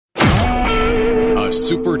A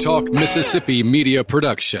SuperTalk Mississippi media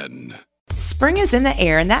production. Spring is in the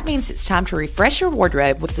air, and that means it's time to refresh your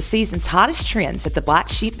wardrobe with the season's hottest trends at the Black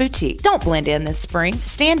Sheep Boutique. Don't blend in this spring.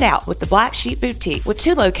 Stand out with the Black Sheep Boutique, with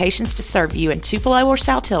 2 locations to serve you in Tupelo or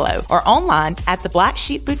Saltillo, or online at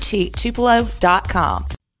theblacksheepboutique.tupelo.com.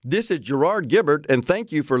 This is Gerard Gibbert, and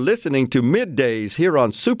thank you for listening to Middays here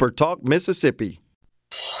on Super Talk Mississippi.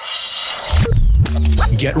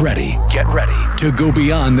 Get ready to go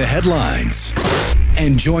beyond the headlines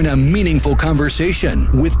and join a meaningful conversation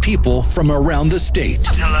with people from around the state.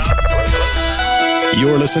 Hello?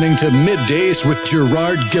 You're listening to Middays with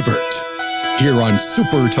Gerard Gibbert here on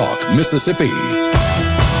Super Talk Mississippi.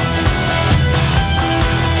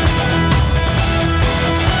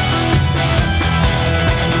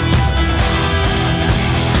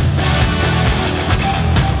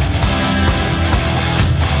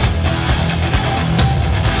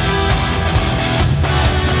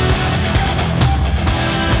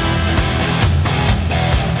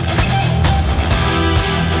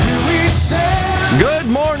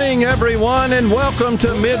 Everyone, and welcome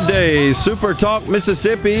to Midday Super Talk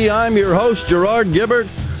Mississippi. I'm your host, Gerard Gibbert,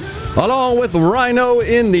 along with Rhino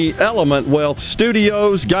in the Element Wealth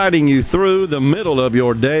Studios, guiding you through the middle of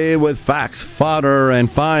your day with facts, fodder,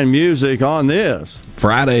 and fine music on this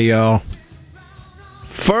Friday, y'all.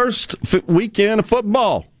 First weekend of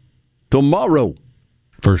football tomorrow.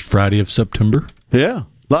 First Friday of September. Yeah,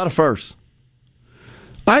 a lot of firsts.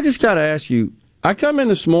 I just got to ask you, I come in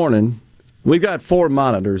this morning. We've got 4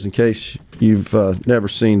 monitors in case you've never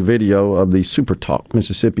seen video of the Super Talk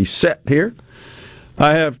Mississippi set here.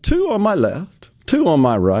 I have 2 on my left, 2 on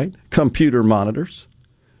my right, computer monitors.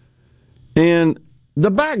 And the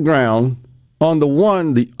background on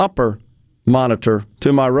the upper monitor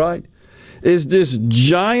to my right, is this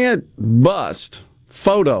giant bust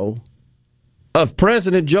photo of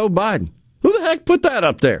President Joe Biden. Who the heck put that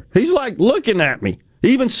up there? He's like looking at me,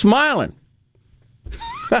 even smiling.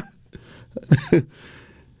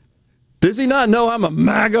 Does he not know I'm a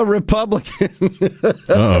MAGA Republican?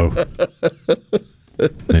 Uh-oh.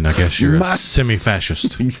 Then I guess you're a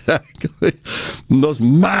semi-fascist. Exactly. Those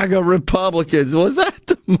MAGA Republicans. Was that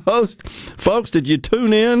the most? Folks, did you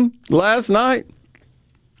tune in last night?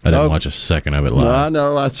 I didn't watch a second of it live. I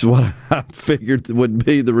know. That's what I figured would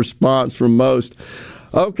be the response from most.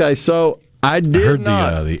 Okay, so I heard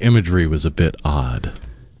the imagery was a bit odd.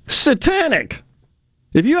 Satanic.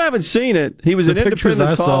 If you haven't seen it, he was at Independence Hall. The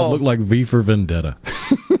pictures I saw looked like V for Vendetta.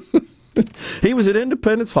 He was at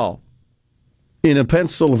Independence Hall in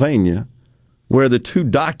Pennsylvania, where the 2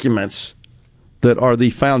 documents that are the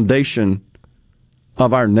foundation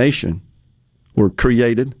of our nation were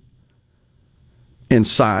created and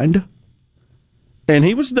signed. And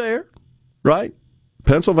he was there, right?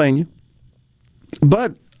 Pennsylvania.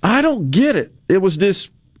 But I don't get it. It was this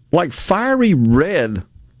like fiery red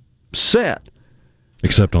set.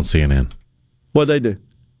 Except on CNN. What'd they do?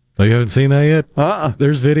 Oh, you haven't seen that yet?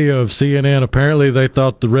 There's video of CNN. Apparently, they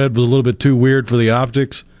thought the red was a little bit too weird for the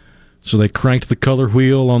optics, so they cranked the color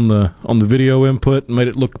wheel on the video input and made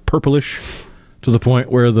it look purplish to the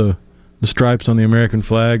point where the stripes on the American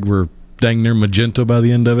flag were dang near magenta by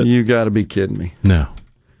the end of it. You got to be kidding me. No.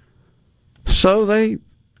 So they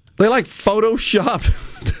like photoshopped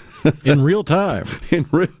in real time,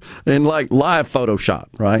 in like live Photoshop,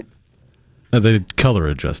 right? They did color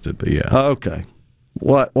adjusted, but yeah. Okay.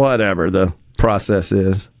 Whatever the process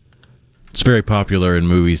is. It's very popular in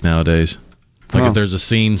movies nowadays. Like if there's a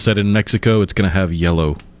scene set in Mexico, it's going to have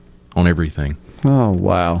yellow on everything. Oh,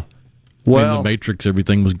 wow. Well, in The Matrix,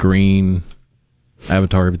 everything was green.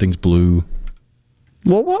 Avatar, everything's blue.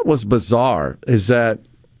 Well, what was bizarre is that,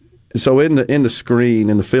 so in the screen,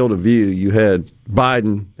 in the field of view, you had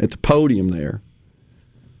Biden at the podium there,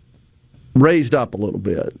 raised up a little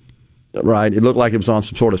bit. Right, it looked like it was on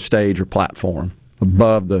some sort of stage or platform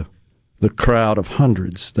above the crowd of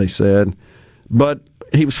hundreds, they said. But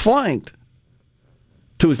he was flanked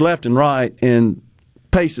to his left and right and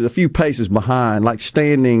a few paces behind, like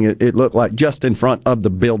standing, it looked like just in front of the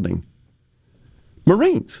building.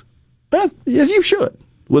 Marines, as you should,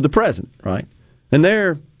 with the president, right? And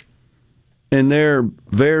they're in their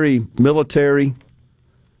very military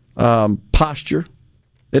posture,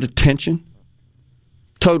 at attention.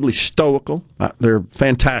 Totally stoical. They're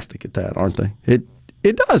fantastic at that, aren't they?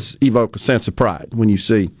 It does evoke a sense of pride when you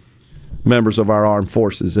see members of our armed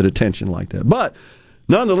forces at attention like that. But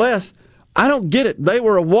nonetheless, I don't get it. They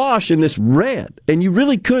were awash in this red, and you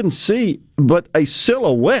really couldn't see but a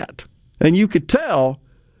silhouette. And you could tell,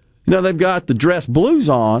 they've got the dress blues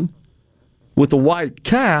on with the white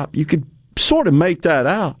cap. You could sort of make that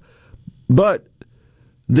out. But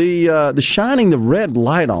the shining the red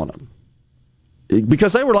light on them,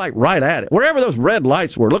 because they were like right at it. Wherever those red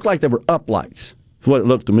lights were, looked like they were up lights. That's what it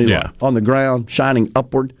looked to me like. On the ground, shining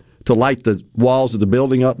upward to light the walls of the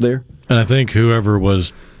building up there. And I think whoever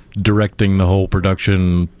was directing the whole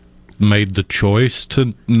production made the choice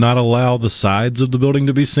to not allow the sides of the building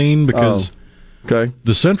to be seen, because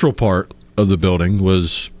the central part of the building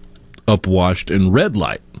was upwashed in red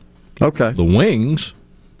light. Okay. The wings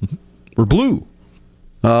were blue.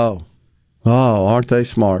 Oh, aren't they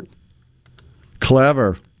smart?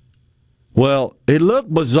 Clever. Well, it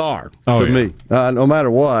looked bizarre to me. No matter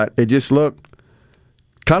what, it just looked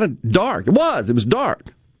kind of dark. It was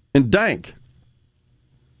dark and dank.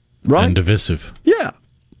 Right? And divisive. Yeah.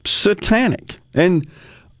 Satanic. And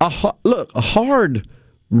hard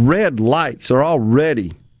red lights are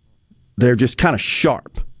already, they're just kind of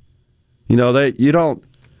sharp. You know, you don't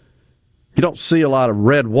see a lot of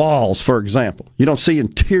red walls, for example. You don't see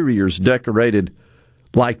interiors decorated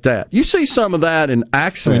like that. You see some of that in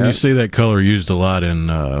accent. I mean, you see that color used a lot in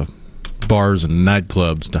bars and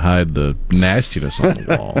nightclubs to hide the nastiness on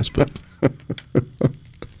the walls. But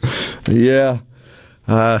yeah,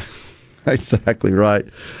 exactly right.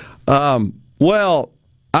 Well,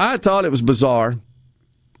 I thought it was bizarre,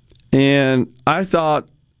 and I thought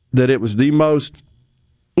that it was the most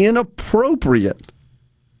inappropriate,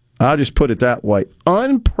 I'll just put it that way,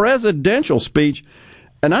 unpresidential speech.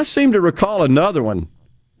 And I seem to recall another one.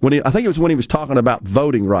 I think it was when he was talking about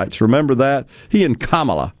voting rights. Remember that? He and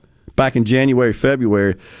Kamala back in January,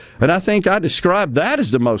 February. And I think I described that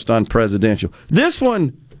as the most unpresidential. This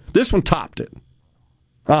one topped it,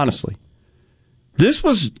 honestly. This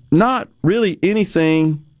was not really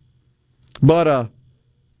anything but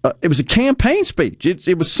it was a campaign speech.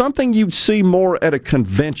 It was something you'd see more at a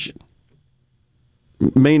convention,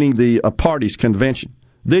 meaning a party's convention,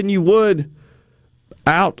 than you would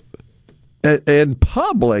out in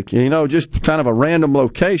public, just kind of a random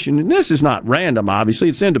location. And this is not random, obviously.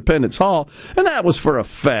 It's Independence Hall. And that was for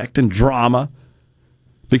effect and drama,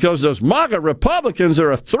 because those MAGA Republicans are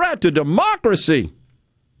a threat to democracy.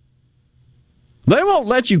 They won't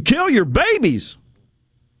let you kill your babies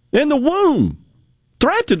in the womb.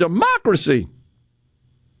 Threat to democracy.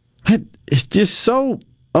 It's just so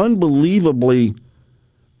unbelievably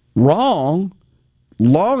wrong,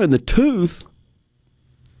 long in the tooth,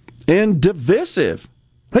 and divisive.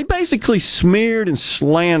 They basically smeared and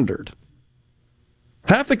slandered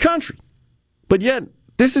half the country. But yet,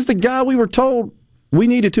 this is the guy we were told we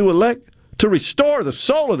needed to elect to restore the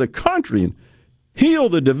soul of the country and heal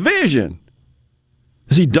the division.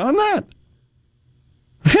 Has he done that?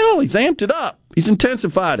 Hell, he's amped it up. He's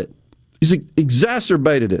intensified it. He's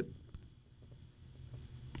exacerbated it.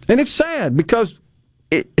 And it's sad because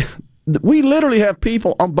we literally have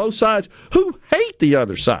people on both sides who hate the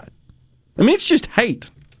other side. I mean, it's just hate.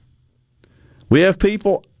 We have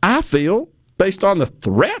people, I feel, based on the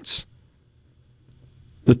threats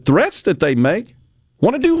that they make,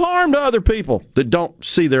 want to do harm to other people that don't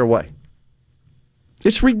see their way.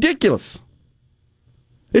 It's ridiculous.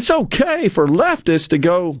 It's okay for leftists to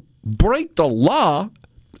go break the law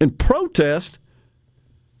and protest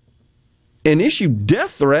and issue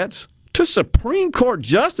death threats to Supreme Court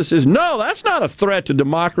justices. No, that's not a threat to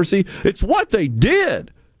democracy. It's what they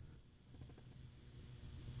did.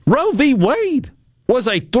 Roe v. Wade was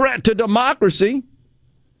a threat to democracy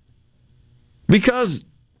because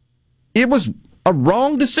it was a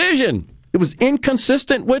wrong decision. It was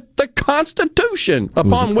inconsistent with the Constitution,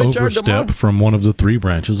 upon which our overstep from one of the three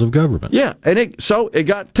branches of government. Yeah, and it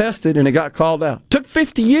got tested and it got called out. Took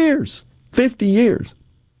 50 years. 50 years.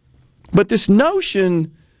 But this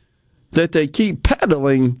notion that they keep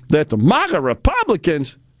peddling that the MAGA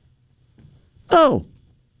Republicans, we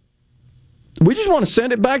just want to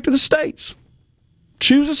send it back to the states.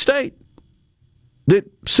 Choose a state that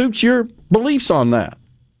suits your beliefs on that.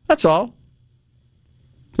 That's all.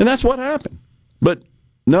 And that's what happened. But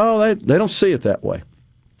no, they don't see it that way.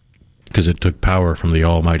 Because it took power from the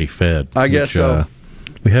almighty Fed. I guess so.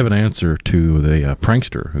 We have an answer to the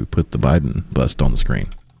prankster who put the Biden bust on the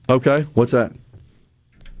screen. Okay, what's that?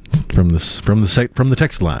 From the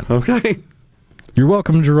text line. Okay. You're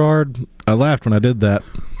welcome, Gerard. I laughed when I did that.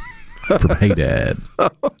 From Hey Dad. Oh,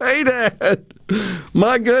 Hey Dad.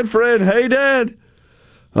 My good friend, Hey Dad.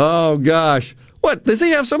 Oh, gosh. What, does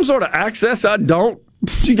he have some sort of access I don't?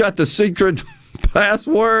 You got the secret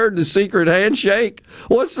password, the secret handshake?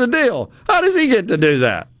 What's the deal? How does he get to do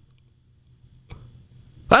that?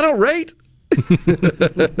 I don't rate.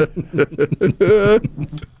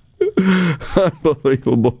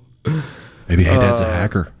 Unbelievable. Maybe Hey Dad's a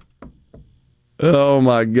hacker. Oh,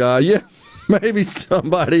 my God. Yeah, Maybe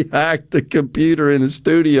somebody hacked the computer in the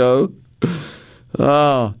studio.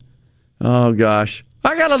 Oh gosh.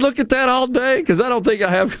 I got to look at that all day because I don't think I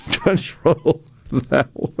have control of that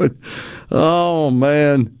one. Oh,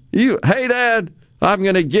 man. Hey, Dad, I'm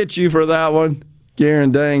going to get you for that one.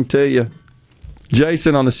 Guaranteeing to you.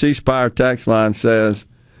 Jason on the C Spire text line says,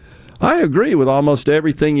 I agree with almost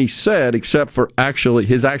everything he said except for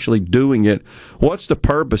his actually doing it. What's the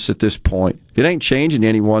purpose at this point? It ain't changing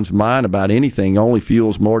anyone's mind about anything, only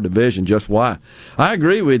fuels more division. Just why? I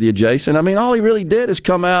agree with you, Jason. I mean, all he really did is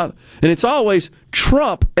come out, and it's always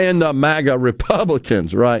Trump and the MAGA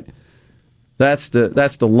Republicans, right? That's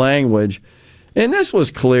the language. And this was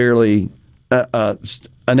clearly an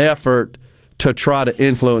effort to try to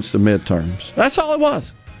influence the midterms. That's all it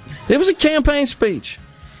was. It was a campaign speech.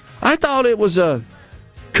 I thought it was a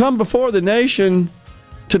come before the nation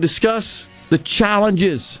to discuss the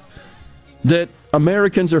challenges that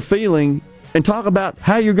Americans are feeling and talk about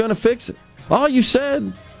how you're going to fix it. All you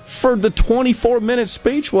said for the 24-minute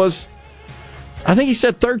speech was, I think he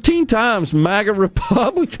said 13 times MAGA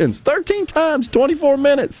Republicans. 13 times, 24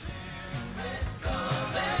 minutes.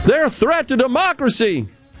 They're a threat to democracy.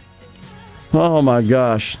 Oh, my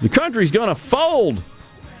gosh. The country's going to fold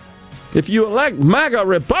if you elect MAGA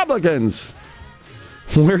Republicans.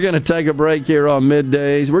 We're going to take a break here on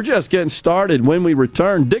Middays. We're just getting started. When we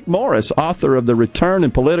return, Dick Morris, author of The Return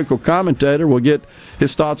and political commentator, will get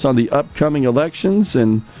his thoughts on the upcoming elections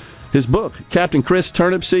and his book, Captain Chris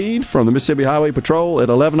Turnipseed from the Mississippi Highway Patrol at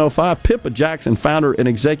 11:05. Pippa Jackson, founder and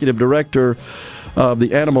executive director of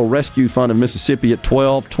the Animal Rescue Fund of Mississippi at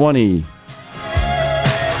 12:20.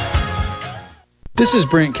 This is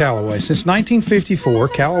Brent Calloway. Since 1954,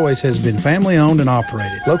 Calloway's has been family-owned and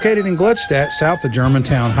operated. Located in Gluckstadt, south of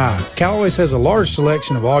Germantown High, Calloway's has a large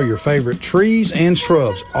selection of all your favorite trees and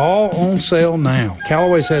shrubs, all on sale now.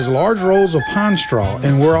 Calloway's has large rolls of pine straw,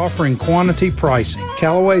 and we're offering quantity pricing.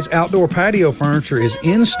 Calloway's outdoor patio furniture is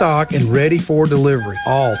in stock and ready for delivery.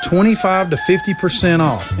 All 25 to 50%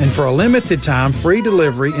 off, and for a limited time, free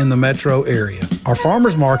delivery in the metro area. Our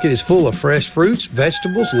farmers market is full of fresh fruits,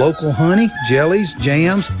 vegetables, local honey, jellies,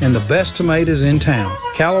 jams, and the best tomatoes in town.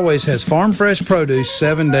 Calloway's has farm fresh produce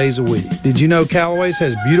 7 days a week. Did you know Calloway's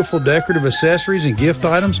has beautiful decorative accessories and gift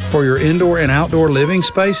items for your indoor and outdoor living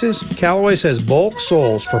spaces? Calloway's has bulk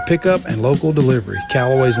soils for pickup and local delivery.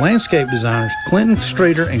 Calloway's landscape designers Clinton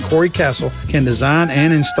Streeter and Corey Castle can design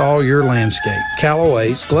and install your landscape.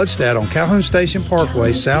 Calloway's, Gluckstadt on Calhoun Station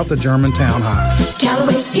Parkway, south of Germantown High.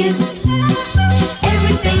 Calloway's is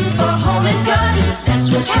everything for home and garden.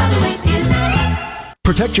 That's what Calloway's is.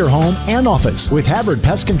 Protect your home and office with Havard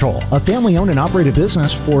Pest Control, a family-owned and operated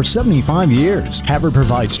business for 75 years. Havard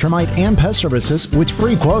provides termite and pest services with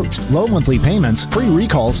free quotes, low monthly payments, free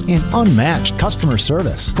recalls, and unmatched customer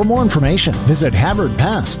service. For more information, visit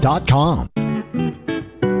HavardPest.com.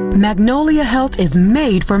 Magnolia Health is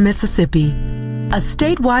made for Mississippi. A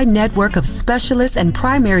statewide network of specialists and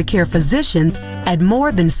primary care physicians at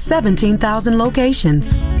more than 17,000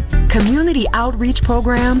 locations. Community outreach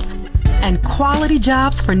programs, and quality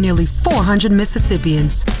jobs for nearly 400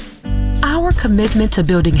 Mississippians. Our commitment to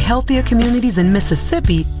building healthier communities in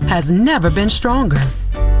Mississippi has never been stronger.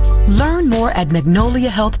 Learn more at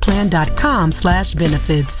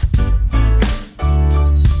magnoliahealthplan.com/benefits.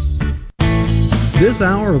 This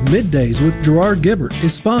hour of Middays with Gerard Gibbert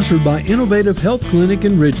is sponsored by Innovative Health Clinic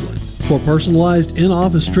in Ridgeland. For personalized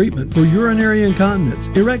in-office treatment for urinary incontinence,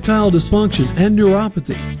 erectile dysfunction, and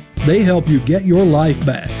neuropathy, they help you get your life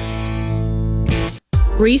back.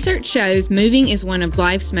 Research shows moving is one of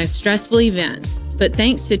life's most stressful events, but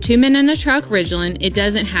thanks to Two Men and a Truck Ridgeland, it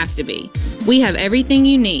doesn't have to be. We have everything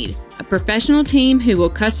you need. A professional team who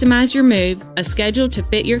will customize your move, a schedule to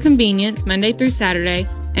fit your convenience Monday through Saturday,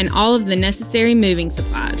 and all of the necessary moving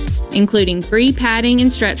supplies, including free padding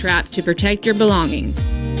and stretch wrap to protect your belongings.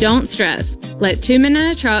 Don't stress. Let Two Men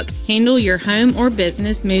and a Truck handle your home or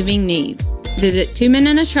business moving needs. Visit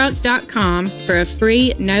twomenandatruck.com for a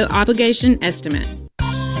free, no-obligation estimate.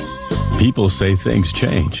 People say things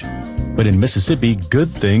change, but in Mississippi,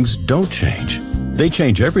 good things don't change. They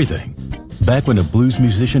change everything. Back when a blues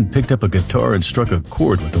musician picked up a guitar and struck a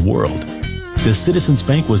chord with the world, the Citizens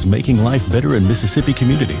Bank was making life better in Mississippi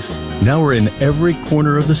communities. Now we're in every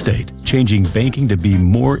corner of the state, changing banking to be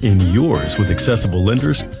more in yours with accessible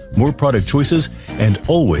lenders, more product choices, and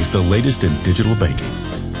always the latest in digital banking.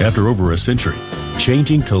 After over a century,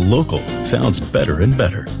 changing to local sounds better and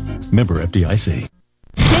better. Member FDIC.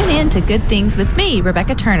 Tune in to Good Things with me,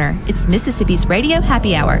 Rebecca Turner. It's Mississippi's Radio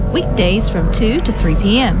Happy Hour, weekdays from 2 to 3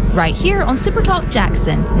 p.m., right here on Super Talk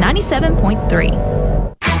Jackson 97.3.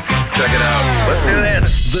 check it out. Let's do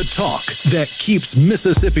this. The talk that keeps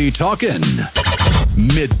Mississippi talking.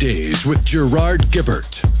 Middays with Gerard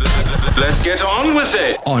Gibbert. Let's get on with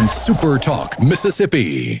it. On Super Talk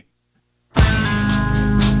Mississippi.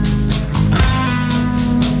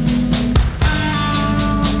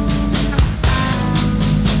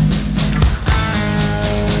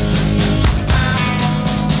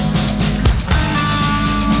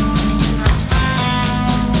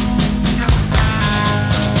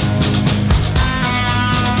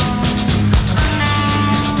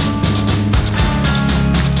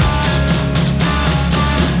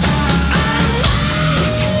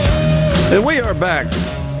 And we are back.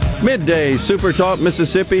 Midday Super Talk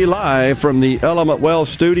Mississippi, live from the Element Well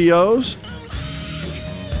Studios.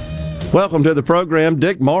 Welcome to the program,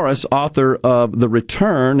 Dick Morris, author of The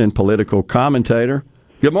Return and political commentator.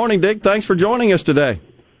 Good morning, Dick. Thanks for joining us today.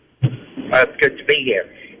 It's good to be here.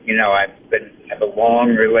 You know, I have a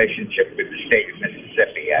long relationship with the state of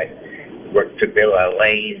Mississippi. I worked for Bill L.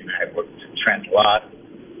 Lane. I worked for Trent Lott.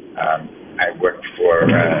 I worked for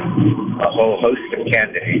a whole host of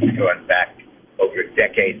candidates going back over a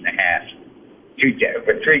decade and a half,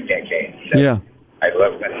 over 3 decades. So yeah. I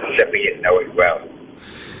love Mississippi and know it well.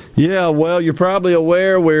 Yeah, well, you're probably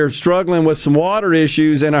aware we're struggling with some water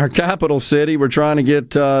issues in our capital city. We're trying to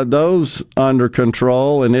get those under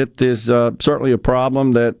control, and it is certainly a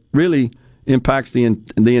problem that really impacts the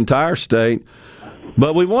entire state.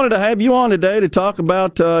 But we wanted to have you on today to talk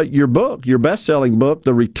about your book, your best-selling book,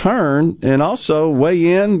 The Return, and also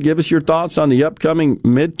weigh in, give us your thoughts on the upcoming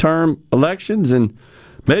midterm elections. And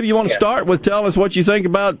maybe you want to start with telling us what you think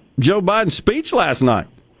about Joe Biden's speech last night.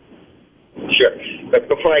 Sure. But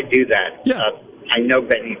before I do that, I know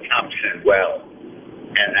Benny Thompson well,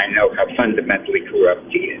 and I know how fundamentally corrupt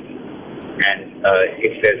he is. And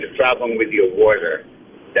if there's a problem with your water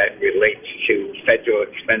that relates to federal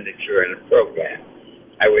expenditure in a program,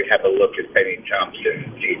 I would have a look at Benny Thompson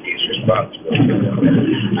and see if he's responsible for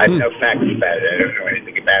it. I have no facts about it. I don't know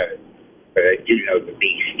anything about it. But I do know the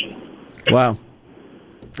beast. Wow.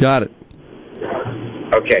 Got it.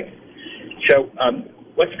 Okay. So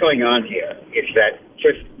what's going on here is that,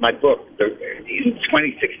 first, my book, in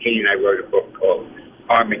 2016, I wrote a book called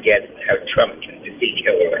Armageddon, How Trump Can Defeat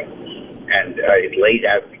Hillary. And it laid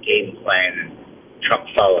out the game plan, and Trump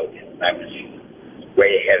followed him. I was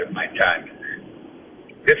way ahead of my time.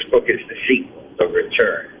 This book is the sequel, The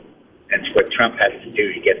Return. And it's what Trump has to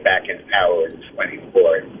do to get back in power in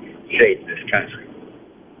 24 and save this country.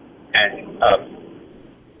 And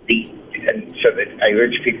so that I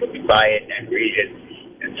urge people to buy it and read it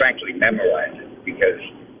and frankly memorize it, because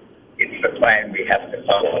it's the plan we have to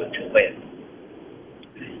follow to win.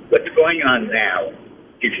 What's going on now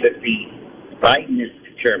is that Biden is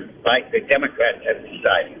determined, the Democrats have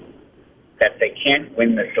decided that they can't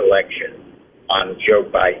win this election on Joe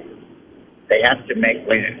Biden. They have to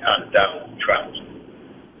win it on Donald Trump.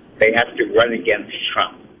 They have to run against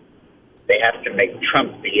Trump. They have to make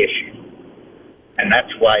Trump the issue. And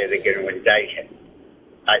that's why they're going to indict him.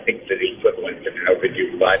 I think for the equivalent of an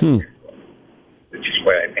overdue library book, which is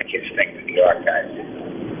what I think his thing with the archives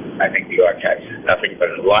is. I think the archives is nothing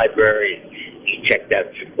but a library. He checked out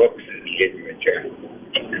some books and he didn't return.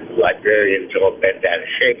 And the librarian's all bent out of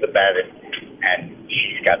shape about it, and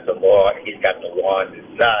he's got the law on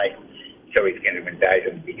his side, so he's going to indict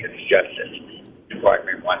him because the Justice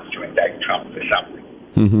Department wants to indict Trump for something.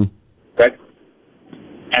 Mm-hmm.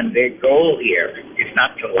 And their goal here is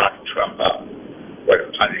not to lock Trump up or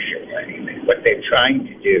to punish him or anything. What they're trying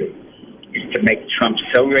to do is to make Trump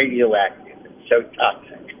so radioactive and so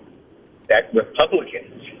toxic that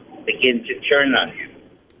Republicans begin to turn on him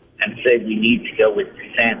and say we need to go with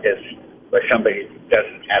DeSantis or somebody who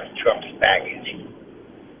doesn't have Trump's baggage.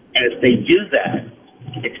 And if they do that,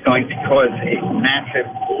 it's going to cause a massive,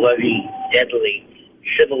 bloody, deadly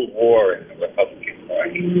civil war in the Republican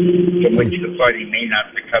Party, from which the party may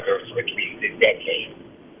not recover for at least a decade,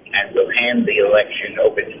 and will hand the election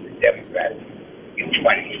over to the Democrats in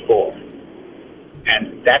 24.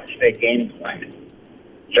 And that's their game plan.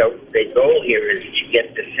 So their goal here is to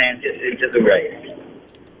get DeSantis into the race,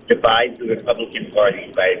 divide the Republican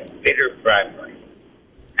Party by a bitter primary,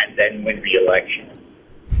 and then win the election.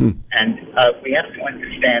 And we have to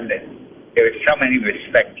understand that there are so many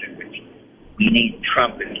respects in which we need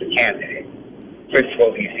Trump as the candidate. First of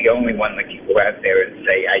all, he's the only one that can go out there and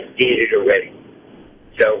say, I did it already.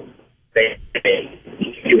 So they can't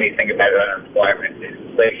do anything about unemployment,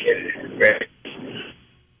 inflation, and risk.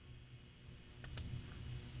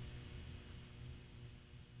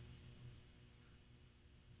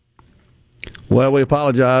 Well, we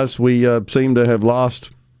apologize. We seem to have lost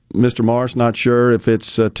Mr. Morris. Not sure if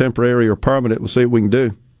it's temporary or permanent. We'll see what we can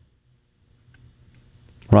do.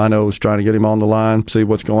 Rhino was trying to get him on the line, see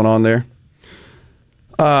what's going on there.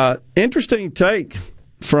 Interesting take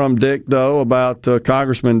from Dick, though, about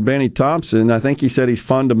Congressman Benny Thompson. I think he said he's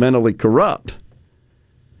fundamentally corrupt.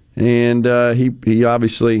 And he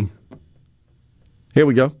obviously... Here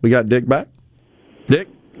we go. We got Dick back. Dick?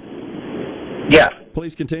 Yeah.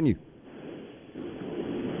 Please continue.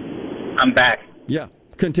 I'm back. Yeah.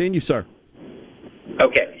 Continue, sir.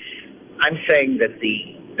 Okay. I'm saying that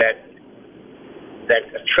that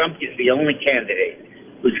Trump is the only candidate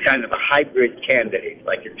who's kind of a hybrid candidate,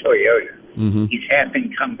 like a Toyota. Mm-hmm. He's half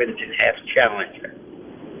incumbent and half challenger.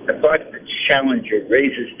 The part that's challenger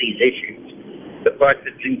raises these issues. The part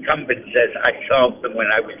that's incumbent says, I solved them when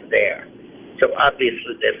I was there. So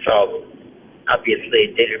obviously they're solvable.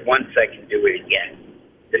 Obviously I did it once, I can do it again.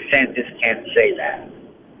 DeSantis can't say that.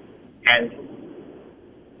 And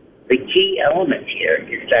the key element here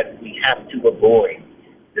is that we have to avoid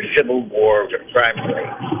the civil war of the primary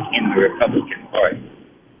in the Republican Party.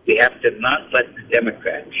 We have to not let the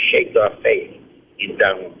Democrats shake our faith in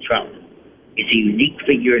Donald Trump. He's a unique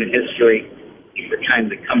figure in history. He's the kind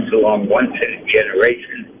that comes along once in a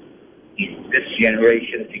generation. He's this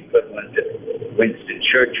generation's equivalent to Winston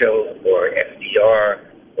Churchill or FDR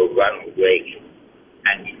or Ronald Reagan.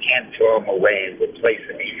 And you can't throw him away and replace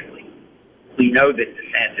him easily. We know that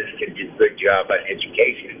DeSantis can do a good job on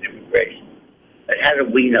education and immigration. But how do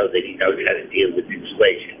we know that he knows how to deal with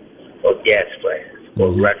inflation or gas prices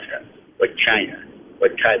or Russia or China or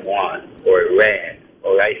Taiwan or Iran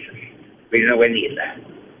or ISIS? We don't know any of that.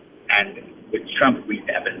 And with Trump, we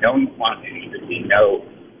have a known quantity that we know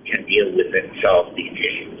can deal with and solve these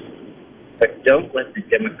issues. But don't let the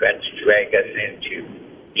Democrats drag us into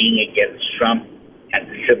being against Trump and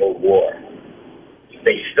the Civil War.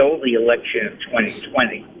 They stole the election of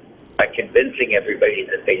 2020 by convincing everybody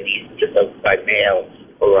that they needed to vote by mail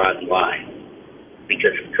or online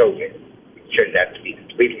because of COVID. It turned out to be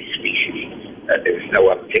completely specious. There was no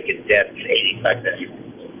uptick in deaths.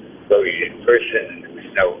 85% voted in person, and there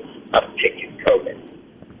was no uptick in COVID.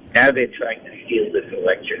 Now they're trying to steal this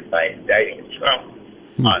election by indicting Trump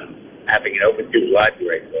on having an overdue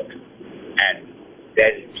library book, and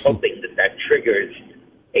then hoping that triggers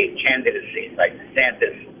a candidacy like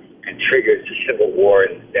DeSantis and triggers a civil war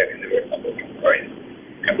in the Republican Party.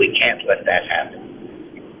 And we can't let that happen.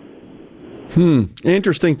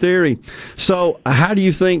 Interesting theory. So how do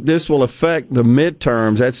you think this will affect the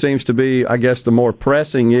midterms? That seems to be, I guess, the more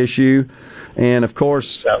pressing issue. And, of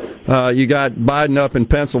course, you got Biden up in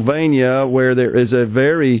Pennsylvania, where there is a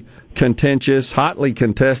very contentious, hotly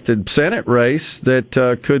contested Senate race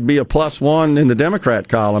that could be a +1 in the Democrat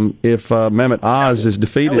column if Mehmet Oz is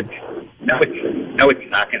defeated. No,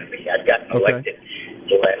 it's not going to be. I've gotten elected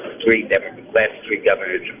the last three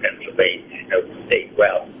governors of Pennsylvania. I know the state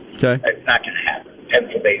well. Okay. It's not going to happen.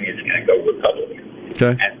 Pennsylvania is going to go Republican.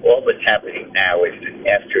 Okay. And all that's happening now is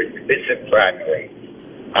that after a divisive primary,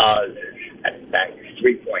 Oz is at the back, is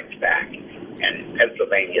 3 points back. And in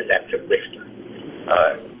Pennsylvania, that's a whisper.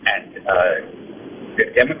 The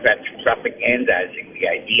Democrats are propagandizing the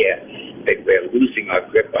idea that we're losing our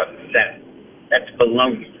grip on the Senate. That's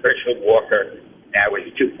baloney. Herschel Walker now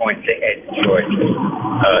is 2 points ahead in Georgia.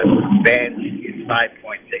 Vance is 5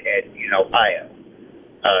 points ahead in Ohio.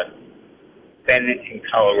 Bennett in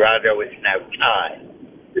Colorado is now tied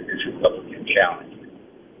with this Republican challenge.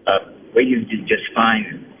 Williams did just fine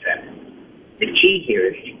in the Senate. The key here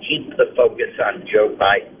is to keep the focus on Joe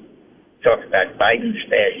Biden. Talk about Biden's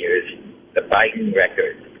failures, the Biden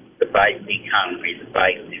record, the Biden economy, the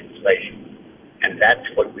Biden inflation. And that's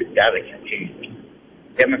what we've got to continue.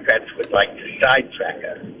 Democrats would like to sidetrack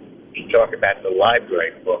us. You talk about the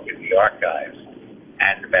library book and the archives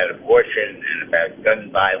and about abortion and about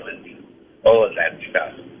gun violence, all of that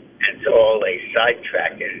stuff. And it's all a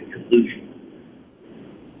sidetrack and a delusion.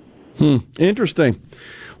 Interesting.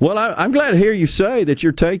 Well, I'm glad to hear you say that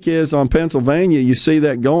your take is on Pennsylvania. You see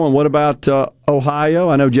that going. What about Ohio?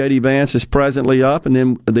 I know J.D. Vance is presently up, and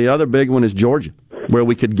then the other big one is Georgia, where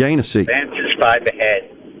we could gain a seat. Vance is 5 ahead.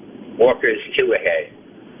 Walker is 2 ahead.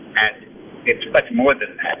 And it's much more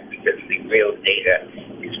than that because the real data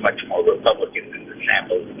is much more Republican than the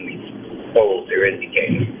samples in these polls are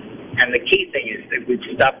indicating. And the key thing is that we've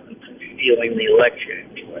stopped them from stealing the election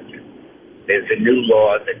in Georgia. There's a new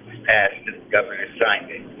law that was passed and the governor signed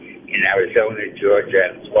it in Arizona, Georgia,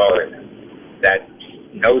 and Florida that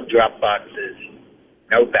no drop boxes,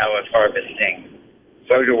 no ballot harvesting,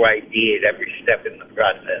 photo ID at every step in the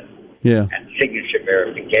process, and signature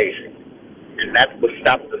verification. And that will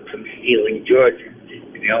stop them from stealing Georgia.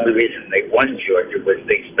 The And the only reason they won Georgia was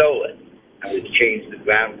they stole it. And we've changed the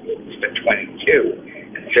ground rules for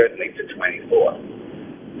 22 and certainly for 24.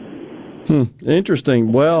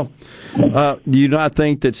 Interesting. Well, do you not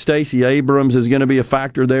think that Stacey Abrams is going to be a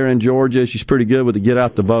factor there in Georgia? She's pretty good with the get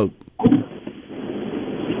out the vote.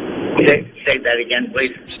 Say that again,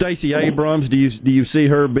 please. Stacey Abrams, do you see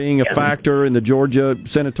her being a factor in the Georgia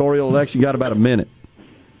senatorial election? You got about a minute.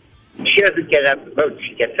 She doesn't get out the vote.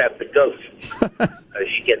 She gets out the ghosts.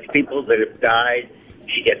 She gets people that have died.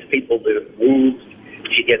 She gets people that have moved.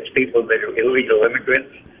 She gets people that are illegal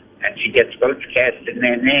immigrants. And she gets votes cast in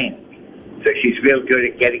their name. So she's real good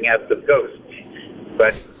at getting out the ghosts.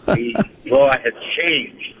 But the law has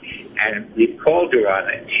changed, and we've called her on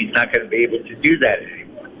it. She's not going to be able to do that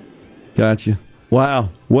anymore. Gotcha. Wow.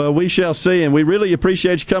 Well, we shall see, and we really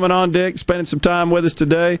appreciate you coming on, Dick, spending some time with us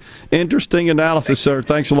today. Interesting analysis, sir.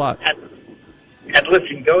 Thanks a lot. And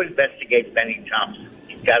listen, go investigate Benny Thompson.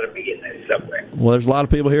 He's got to be in there somewhere. Well, there's a lot of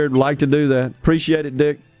people here who'd like to do that. Appreciate it,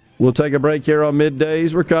 Dick. We'll take a break here on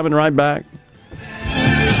Middays. We're coming right back.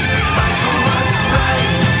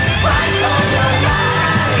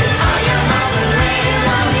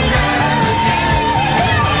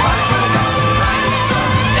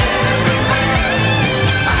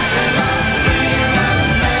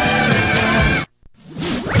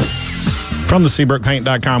 From the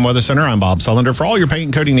SeabrookPaint.com Weather Center, I'm Bob Sullender. For all your paint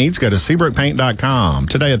and coating needs, go to SeabrookPaint.com.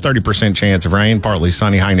 Today, a 30% chance of rain, partly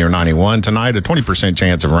sunny, high near 91. Tonight, a 20%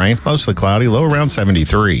 chance of rain, mostly cloudy, low around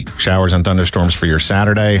 73. Showers and thunderstorms for your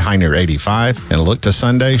Saturday, high near 85. And a look to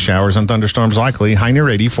Sunday, showers and thunderstorms likely, high near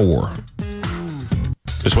 84.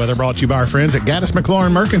 This weather brought to you by our friends at Gaddis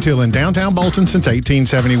McLaurin Mercantile in downtown Bolton since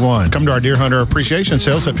 1871. Come to our Deer Hunter Appreciation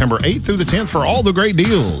Sale September 8th through the 10th for all the great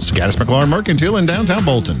deals. Gaddis McLaurin Mercantile in downtown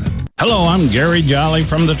Bolton. Hello, I'm Gary Jolly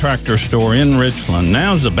from the Tractor Store in Richland.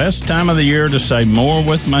 Now's the best time of the year to save more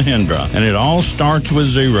with Mahindra, and it all starts with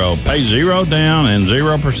zero. Pay zero down and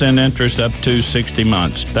 0% interest up to 60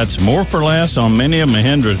 months. That's more for less on many of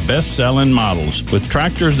Mahindra's best-selling models, with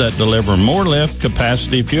tractors that deliver more lift,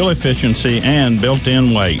 capacity, fuel efficiency, and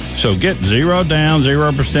built-in weight. So get zero down,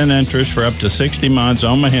 0% interest for up to 60 months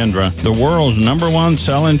on Mahindra, the world's #1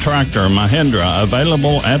 selling tractor, Mahindra,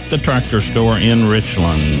 available at the Tractor Store in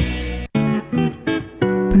Richland.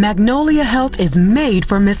 Magnolia Health is made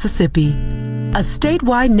for Mississippi. A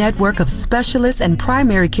statewide network of specialists and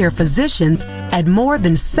primary care physicians at more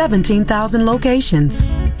than 17,000 locations.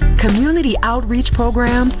 Community outreach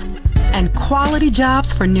programs and quality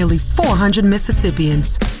jobs for nearly 400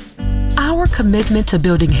 Mississippians. Our commitment to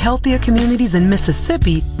building healthier communities in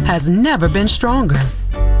Mississippi has never been stronger.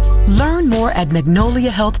 Learn more at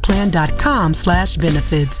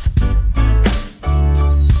magnoliahealthplan.com/benefits.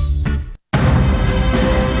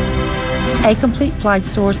 A Complete Flag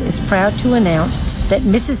Source is proud to announce that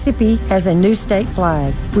Mississippi has a new state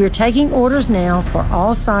flag. We are taking orders now for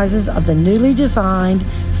all sizes of the newly designed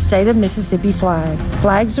State of Mississippi flag.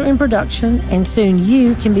 Flags are in production, and soon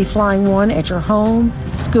you can be flying one at your home,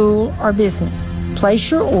 school, or business. Place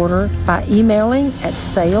your order by emailing at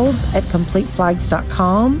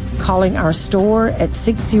sales@completeflags.com, calling our store at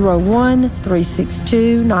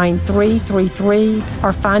 601-362-9333,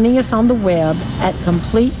 or finding us on the web at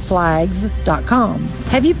completeflags.com.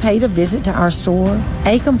 Have you paid a visit to our store?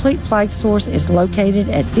 A Complete Flag Source is located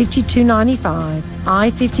at 5295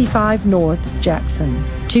 I-55 North, Jackson.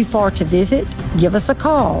 Too far to visit? Give us a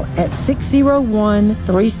call at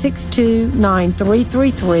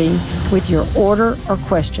 601-362-9333 with your order or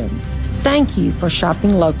questions. Thank you for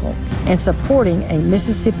shopping local and supporting a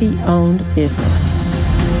Mississippi-owned business.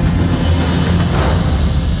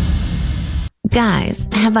 Guys,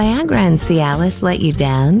 have Viagra and Cialis let you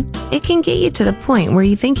down? It can get you to the point where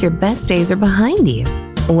you think your best days are behind you.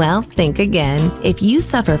 Well, think again. If you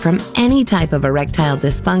suffer from any type of erectile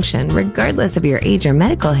dysfunction, regardless of your age or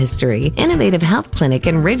medical history, Innovative Health Clinic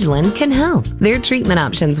in Ridgeland can help. Their treatment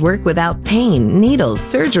options work without pain, needles,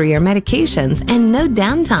 surgery, or medications, and no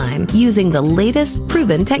downtime, using the latest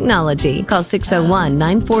proven technology. Call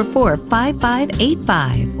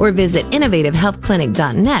 601-944-5585 or visit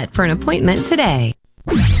innovativehealthclinic.net for an appointment today.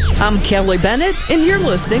 I'm Kelly Bennett, and you're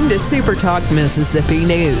listening to Super Talk Mississippi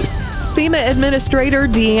News. FEMA Administrator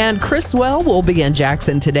Deanne Criswell will be in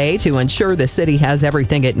Jackson today to ensure the city has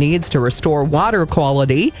everything it needs to restore water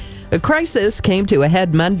quality. The crisis came to a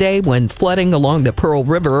head Monday when flooding along the Pearl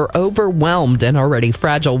River overwhelmed an already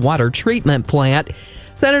fragile water treatment plant.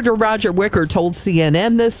 Senator Roger Wicker told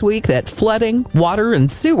CNN this week that flooding, water,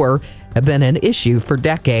 and sewer have been an issue for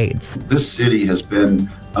decades. This city has been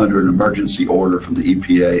under an emergency order from the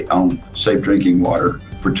EPA on safe drinking water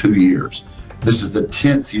for 2 years. This is the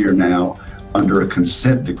 10th year now under a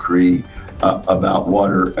consent decree about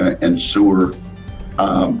water and sewer,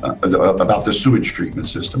 about the sewage treatment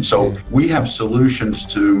system. So we have solutions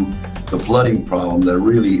to the flooding problem that are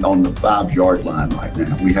really on the 5-yard line right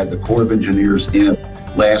now. We had the Corps of Engineers in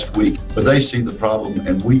last week, but they see the problem,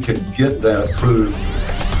 and we can get that approved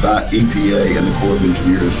by EPA and the Corps of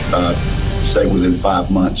Engineers, say within 5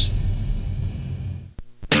 months.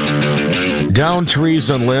 Downed trees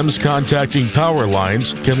and limbs contacting power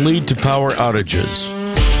lines can lead to power outages.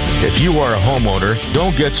 If you are a homeowner,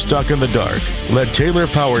 don't get stuck in the dark. Let Taylor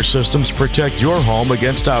Power Systems protect your home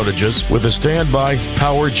against outages with a standby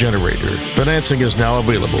power generator. Financing is now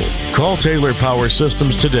available. Call Taylor Power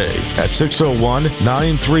Systems today at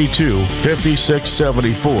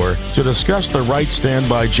 601-932-5674 to discuss the right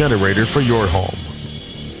standby generator for your home.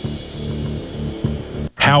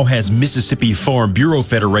 How has Mississippi Farm Bureau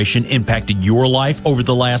Federation impacted your life over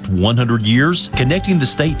the last 100 years? Connecting the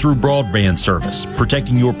state through broadband service,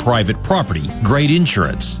 protecting your private property, great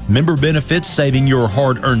insurance, member benefits saving your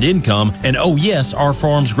hard-earned income, and oh yes, our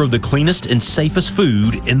farms grow the cleanest and safest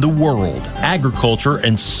food in the world. Agriculture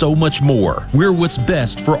and so much more. We're what's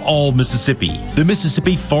best for all Mississippi. The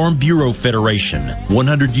Mississippi Farm Bureau Federation.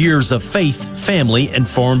 100 years of faith, family, and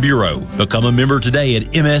Farm Bureau. Become a member today at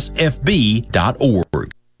msfb.org.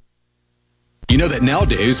 You know that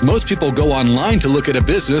nowadays, most people go online to look at a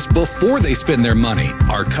business before they spend their money.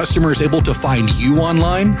 Are customers able to find you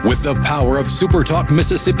online? With the power of SuperTalk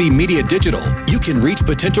Mississippi Media Digital, you can reach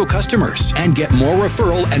potential customers and get more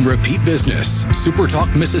referral and repeat business.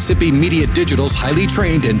 SuperTalk Mississippi Media Digital's highly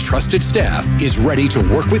trained and trusted staff is ready to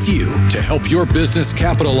work with you to help your business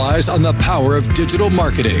capitalize on the power of digital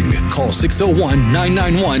marketing. Call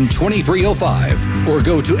 601-991-2305 or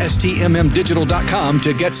go to stmmdigital.com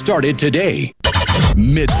to get started today.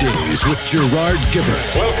 Middays with Gerard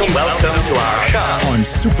Gibbert. Welcome to our shop on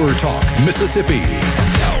Super Talk, Mississippi.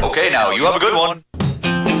 Okay, now you have a good one.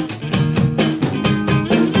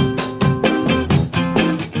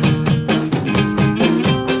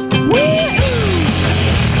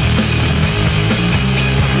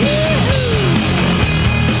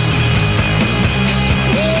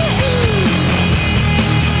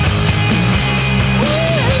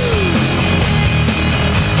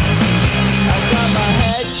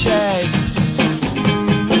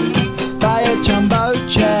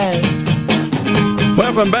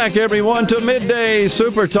 Welcome back, everyone, to Midday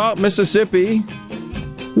Super Talk Mississippi.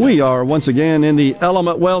 We are once again in the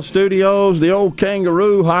Element Wealth Studios, the old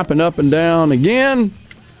kangaroo hopping up and down again.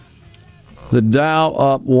 The Dow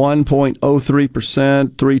up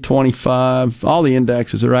 1.03%, 325. All the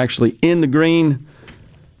indexes are actually in the green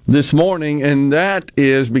this morning, and that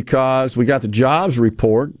is because we got the jobs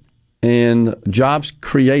report, and jobs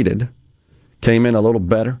created came in a little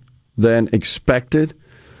better than expected.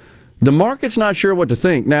 The market's not sure what to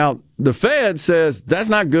think. Now, the Fed says that's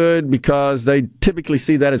not good because they typically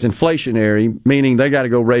see that as inflationary, meaning they got to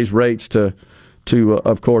go raise rates to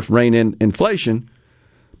of course, rein in inflation.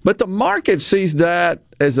 But the market sees that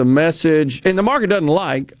as a message, and the market doesn't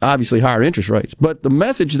like, obviously, higher interest rates. But the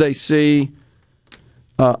message they see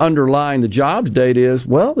underlying the jobs data is,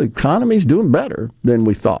 well, the economy's doing better than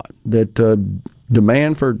we thought. That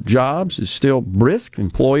demand for jobs is still brisk.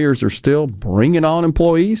 Employers are still bringing on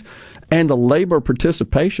employees. And the labor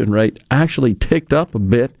participation rate actually ticked up a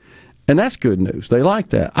bit. And that's good news. They like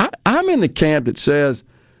that. I'm in the camp that says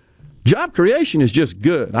job creation is just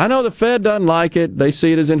good. I know the Fed doesn't like it. They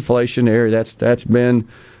see it as inflationary. That's been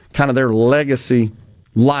kind of their legacy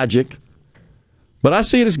logic. But I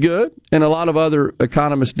see it as good, and a lot of other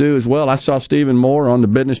economists do as well. I saw Stephen Moore on the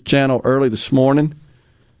Business Channel early this morning.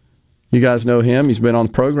 You guys know him. He's been on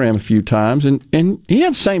the program a few times, and he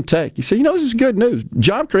had the same take. He said, this is good news.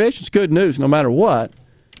 Job creation is good news no matter what.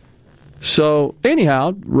 So,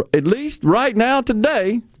 anyhow, at least right now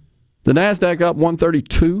today, the NASDAQ up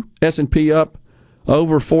 132, S&P up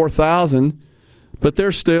over 4,000, but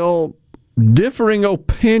there's still differing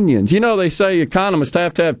opinions. They say economists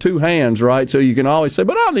have to have two hands, right? So you can always say,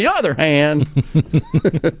 but on the other hand.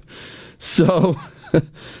 So,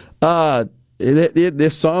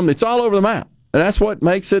 it's all over the map. And that's what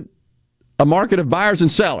makes it a market of buyers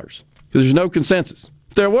and sellers, because there's no consensus.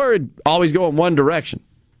 If they're worried, always go in one direction,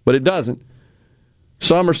 but it doesn't.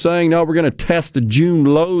 Some are saying, no, we're going to test the June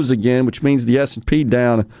lows again, which means the S&P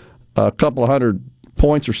down a couple of hundred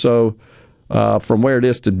points or so from where it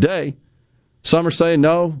is today. Some are saying,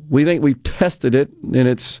 no, we think we've tested it, and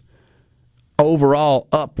it's overall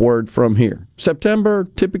upward from here. September,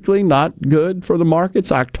 typically not good for the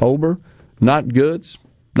markets. October, not good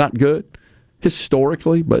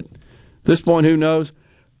historically, but at this point, who knows?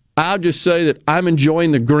 I'll just say that I'm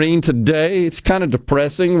enjoying the green today. It's kind of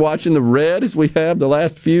depressing watching the red as we have the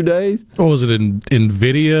last few days. What was it,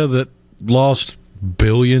 NVIDIA that lost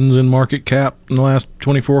billions in market cap in the last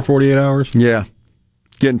 24, 48 hours? Yeah,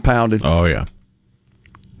 getting pounded. Oh, yeah.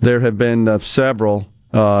 There have been several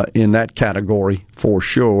in that category for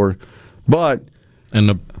sure. And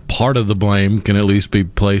a part of the blame can at least be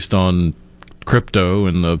placed on crypto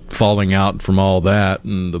and the falling out from all that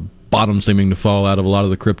and the bottom seeming to fall out of a lot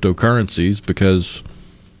of the cryptocurrencies because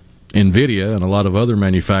NVIDIA and a lot of other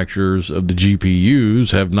manufacturers of the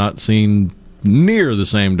GPUs have not seen near the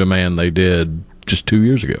same demand they did just 2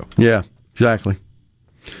 years ago. Yeah, exactly.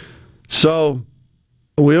 So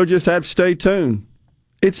we'll just have to stay tuned.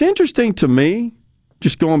 It's interesting to me,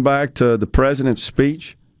 just going back to the president's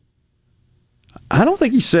speech, I don't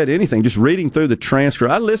think he said anything, just reading through the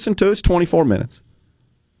transcript. I listened to it, it's 24 minutes.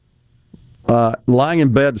 Lying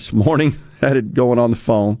in bed this morning, had it going on the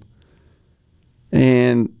phone,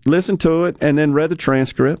 and listened to it, and then read the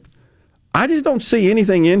transcript. I just don't see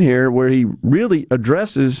anything in here where he really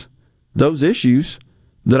addresses those issues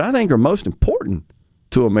that I think are most important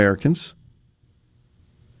to Americans.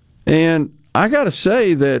 And I got to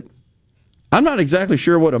say that I'm not exactly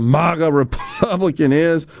sure what a MAGA Republican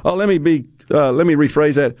is. Oh, let me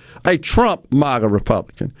rephrase that. A Trump MAGA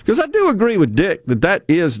Republican. Because I do agree with Dick that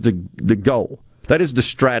is the goal. That is the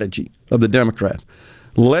strategy of the Democrats.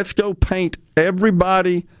 Let's go paint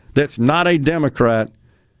everybody that's not a Democrat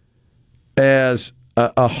as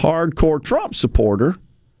a hardcore Trump supporter,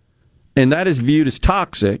 and that is viewed as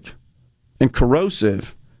toxic and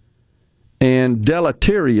corrosive and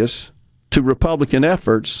deleterious to Republican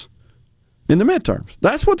efforts in the midterms.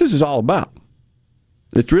 That's what this is all about.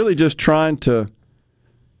 It's really just trying to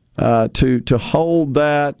hold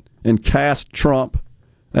that and cast Trump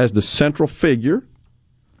as the central figure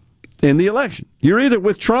in the election. You're either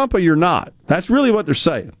with Trump or you're not. That's really what they're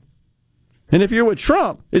saying. And if you're with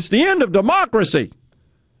Trump, it's the end of democracy.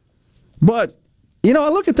 But, I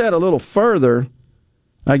look at that a little further,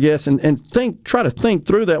 I guess, and try to think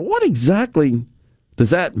through that. What exactly does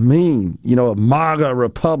that mean? A MAGA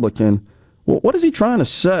Republican. Well, what is he trying to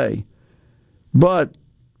say? But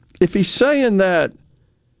if he's saying that,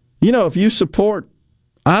 if you support,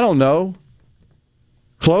 I don't know,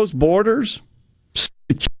 closed borders,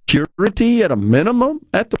 security at a minimum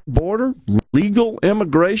at the border, legal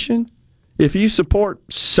immigration, if you support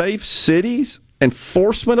safe cities,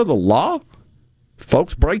 enforcement of the law,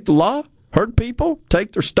 folks break the law, hurt people,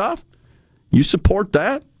 take their stuff, you support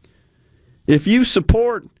that. If you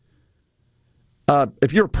support,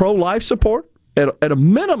 if you're a pro-life support, at a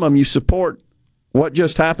minimum you support what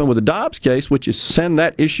just happened with the Dobbs case, which is send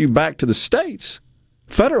that issue back to the states,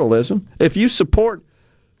 federalism. If you support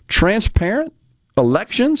transparent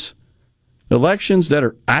elections that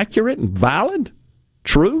are accurate and valid,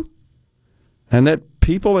 true, and that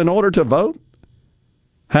people, in order to vote,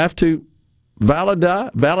 have to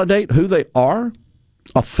validate who they are,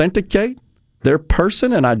 authenticate their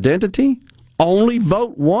person and identity, only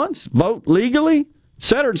vote once, vote legally, et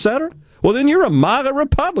cetera, well, then you're a MAGA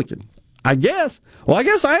Republican, I guess. Well, I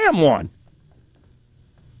guess I am one.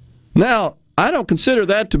 Now, I don't consider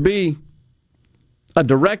that to be a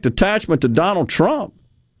direct attachment to Donald Trump.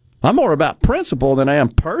 I'm more about principle than I am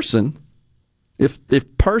person. If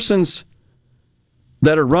persons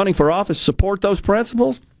that are running for office support those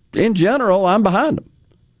principles, in general, I'm behind them.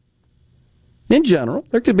 In general,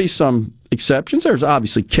 there could be some exceptions. There's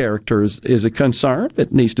obviously character is a concern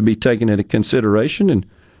that needs to be taken into consideration, and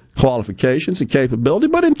qualifications and capability.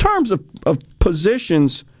 But in terms of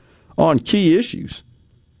positions on key issues,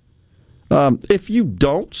 if you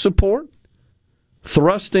don't support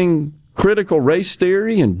thrusting critical race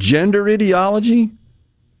theory and gender ideology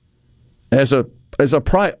as a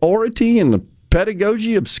priority in the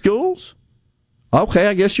pedagogy of schools, okay,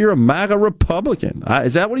 I guess you're a MAGA Republican.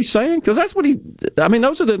 Is that what he's saying? Because that's what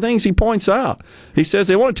those are the things he points out. He says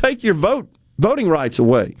they want to take your voting rights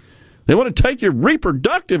away. They want to take your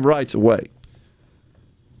reproductive rights away.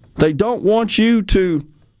 They don't want you to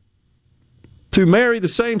marry the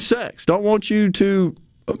same sex. Don't want you to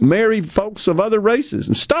marry folks of other races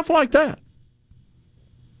and stuff like that.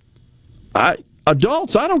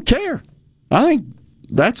 Adults, I don't care. I think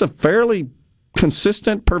that's a fairly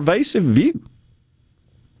consistent, pervasive view.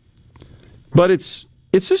 But it's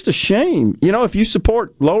just a shame. If you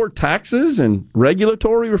support lower taxes and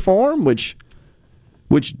regulatory reform, which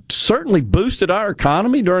certainly boosted our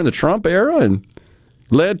economy during the Trump era and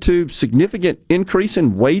led to significant increase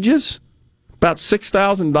in wages, about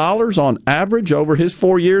 $6,000 on average over his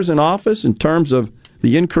 4 years in office in terms of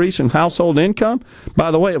the increase in household income?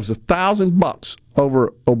 By the way, it was $1,000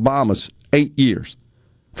 over Obama's 8 years.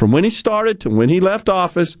 From when he started to when he left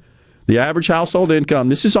office, the average household income,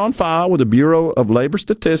 this is on file with the Bureau of Labor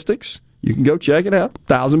Statistics. You can go check it out,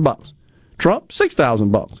 $1,000. Trump,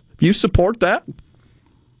 $6,000. If you support that,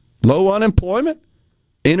 low unemployment,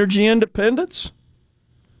 energy independence,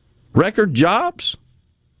 record jobs,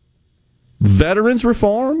 veterans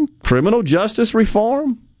reform, criminal justice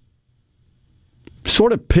reform,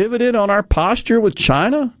 sort of pivoted on our posture with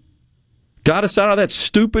China, got us out of that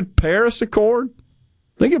stupid Paris Accord.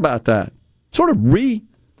 Think about that. Sort of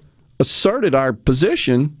reasserted our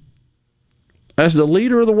position as the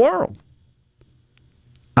leader of the world.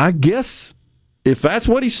 I guess if that's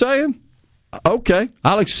what he's saying, okay,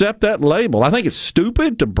 I'll accept that label. I think it's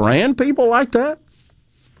stupid to brand people like that.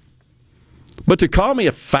 But to call me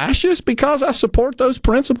a fascist because I support those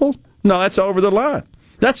principles? No, that's over the line.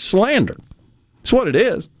 That's slander. That's what it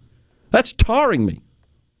is. That's tarring me.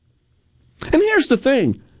 And here's the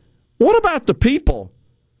thing. What about the people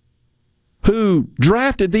who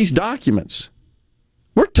drafted these documents?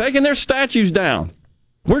 We're taking their statues down.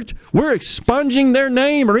 We're expunging their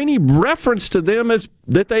name or any reference to them as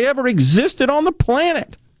that they ever existed on the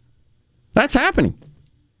planet. That's happening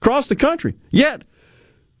across the country. Yet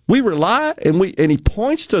we rely and he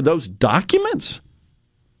points to those documents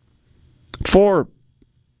for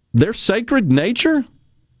their sacred nature,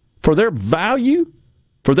 for their value,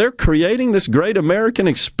 for their creating this great American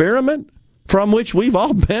experiment from which we've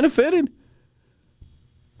all benefited.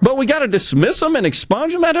 But we got to dismiss them and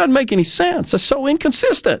expunge them? That doesn't make any sense. That's so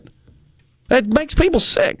inconsistent. That makes people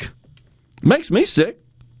sick. It makes me sick.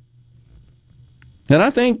 And I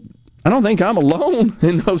don't think I'm alone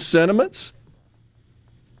in those sentiments.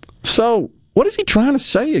 So, what is he trying to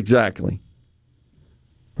say exactly?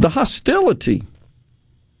 The hostility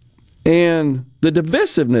and the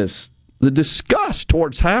divisiveness, the disgust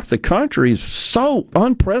towards half the country is so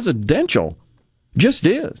unpresidential. Just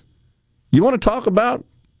is. You want to talk about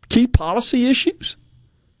key policy issues?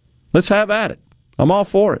 Let's have at it. I'm all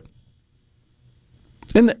for it.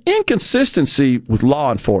 And the inconsistency with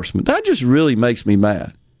law enforcement, that just really makes me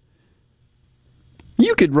mad.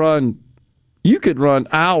 You could run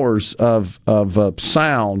hours of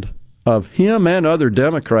sound of him and other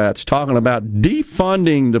Democrats talking about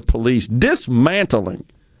defunding the police, dismantling.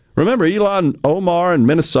 Remember Ilhan Omar in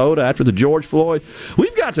Minnesota after the George Floyd?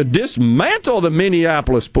 We've got to dismantle the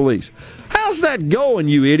Minneapolis police. How's that going,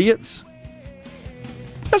 you idiots?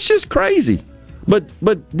 That's just crazy. But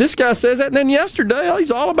this guy says that, and then yesterday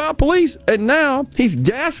he's all about police, and now he's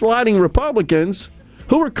gaslighting Republicans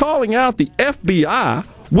who are calling out the FBI,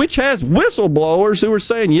 which has whistleblowers who are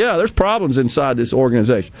saying, yeah, there's problems inside this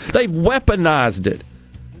organization. They've weaponized it.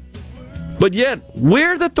 But yet,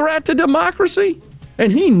 we're the threat to democracy?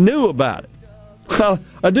 And he knew about it. Well,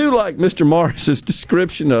 I do like Mr. Morris's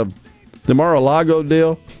description of the Mar-a-Lago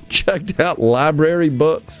deal. Checked out library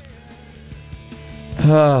books.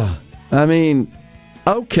 I mean,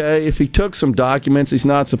 okay, if he took some documents he's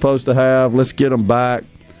not supposed to have, let's get them back.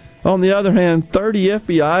 On the other hand, 30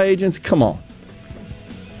 FBI agents? Come on.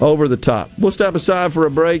 Over the top. We'll step aside for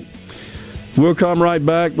a break. We'll come right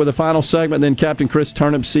back with a final segment, then Captain Chris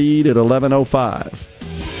Turnipseed at 11:05.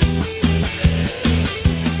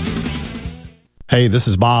 Hey, this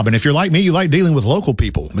is Bob, and if you're like me, you like dealing with local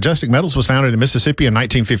people. Majestic Metals was founded in Mississippi in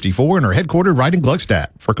 1954 and are headquartered right in Gluckstadt.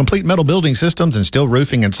 For complete metal building systems and steel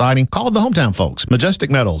roofing and siding, call the hometown folks. Majestic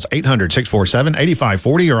Metals,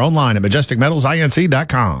 800-647-8540 or online at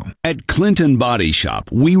majesticmetalsinc.com. At Clinton Body Shop,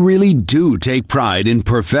 we really do take pride in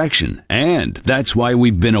perfection, and that's why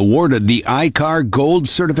we've been awarded the ICAR Gold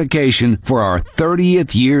certification for our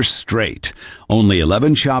 30th year straight. Only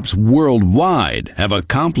 11 shops worldwide have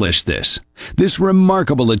accomplished this. This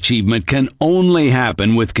remarkable achievement can only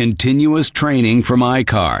happen with continuous training from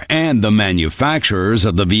ICAR and the manufacturers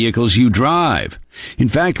of the vehicles you drive. In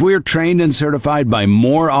fact, we're trained and certified by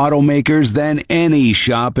more automakers than any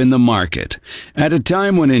shop in the market. At a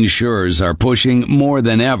time when insurers are pushing more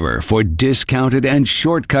than ever for discounted and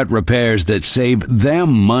shortcut repairs that save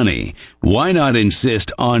them money, why not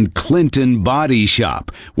insist on Clinton Body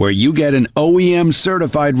Shop, where you get an OEM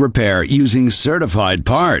certified repair using certified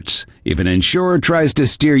parts? If an insurer tries to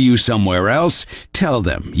steer you somewhere else, tell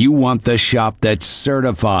them you want the shop that's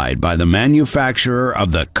certified by the manufacturer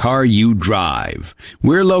of the car you drive. drive.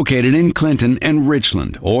 We're located in Clinton and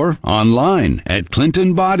Richland or online at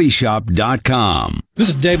ClintonBodyShop.com. This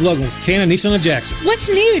is Dave Logan with Cannon Nissan of Jackson. What's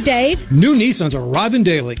new, Dave? New Nissans are arriving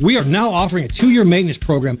daily. We are now offering a 2-year maintenance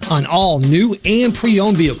program on all new and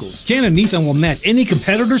pre-owned vehicles. Cannon Nissan will match any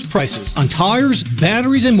competitor's prices on tires,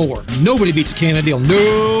 batteries, and more. Nobody beats a Cannon deal.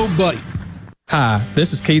 Nobody. Hi,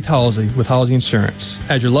 this is Keith Halsey with Halsey Insurance.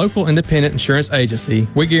 As your local independent insurance agency,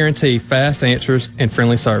 we guarantee fast answers and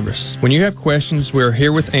friendly service. When you have questions, we are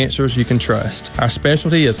here with answers you can trust. Our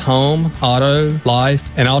specialty is home, auto,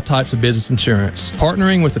 life, and all types of business insurance.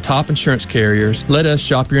 Partnering with the top insurance carriers, let us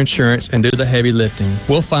shop your insurance and do the heavy lifting.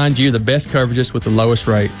 We'll find you the best coverages with the lowest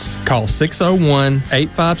rates. Call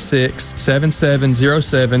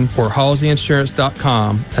 601-856-7707 or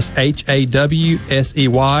HalseyInsurance.com. That's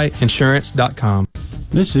HAWSEY Insurance.com.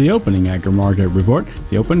 This is the opening agri-market report.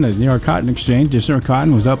 The open at the New York Cotton Exchange, December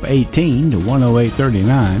cotton was up 18 to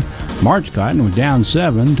 108.39. March cotton was down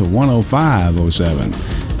 7 to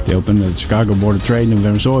 105.07. The open at the Chicago Board of Trade,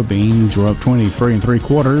 November soybeans were up 23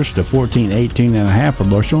 3/4 to 14.18 per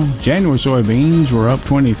bushel. January soybeans were up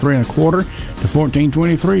 23 1/4 to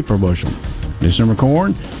 14.23 per bushel. December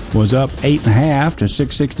corn was up 8.5 to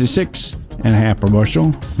 6.66.5 per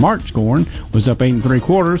bushel. March corn was up 8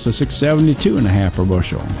 3/4 to 6.72.5 per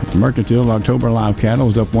bushel. The mercantile October live cattle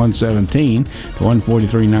was up 117 to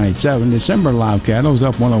 143.97. December live cattle was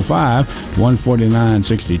up 105 to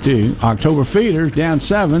 149.62. October feeders down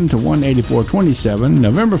 7 to 184.27.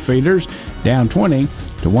 November feeders down 20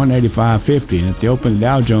 to 185.50. And at the open,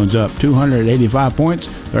 Dow Jones up 285 points,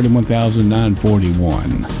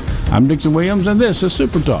 31,941. I'm Dixon Williams, and this is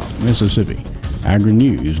Super Talk Mississippi Agri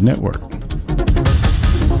News Network.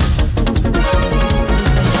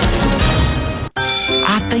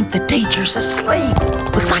 I think the teacher's asleep.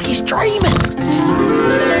 Looks like he's dreaming.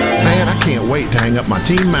 Man, I can't wait to hang up my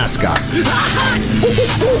team mascot.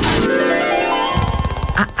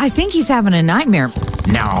 I think he's having a nightmare.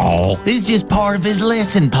 No, this is just part of his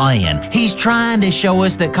lesson plan. He's trying to show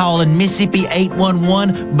us that calling Mississippi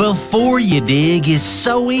 811 before you dig is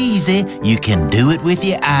so easy, you can do it with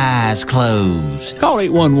your eyes closed. Call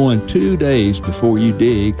 811 2 days before you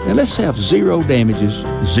dig, and let's have 0 damages,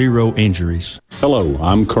 0 injuries. Hello,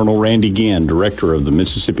 I'm Colonel Randy Ginn, Director of the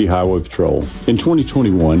Mississippi Highway Patrol. In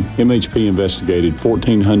 2021, MHP investigated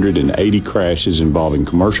 1,480 crashes involving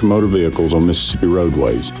commercial motor vehicles on Mississippi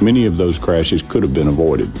roadways. Many of those crashes could have been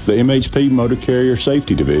avoided. The MHP Motor Carrier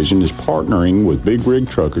Safety Division is partnering with big rig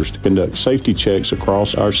truckers to conduct safety checks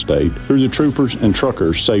across our state through the Troopers and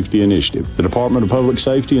Truckers Safety Initiative. The Department of Public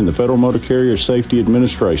Safety and the Federal Motor Carrier Safety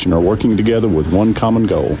Administration are working together with one common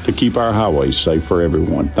goal: to keep our highways safe for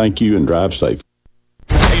everyone. Thank you and drive safe.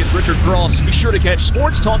 Hey, it's Richard Cross. Be sure to catch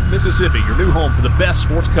Sports Talk Mississippi, your new home for the best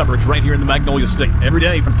sports coverage right here in the Magnolia State. Every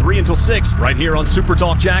day from 3 until 6, right here on Super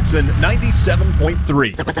Talk Jackson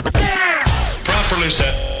 97.3. Properly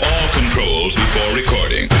set all controls before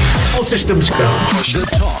recording. All systems go. The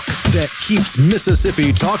talk that keeps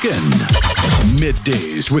Mississippi talking.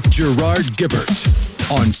 Middays with Gerard Gibbert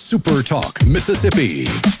on Super Talk Mississippi.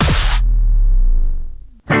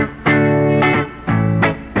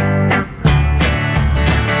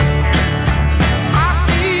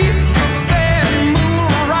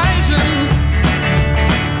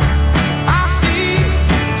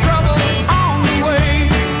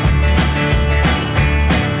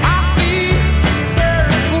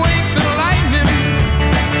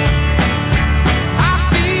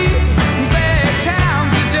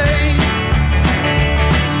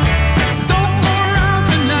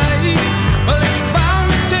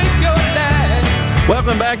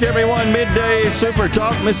 Welcome back, everyone. Midday Super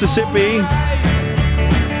Talk Mississippi.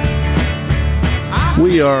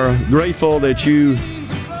 We are grateful that you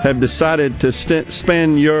have decided to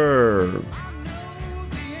spend your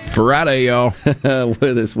Friday, y'all,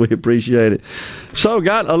 with us. We appreciate it. So,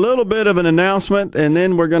 got a little bit of an announcement, and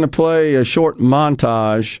then we're going to play a short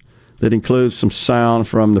montage that includes some sound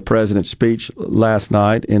from the president's speech last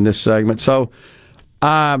night in this segment. So,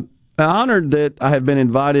 I'm honored that I have been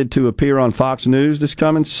invited to appear on Fox News this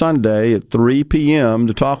coming Sunday at 3 p.m.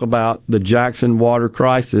 to talk about the Jackson water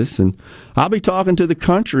crisis. And I'll be talking to the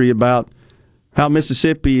country about how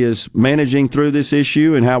Mississippi is managing through this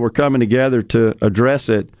issue and how we're coming together to address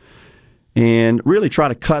it and really try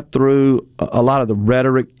to cut through a lot of the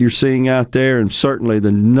rhetoric you're seeing out there, and certainly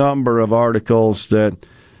the number of articles that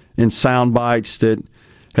and sound bites that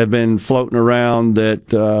have been floating around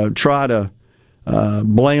that try to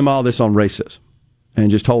blame all this on racism and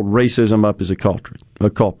just hold racism up as a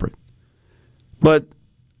culprit. But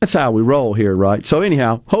that's how we roll here, right? So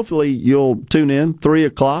anyhow, hopefully you'll tune in 3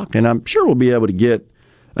 o'clock, and I'm sure we'll be able to get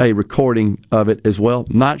a recording of it as well.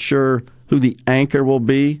 Not sure who the anchor will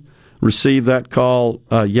be. Received that call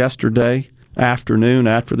yesterday afternoon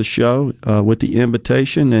after the show with the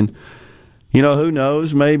invitation. And, who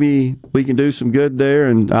knows? Maybe we can do some good there,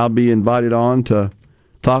 and I'll be invited on to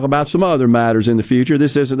talk about some other matters in the future.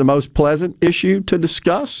 This isn't the most pleasant issue to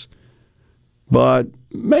discuss, but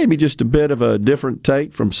maybe just a bit of a different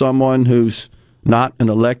take from someone who's not an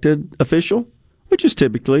elected official, which is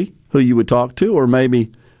typically who you would talk to, or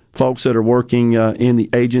maybe folks that are working in the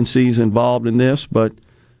agencies involved in this. But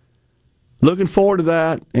looking forward to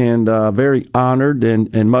that, and very honored,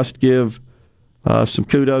 and must give some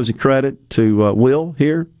kudos and credit to Will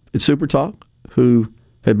here at Super Talk, who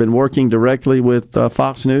had been working directly with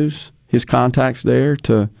Fox News, his contacts there,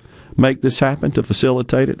 to make this happen, to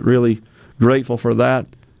facilitate it. Really grateful for that.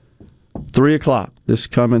 3 o'clock this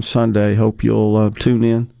coming Sunday. Hope you'll tune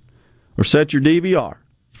in or set your DVR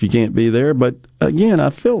if you can't be there. But again, I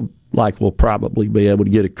feel like we'll probably be able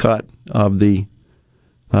to get a cut of the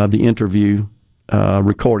interview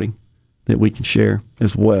recording that we can share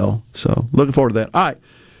as well. So looking forward to that. All right.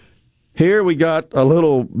 Here we got a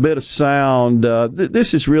little bit of sound.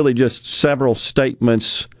 This is really just several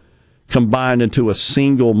statements combined into a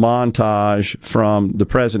single montage from the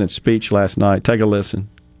president's speech last night. Take a listen.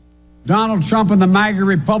 Donald Trump and the MAGA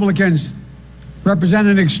Republicans represent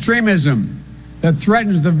an extremism that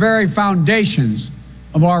threatens the very foundations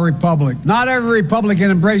of our republic. Not every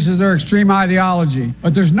Republican embraces their extreme ideology,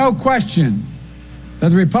 but there's no question that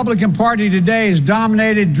the Republican Party today is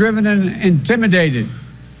dominated, driven, and intimidated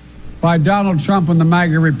by Donald Trump and the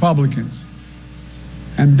MAGA Republicans.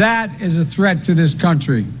 And that is a threat to this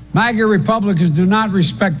country. MAGA Republicans do not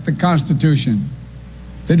respect the Constitution.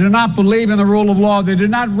 They do not believe in the rule of law. They do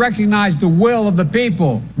not recognize the will of the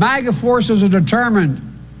people. MAGA forces are determined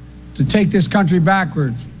to take this country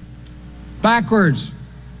backwards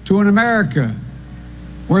to an America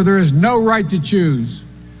where there is no right to choose,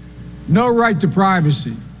 no right to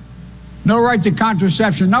privacy, no right to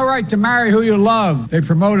contraception, no right to marry who you love. They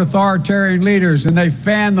promote authoritarian leaders, and they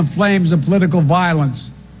fan the flames of political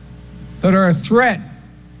violence that are a threat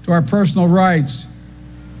to our personal rights,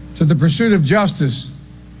 to the pursuit of justice,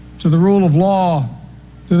 to the rule of law,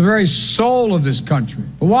 to the very soul of this country.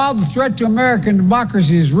 But while the threat to American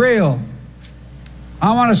democracy is real,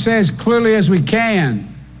 I want to say as clearly as we can,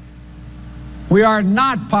 we are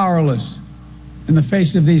not powerless in the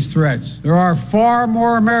face of these threats. There are far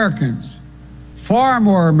more Americans from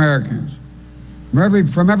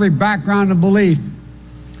every background and belief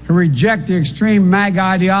who reject the extreme MAGA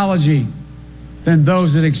ideology than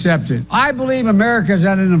those that accept it. I believe America is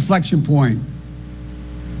at an inflection point.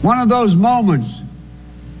 One of those moments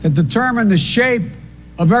that determine the shape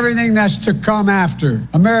of everything that's to come after.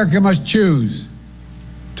 America must choose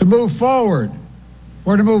to move forward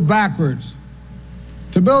or to move backwards,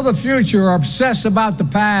 to build a future or obsess about the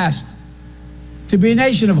past, to be a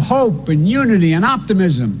nation of hope and unity and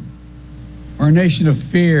optimism, or a nation of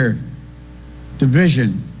fear,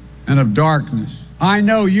 division, and of darkness. I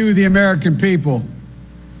know you, the American people.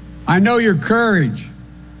 I know your courage.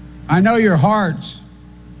 I know your hearts.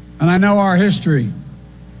 And I know our history.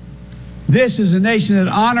 This is a nation that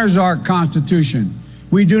honors our Constitution.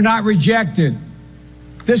 We do not reject it.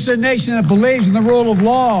 This is a nation that believes in the rule of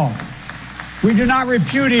law. We do not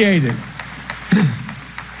repudiate it.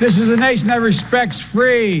 This is a nation that respects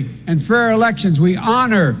free and fair elections. We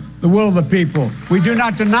honor the will of the people. We do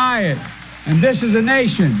not deny it. And this is a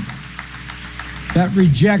nation that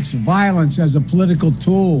rejects violence as a political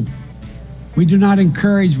tool. We do not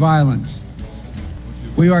encourage violence.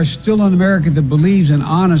 We are still an America that believes in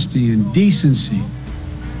honesty and decency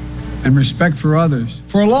and respect for others.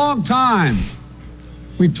 For a long time,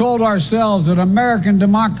 we've told ourselves that American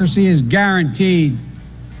democracy is guaranteed,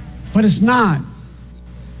 but it's not.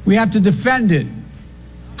 We have to defend it,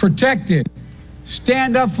 protect it,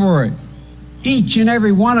 stand up for it, each and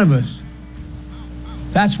every one of us.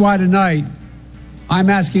 That's why tonight I'm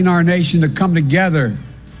asking our nation to come together,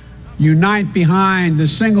 unite behind the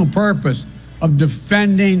single purpose of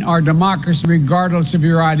defending our democracy regardless of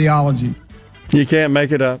your ideology. You can't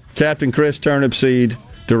make it up. Captain Chris Turnipseed,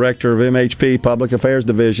 Director of MHP Public Affairs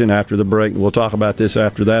Division, after the break. We'll talk about this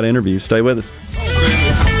after that interview. Stay with us.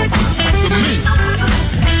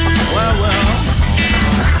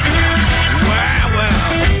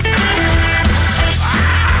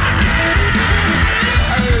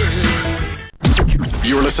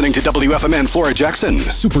 You're listening to WFMN Flora Jackson,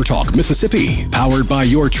 Super Talk, Mississippi. Powered by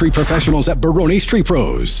your tree professionals at Barone's Tree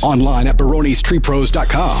Pros. Online at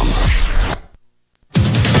baronestreepros.com.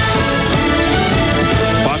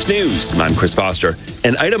 News. I'm Chris Foster.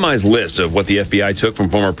 An itemized list of what the FBI took from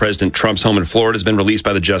former President Trump's home in Florida has been released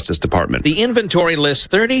by the Justice Department. The inventory lists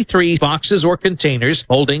 33 boxes or containers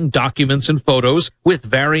holding documents and photos with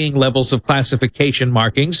varying levels of classification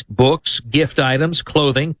markings, books, gift items,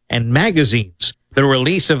 clothing, and magazines. The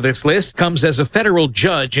release of this list comes as a federal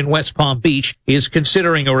judge in West Palm Beach is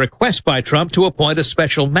considering a request by Trump to appoint a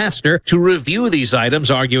special master to review these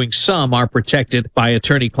items, arguing some are protected by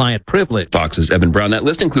attorney-client privilege. Fox's Evan Brown. That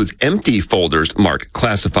list includes empty folders marked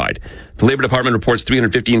classified. The Labor Department reports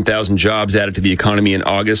 315,000 jobs added to the economy in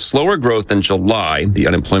August, slower growth than July. The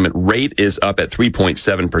unemployment rate is up at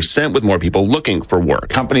 3.7%, with more people looking for work.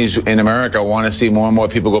 Companies in America want to see more and more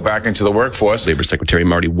people go back into the workforce. Labor Secretary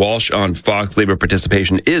Marty Walsh on Fox. Labor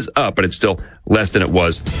participation is up, but it's still less than it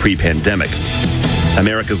was pre-pandemic.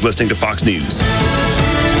 America's listening to Fox News.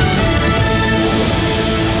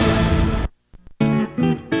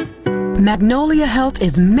 Magnolia Health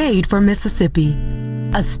is made for Mississippi.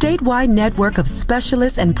 A statewide network of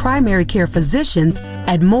specialists and primary care physicians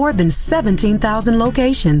at more than 17,000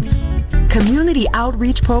 locations. Community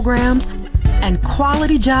outreach programs and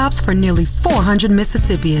quality jobs for nearly 400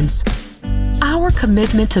 Mississippians. Our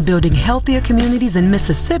commitment to building healthier communities in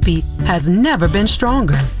Mississippi has never been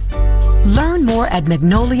stronger. Learn more at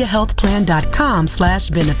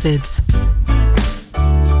magnoliahealthplan.com/benefits.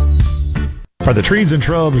 Are the trees and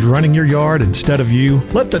shrubs running your yard instead of you?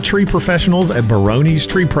 Let the tree professionals at Barone's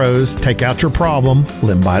Tree Pros take out your problem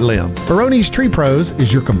limb by limb. Barone's Tree Pros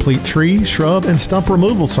is your complete tree, shrub, and stump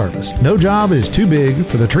removal service. No job is too big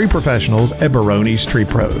for the tree professionals at Barone's Tree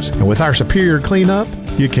Pros. And with our superior cleanup,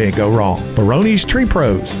 you can't go wrong. Barone's Tree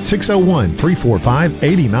Pros,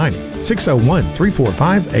 601-345-8090.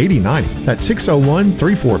 601-345-8090. That's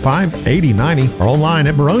 601-345-8090. Or online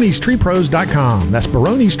at baronestreepros.com. That's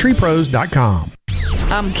baronestreepros.com.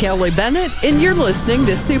 I'm Kelly Bennett, and you're listening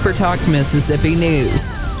to Super Talk Mississippi News.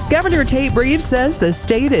 Governor Tate Reeves says the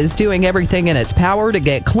state is doing everything in its power to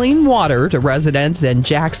get clean water to residents in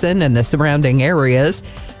Jackson and the surrounding areas.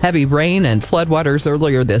 Heavy rain and floodwaters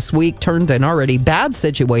earlier this week turned an already bad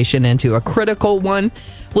situation into a critical one.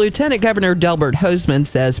 Lieutenant Governor Delbert Hosemann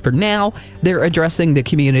says for now, they're addressing the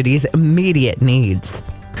community's immediate needs.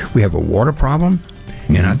 We have a water problem,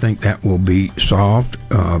 and I think that will be solved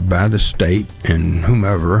by the state and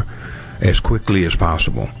whomever as quickly as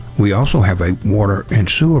possible. We also have a water and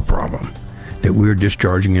sewer problem that we're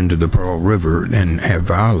discharging into the Pearl River and have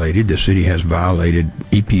violated. The city has violated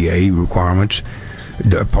EPA requirements,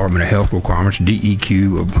 the Department of Health requirements,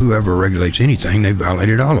 DEQ, whoever regulates anything, they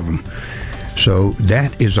violated all of them. So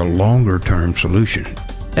that is a longer-term solution.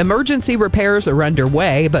 Emergency repairs are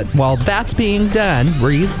underway, but while that's being done,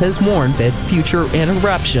 Reeves has warned that future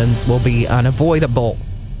interruptions will be unavoidable.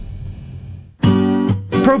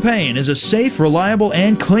 Propane is a safe, reliable,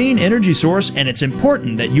 and clean energy source, and it's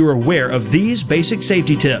important that you are aware of these basic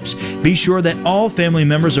safety tips. Be sure that all family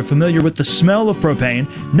members are familiar with the smell of propane,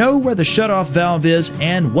 know where the shutoff valve is,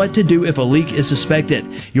 and what to do if a leak is suspected.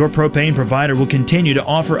 Your propane provider will continue to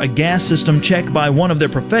offer a gas system check by one of their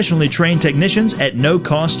professionally trained technicians at no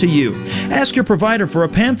cost to you. Ask your provider for a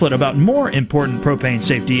pamphlet about more important propane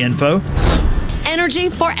safety info. Energy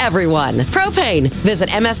for everyone. Propane. Visit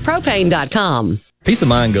mspropane.com. Peace of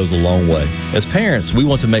mind goes a long way. As parents, we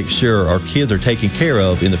want to make sure our kids are taken care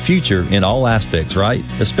of in the future in all aspects, right?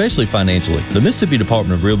 Especially financially. The Mississippi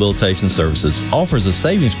Department of Rehabilitation Services offers a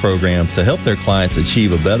savings program to help their clients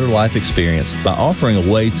achieve a better life experience by offering a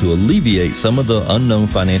way to alleviate some of the unknown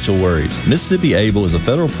financial worries. Mississippi Able is a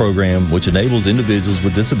federal program which enables individuals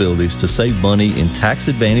with disabilities to save money in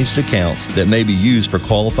tax-advantaged accounts that may be used for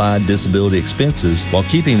qualified disability expenses while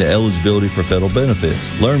keeping the eligibility for federal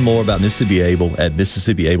benefits. Learn more about Mississippi Able at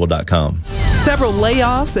MississippiAble.com. Several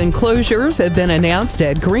layoffs and closures have been announced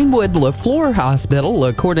at Greenwood LaFleur Hospital,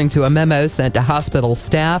 according to a memo sent to hospital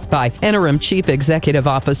staff by Interim Chief Executive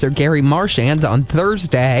Officer Gary Marchand on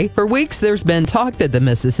Thursday. For weeks, there's been talk that the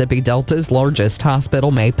Mississippi Delta's largest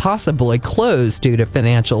hospital may possibly close due to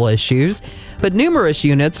financial issues, but numerous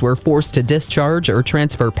units were forced to discharge or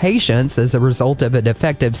transfer patients as a result of a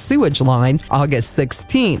defective sewage line August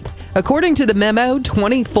 16th. According to the memo,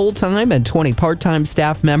 20 full-time and 20 part-time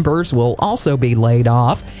staff members will also be laid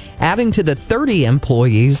off, adding to the 30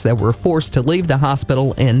 employees that were forced to leave the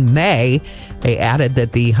hospital in May. They added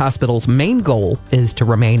that the hospital's main goal is to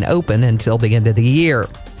remain open until the end of the year.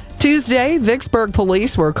 Tuesday, Vicksburg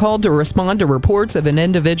police were called to respond to reports of an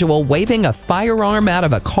individual waving a firearm out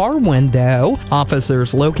of a car window.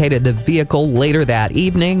 Officers located the vehicle later that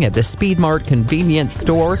evening at the Speed Mart convenience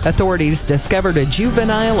store. Authorities discovered a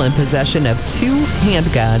juvenile in possession of 2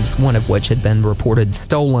 handguns, one of which had been reported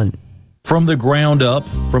stolen. From the ground up,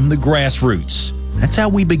 from the grassroots. That's how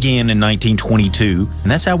we began in 1922,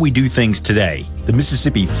 and that's how we do things today. The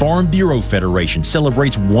Mississippi Farm Bureau Federation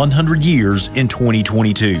celebrates 100 years in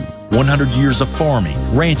 2022. 100 years of farming,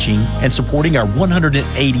 ranching, and supporting our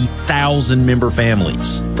 180,000 member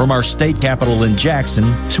families. From our state capital in Jackson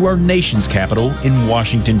to our nation's capital in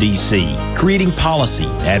Washington, D.C. Creating policy,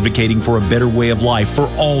 advocating for a better way of life for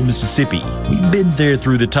all Mississippi. We've been there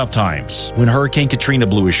through the tough times when Hurricane Katrina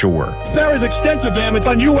blew ashore. There is extensive damage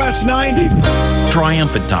on US 90.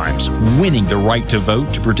 Triumphant times, winning the right to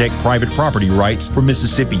vote to protect private property rights for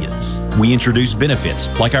Mississippians. We introduced benefits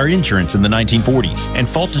like our insurance in the 1940s and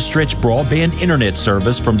fought to stretch broadband internet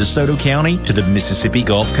service from DeSoto County to the Mississippi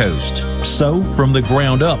Gulf Coast. So, from the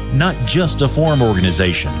ground up, not just a farm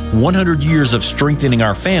organization, 100 years of strengthening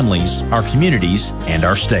our families, our communities, and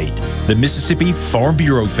our state. The Mississippi Farm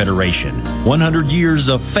Bureau Federation. 100 years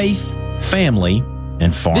of faith, family,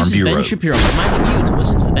 and Farm This is Bureau. Ben Shapiro reminding you to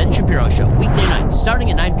listen to The Ben Shapiro Show weekday nights starting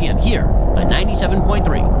at 9 p.m. here on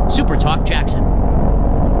 97.3 Super Talk Jackson.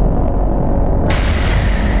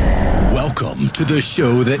 Welcome to the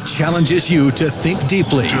show that challenges you to think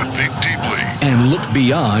deeply, and look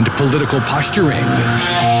beyond political posturing.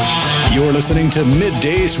 You're listening to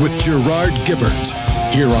Middays with Gerard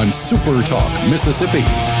Gibbert here on Super Talk Mississippi.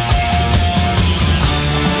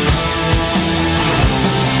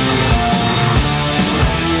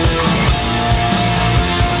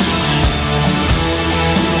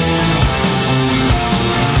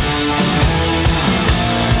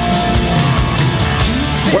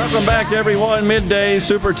 Welcome back, everyone. Midday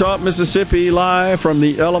Super Talk Mississippi, live from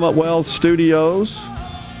the Element Wealth Studios.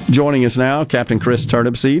 Joining us now, Captain Chris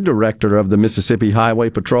Turnipseed, Director of the Mississippi Highway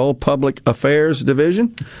Patrol Public Affairs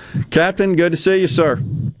Division. Captain, good to see you, sir.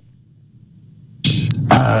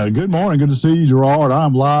 Good morning. Good to see you, Gerard.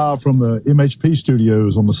 I'm live from the MHP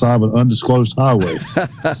studios on the side of an undisclosed highway.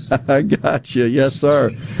 I got you. Yes, sir.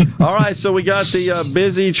 All right, so we got the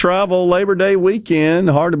busy travel Labor Day weekend.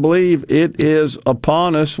 Hard to believe it is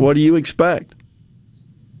upon us. What do you expect?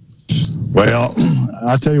 Well,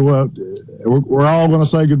 I tell you what, we're all going to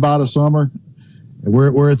say goodbye to summer.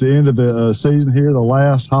 We're at the end of the season here, the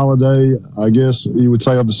last holiday, I guess you would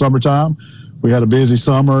say, of the summertime. We had a busy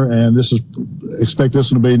summer, and expect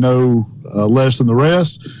this one to be no less than the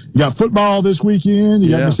rest. You got football this weekend.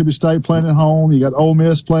 You got Mississippi State playing at home. You got Ole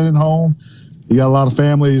Miss playing at home. You got a lot of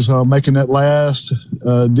families making that last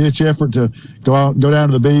ditch effort to go down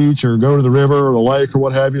to the beach or go to the river or the lake or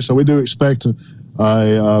what have you. So we do expect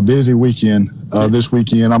a busy weekend this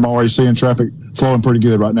weekend. I'm already seeing traffic flowing pretty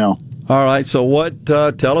good right now. All right. So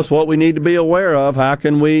tell us what we need to be aware of. How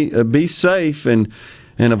can we be safe and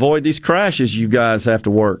avoid these crashes you guys have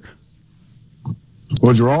to work?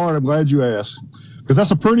 Well, Gerard, I'm glad you asked, because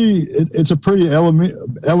it's a pretty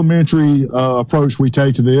elementary approach we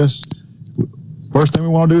take to this. First thing we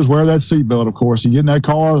want to do is wear that seatbelt, of course. You get in that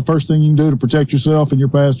car, the first thing you can do to protect yourself and your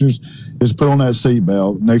passengers is put on that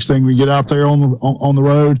seatbelt. Next thing we get out there on the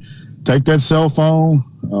road, take that cell phone,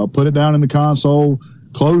 put it down in the console,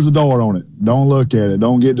 close the door on it. Don't look at it.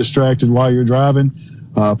 Don't get distracted while you're driving.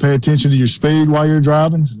 Pay attention to your speed while you're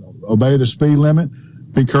driving. Obey the speed limit.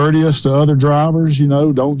 Be courteous to other drivers.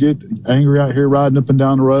 Don't get angry out here riding up and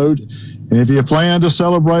down the road. And if you plan to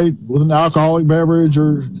celebrate with an alcoholic beverage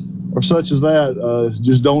or such as that,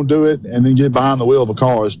 just don't do it and then get behind the wheel of a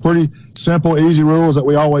car. It's pretty simple, easy rules that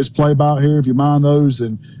we always play by here. If you mind those,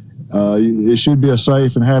 then it should be a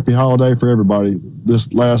safe and happy holiday for everybody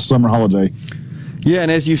this last summer holiday. Yeah,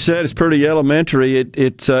 and as you said, it's pretty elementary.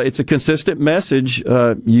 It's a consistent message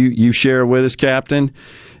you share with us, Captain.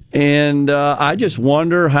 And I just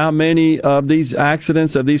wonder how many of these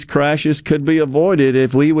accidents, of these crashes, could be avoided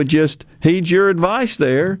if we would just heed your advice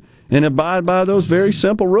there and abide by those very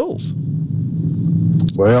simple rules.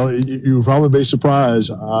 Well, you'll probably be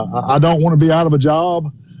surprised. I don't want to be out of a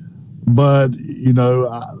job, but,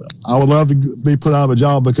 I would love to be put out of a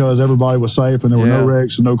job because everybody was safe and there were no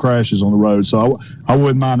wrecks and no crashes on the road. So I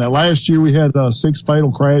wouldn't mind that. Last year we had 6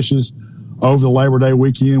 fatal crashes over the Labor Day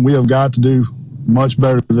weekend. We have got to do much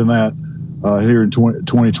better than that here in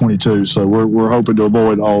 2022. So we're hoping to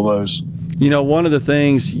avoid all those. One of the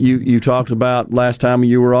things you talked about last time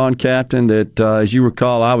you were on, Captain, that, as you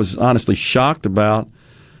recall, I was honestly shocked about,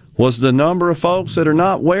 was the number of folks that are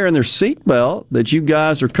not wearing their seatbelt that you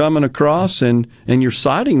guys are coming across, and you're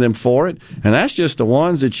citing them for it. And that's just the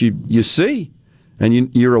ones that you see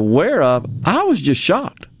and you're aware of. I was just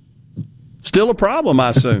shocked. Still a problem, I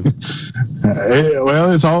assume.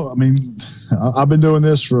 Well, it's all, I've been doing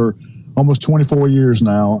this for almost 24 years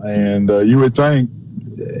now, and you would think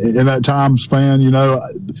in that time span,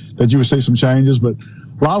 that you would see some changes. But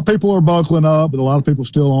a lot of people are buckling up, but a lot of people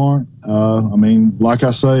still aren't. Like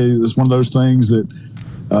I say, it's one of those things that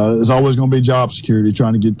is always going to be job security,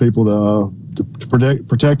 trying to get people to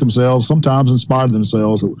protect themselves, sometimes in spite of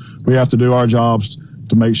themselves. We have to do our jobs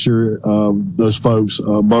to make sure those folks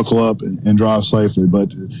buckle up and drive safely.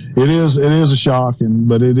 But it is a shock,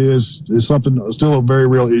 but it's something, still a very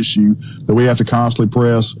real issue that we have to constantly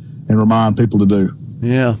press and remind people to do.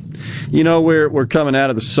 Yeah. We're coming out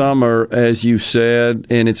of the summer, as you said,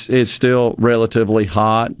 and it's still relatively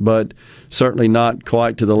hot, but certainly not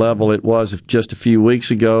quite to the level it was just a few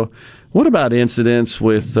weeks ago. What about incidents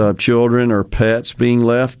with children or pets being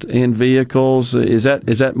left in vehicles? Is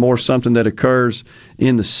that more something that occurs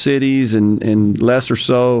in the cities and less or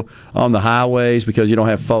so on the highways because you don't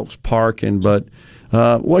have folks parking? But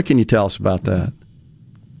what can you tell us about that?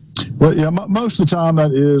 Well, yeah, most of the time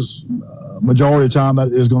majority of the time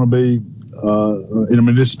that is going to be in a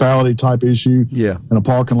municipality type issue, in a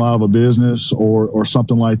parking lot of a business or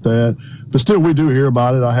something like that. But still, we do hear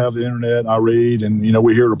about it. I have the internet, I read, and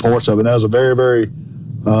we hear reports of it. That was a very, very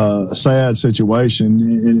sad situation.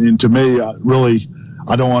 And to me,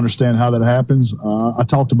 I don't understand how that happens. I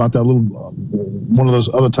talked about that one of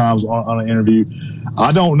those other times on an interview.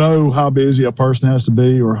 I don't know how busy a person has to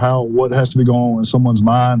be or what has to be going on in someone's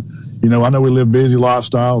mind. I know we live busy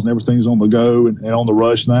lifestyles and everything's on the go and on the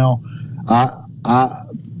rush now.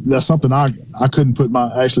 That's something I couldn't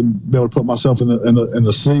actually be able to put myself in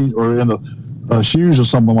the seat or in the shoes or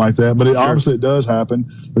something like that. But obviously it does happen.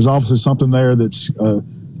 There's obviously something there that's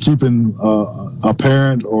keeping a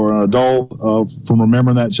parent or an adult from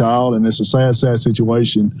remembering that child, and it's a sad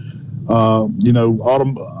situation.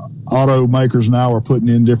 Automakers now are putting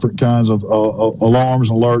in different kinds of alarms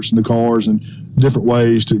and alerts in the cars and different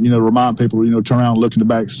ways to remind people turn around and look in the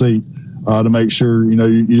back seat to make sure you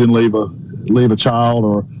didn't leave a child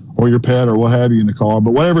or your pet or what have you in the car.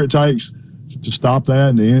 But whatever it takes to stop that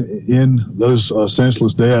and end those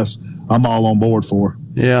senseless deaths, I'm all on board for.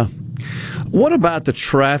 Yeah. What about the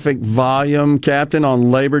traffic volume, Captain,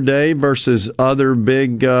 on Labor Day versus other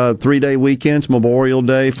big 3-day weekends, Memorial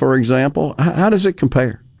Day, for example? How does it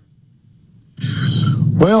compare?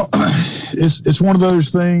 Well, it's one of those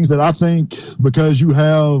things that I think because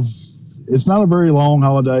it's not a very long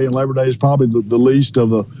holiday, and Labor Day is probably the least of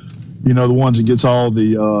the ones that gets all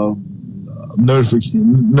the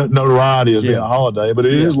notoriety as being a holiday, but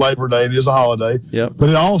it is Labor Day. It is a holiday. Yep. But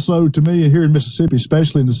it also, to me, here in Mississippi,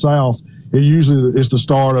 especially in the South, it usually is the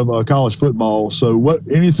start of college football. So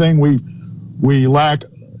anything we lack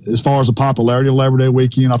as far as the popularity of Labor Day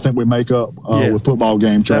weekend, I think we make up with football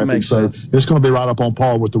game traffic. So it's going to be right up on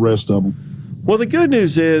par with the rest of them. Well, the good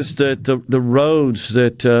news is that the roads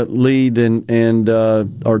that lead and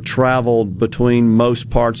are traveled between most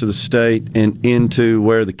parts of the state and into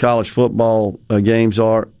where the college football games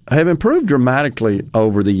are have improved dramatically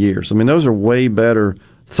over the years. I mean, those are way better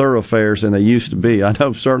thoroughfares than they used to be. I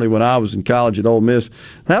know certainly when I was in college at Ole Miss,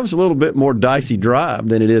 that was a little bit more dicey drive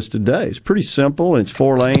than it is today. It's pretty simple, and it's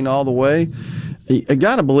 4-lane all the way. I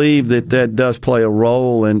got to believe that does play a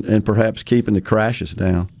role in perhaps keeping the crashes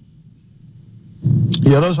down.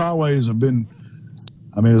 Yeah, those highways have been,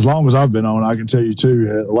 as long as I've been on, I can tell you too,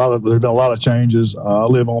 there's been a lot of changes. I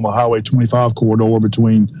live on the Highway 25 corridor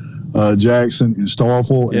between Jackson and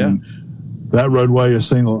Starkville, and that roadway has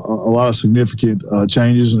seen a lot of significant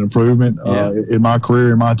changes and improvement in my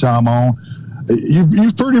career, in my time on.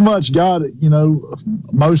 You've pretty much got,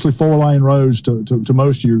 mostly 4-lane roads to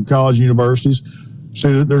most of your college universities.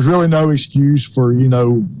 So there's really no excuse for,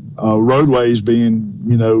 roadways being,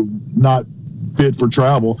 not fit for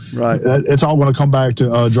travel. Right. It's all going to come back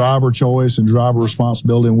to driver choice and driver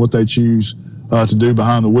responsibility and what they choose to do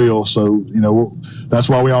behind the wheel. So, that's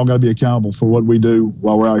why we all got to be accountable for what we do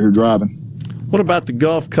while we're out here driving. What about the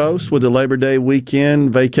Gulf Coast with the Labor Day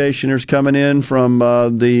weekend? Vacationers coming in from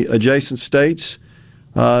the adjacent states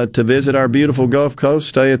to visit our beautiful Gulf Coast,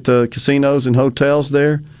 stay at the casinos and hotels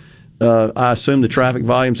there. I assume the traffic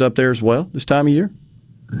volume's up there as well this time of year?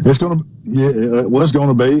 It's going to, it's going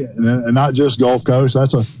to be, and not just Gulf Coast.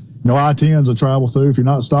 That's I-10's a travel through. If you're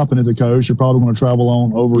not stopping at the coast, you're probably going to travel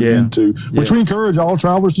on over into, which we encourage all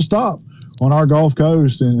travelers to stop on our Gulf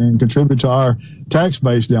Coast and contribute to our tax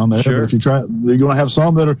base down there. Sure. But if you're going to have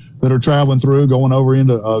some that are traveling through, going over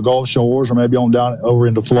into Gulf Shores or maybe down over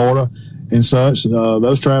into Florida and such.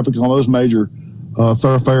 Those traffic on those major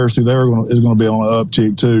thoroughfares through there is going to be on an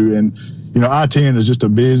uptick too. And I-10 is just a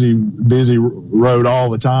busy road all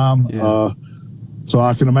the time. Yeah. So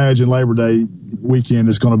I can imagine Labor Day weekend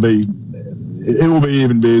is going to be, it will be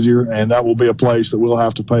even busier, and that will be a place that we'll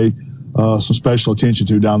have to pay some special attention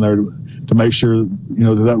to down there to make sure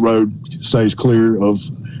that road stays clear of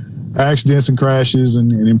accidents and crashes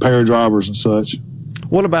and impaired drivers and such.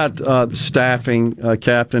 What about staffing,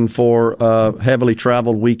 Captain, for heavily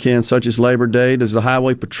traveled weekends such as Labor Day? Does the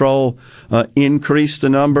Highway Patrol increase the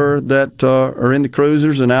number that are in the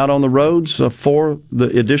cruisers and out on the roads for the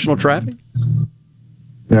additional traffic?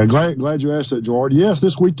 Yeah, glad you asked that, Gerard. Yes,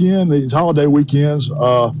 this weekend, these holiday weekends,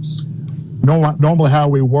 normally how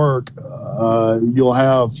we work, you'll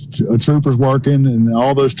have troopers working, and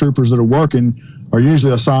all those troopers that are working are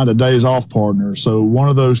usually assigned a days off partner. So one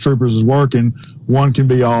of those troopers is working, one can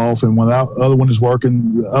be off, and when the other one is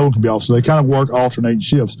working, the other one can be off. So they kind of work alternating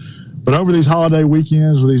shifts. But over these holiday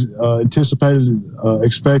weekends, with these anticipated,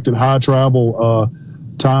 expected high travel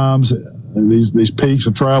times, these peaks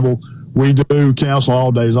of travel, we do cancel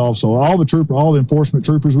all days off. So all the enforcement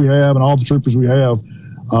troopers we have and all the troopers we have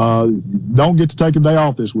don't get to take a day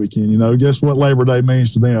off this weekend. Guess what Labor Day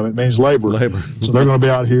means to them? It means labor. So they're going to be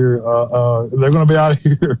out here. They're going to be out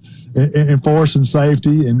here enforcing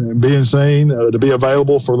safety and being seen to be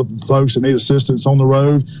available for the folks that need assistance on the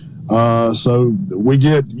road. So we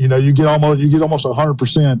get, you get almost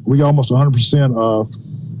 100%. We got almost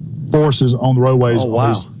 100% forces on the roadways. Oh, wow.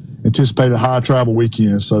 On these anticipated high travel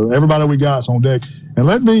weekends. So everybody we got is on deck. And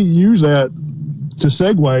let me use that to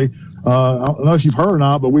segue. I don't know if you've heard or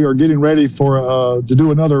not, but we are getting ready to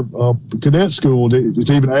do another cadet school to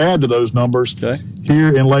even add to those numbers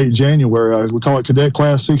here in late January. We call it Cadet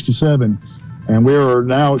Class 67, and we are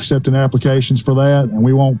now accepting applications for that, and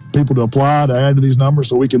we want people to apply to add to these numbers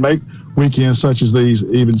so we can make weekends such as these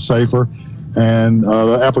even safer. And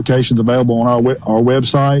the application's available on our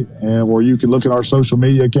website, or you can look at our social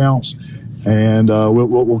media accounts, and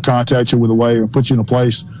we'll contact you with a way and put you in a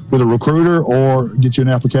place with a recruiter or get you an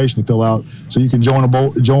application to fill out so you can join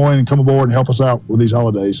and come aboard and help us out with these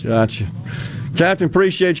holidays. Gotcha. Captain,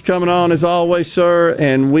 appreciate you coming on as always, sir,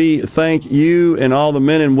 and we thank you and all the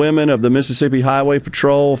men and women of the Mississippi Highway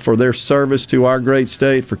Patrol for their service to our great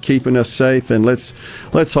state, for keeping us safe, and let's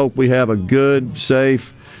hope we have a good,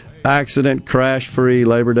 safe, accident, crash-free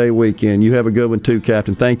Labor Day weekend. You have a good one too,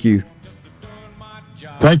 Captain. Thank you.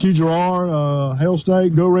 Thank you, Gerard. Hail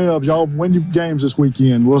State, go Rebs. Y'all win your games this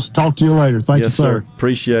weekend. We'll talk to you later. Thank you, sir.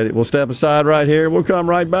 Appreciate it. We'll step aside right here. We'll come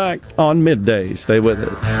right back on Midday. Stay with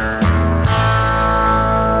us.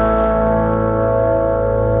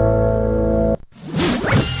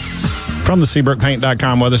 From the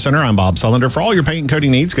SeabrookPaint.com Weather Center, I'm Bob Sullender. For all your paint and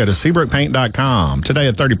coating needs, go to SeabrookPaint.com. Today,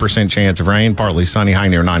 a 30% chance of rain, partly sunny, high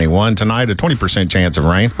near 91. Tonight, a 20% chance of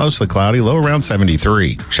rain, mostly cloudy, low around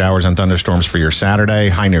 73. Showers and thunderstorms for your Saturday,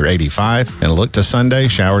 high near 85. And a look to Sunday,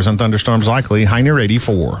 showers and thunderstorms likely, high near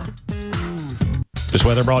 84. This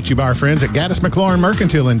weather brought to you by our friends at Gaddis McLaurin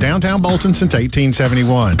Mercantile in downtown Bolton since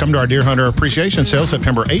 1871. Come to our Deer Hunter Appreciation Sale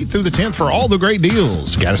September 8th through the 10th for all the great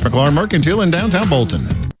deals. Gaddis McLaurin Mercantile in downtown Bolton.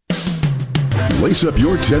 Lace up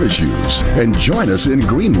your tennis shoes and join us in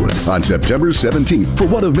Greenwood on September 17th for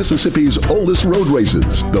one of Mississippi's oldest road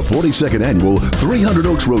races. The 42nd annual 300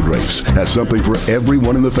 Oaks Road Race has something for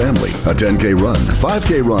everyone in the family. A 10K run,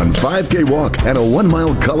 5K walk, and a 1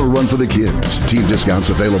 mile color run for the kids. Team discounts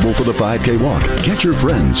available for the 5K walk. Get your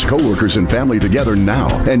friends, coworkers, and family together now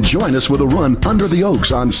and join us with a run under the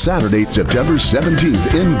Oaks on Saturday, September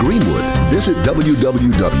 17th in Greenwood. Visit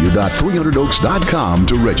www.300oaks.com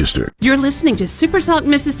to register. You're listening to Super Talk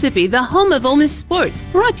Mississippi, the home of Ole Miss sports,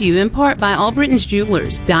 brought to you in part by Albritton's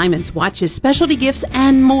Jewelers, diamonds, watches, specialty gifts,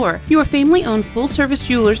 and more. Your family-owned full-service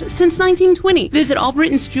jewelers since 1920. Visit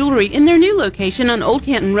Albritton's Jewelry in their new location on Old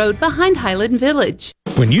Canton Road behind Highland Village.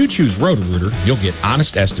 When you choose Roto-Rooter, you'll get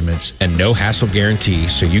honest estimates and no hassle guarantee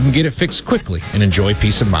so you can get it fixed quickly and enjoy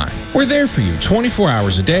peace of mind. We're there for you 24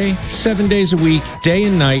 hours a day, 7 days a week, day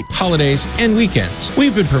and night, holidays, and weekends.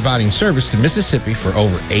 We've been providing service to Mississippi for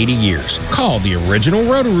over 80 years. Call the original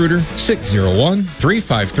Roto-Rooter,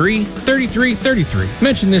 601-353-3333.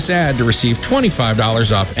 Mention this ad to receive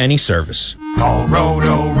 $25 off any service. Call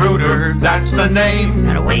Roto-Rooter, that's the name.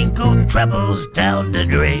 And away go troubles down the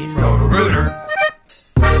drain. Roto-Rooter.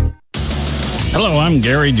 Hello, I'm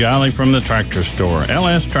Gary Jolly from the Tractor Store.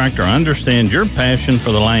 LS Tractor understands your passion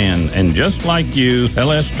for the land, and just like you,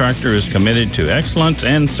 LS Tractor is committed to excellence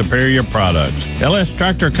and superior products. LS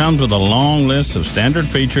Tractor comes with a long list of standard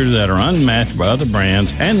features that are unmatched by other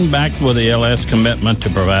brands and backed with the LS commitment to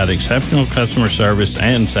provide exceptional customer service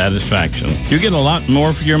and satisfaction. You get a lot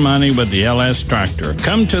more for your money with the LS Tractor.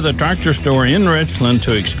 Come to the Tractor Store in Richland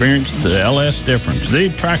to experience the LS difference. The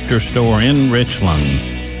Tractor Store in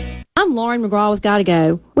Richland. I'm Lauren McGraw with Gotta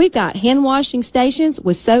Go. We've got hand washing stations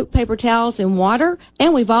with soap, paper towels, and water,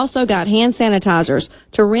 and we've also got hand sanitizers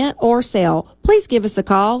to rent or sell. Please give us a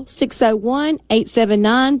call,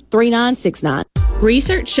 601-879-3969.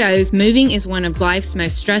 Research shows moving is one of life's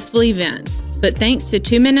most stressful events, but thanks to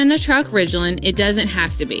Two Men in a Truck Ridgeland, it doesn't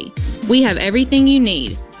have to be. We have everything you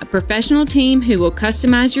need. A professional team who will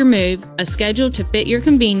customize your move, a schedule to fit your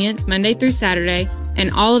convenience Monday through Saturday, and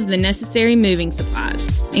all of the necessary moving supplies,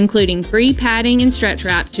 including free padding and stretch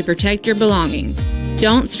wrap to protect your belongings.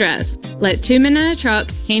 Don't stress. Let Two Men in a Truck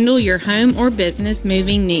handle your home or business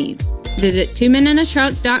moving needs. Visit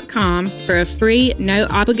twomeninatruck.com for a free,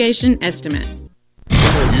 no-obligation estimate.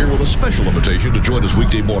 Here with a special invitation to join us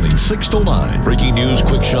weekday morning, 6 to 9. Breaking news,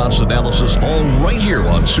 quick shots, analysis, all right here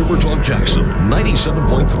on Super Talk Jackson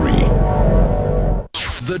 97.3.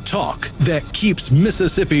 The talk that keeps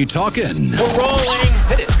Mississippi talking. We're rolling.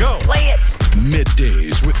 Hit it. Go. Play it.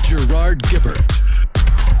 Middays with Gerard Gibbert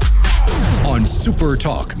on Super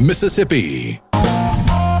Talk Mississippi.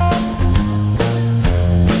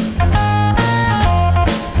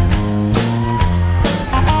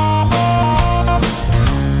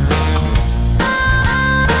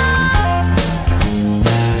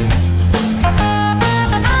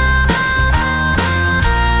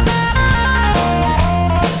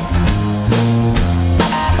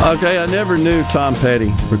 Okay, I never knew Tom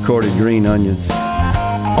Petty recorded Green Onions.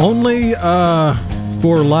 Only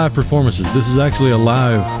for live performances. This is actually a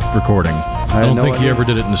live recording. I don't think he ever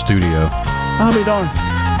did it in the studio. I'll be darned.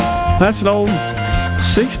 That's an old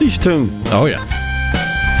 60s tune. Oh, yeah.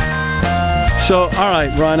 So, all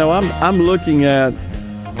right, Rhino, I'm looking at,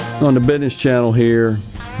 on the Business Channel here,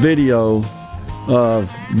 video of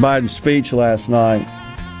Biden's speech last night.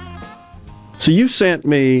 So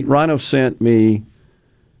Rhino sent me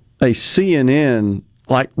a CNN,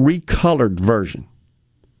 recolored version.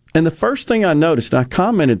 And the first thing I noticed, and I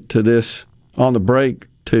commented to this on the break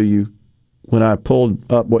to you when I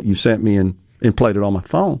pulled up what you sent me and played it on my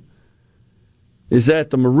phone, is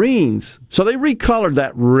that the Marines, so they recolored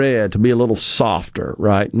that red to be a little softer,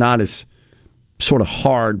 right? Not as sort of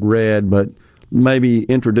hard red, but maybe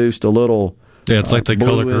introduced a little. Yeah, it's like they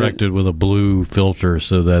color corrected with a blue filter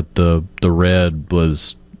so that the red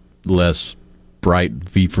was less bright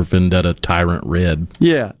V for Vendetta tyrant red.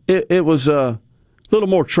 Yeah, it was a little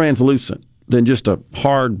more translucent than just a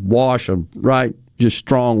hard wash of just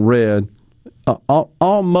strong red.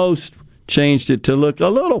 Almost changed it to look a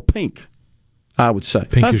little pink, I would say.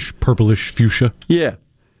 Pinkish, purplish fuchsia. Yeah.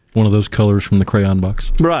 One of those colors from the crayon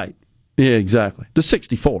box. Right. Yeah, exactly. The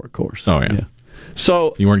 64, of course. Oh, yeah.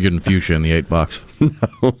 So you weren't getting fuchsia in the 8 box.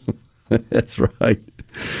 No, that's right.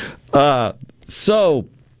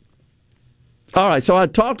 All right, so I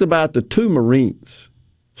talked about the two Marines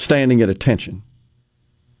standing at attention,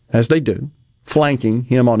 as they do, flanking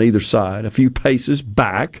him on either side, a few paces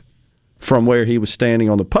back from where he was standing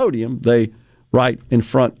on the podium, right in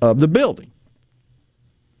front of the building.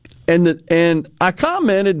 And I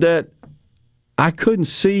commented that I couldn't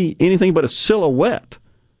see anything but a silhouette,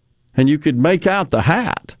 and you could make out the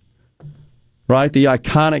hat, right? The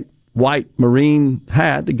iconic white Marine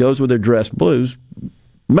hat that goes with their dress blues.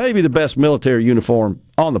 Maybe the best military uniform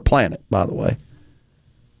on the planet, by the way.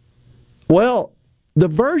 Well, the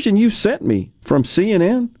version you sent me from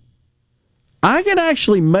CNN, I can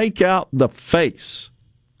actually make out the face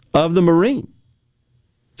of the Marine.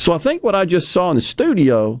 So I think what I just saw in the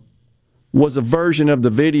studio was a version of the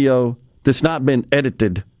video that's not been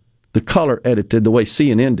edited, the color edited the way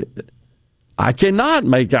CNN did it. I cannot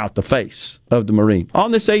make out the face of the Marine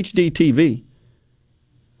on this HD TV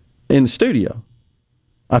in the studio.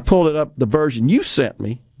 I pulled it up, the version you sent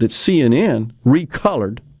me that CNN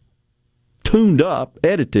recolored, tuned up,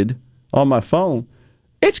 edited on my phone.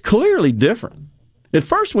 It's clearly different. At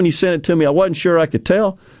first, when you sent it to me, I wasn't sure I could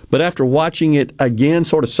tell, but after watching it again,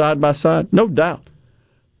 sort of side by side, no doubt.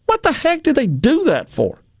 What the heck did they do that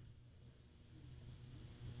for?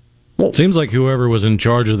 Well, it seems like whoever was in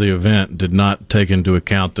charge of the event did not take into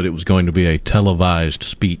account that it was going to be a televised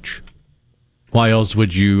speech. Why else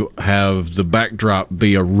would you have the backdrop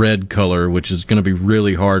be a red color, which is going to be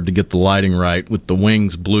really hard to get the lighting right, with the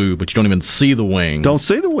wings blue, but you don't even see the wings. Don't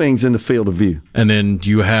see the wings in the field of view. And then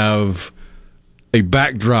you have a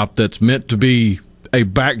backdrop that's meant to be a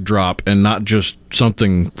backdrop and not just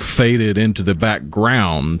something faded into the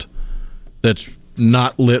background that's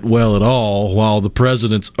not lit well at all, while the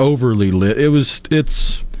president's overly lit.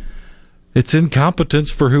 It's incompetence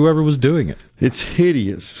for whoever was doing it. It's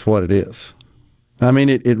hideous is what it is. I mean,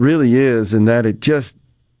 it really is, in that it just,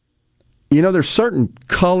 there's certain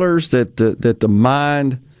colors that the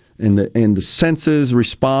mind and the senses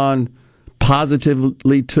respond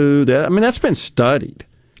positively to that. I mean, that's been studied.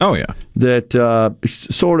 Oh, yeah. That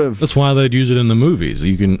sort of... That's why they'd use it in the movies.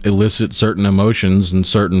 You can elicit certain emotions and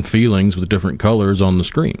certain feelings with different colors on the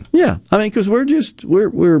screen. Yeah. I mean, because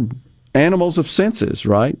we're animals of senses,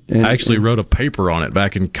 right? And, I actually wrote a paper on it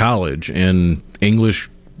back in college in English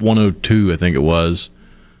 102, I think it was,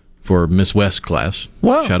 for Miss West class.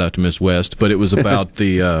 Wow. Shout out to Miss West. But it was about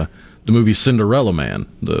the movie Cinderella Man,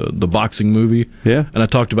 the boxing movie. Yeah. And I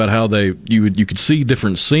talked about how you could see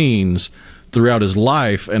different scenes throughout his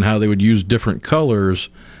life and how they would use different colors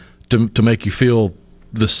to make you feel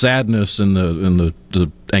the sadness and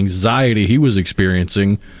the anxiety he was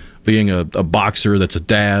experiencing being a boxer that's a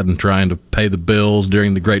dad and trying to pay the bills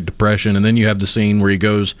during the Great Depression. And then you have the scene where he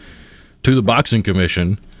goes to the boxing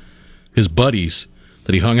commission, his buddies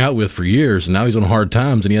that he hung out with for years, and now he's on hard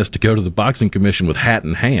times and he has to go to the boxing commission with hat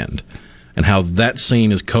in hand, and how that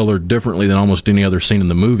scene is colored differently than almost any other scene in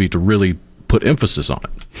the movie to really put emphasis on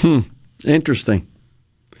it. Interesting.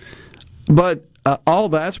 But all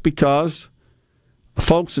that's because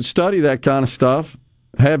folks that study that kind of stuff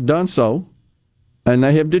have done so, and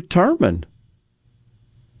they have determined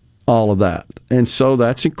all of that. And so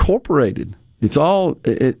that's incorporated. It's all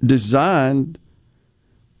designed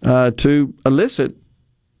to elicit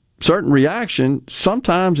certain reaction.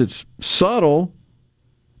 Sometimes it's subtle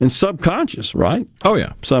and subconscious, right? Oh,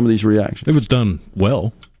 yeah. Some of these reactions. If it's done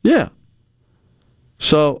well. Yeah.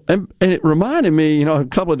 So, and it reminded me, a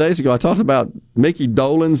couple of days ago, I talked about Mickey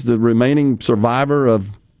Dolenz, the remaining survivor of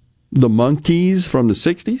the Monkees from the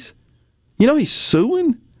 60s. He's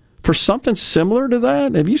suing for something similar to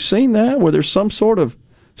that. Have you seen that, where there's some sort of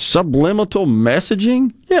subliminal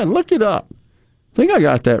messaging? Yeah, look it up. I think I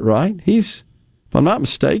got that right. If I'm not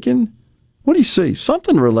mistaken, what do you see?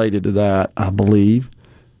 Something related to that, I believe,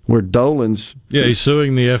 where Dolenz... Yeah, he's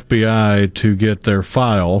suing the FBI to get their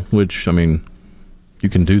file, which, you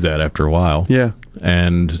can do that after a while. Yeah.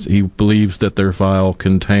 And he believes that their file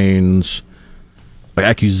contains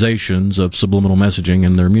accusations of subliminal messaging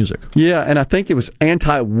in their music. Yeah, and I think it was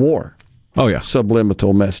anti-war. Oh, yeah.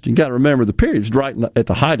 Subliminal messaging. You got to remember the period was right at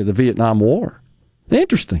the height of the Vietnam War.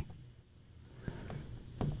 Interesting.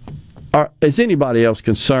 Is anybody else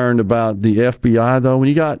concerned about the FBI, though? When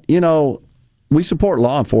you got, we support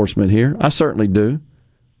law enforcement here. I certainly do.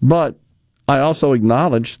 But I also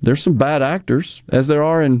acknowledge there's some bad actors, as there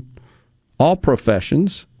are in all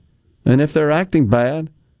professions. And if they're acting bad,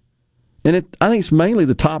 I think it's mainly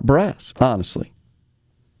the top brass, honestly.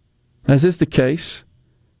 As is the case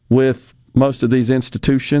with most of these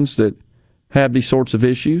institutions that have these sorts of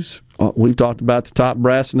issues. We've talked about the top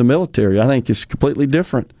brass in the military. I think it's completely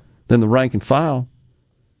different than the rank and file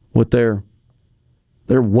with their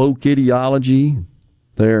woke ideology,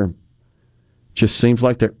 just seems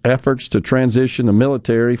like their efforts to transition the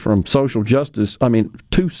military from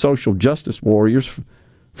to social justice warriors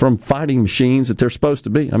from fighting machines that they're supposed to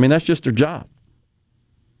be. That's just their job.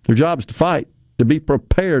 Their job is to fight, to be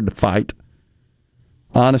prepared to fight,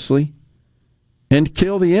 honestly, and to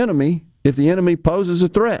kill the enemy if the enemy poses a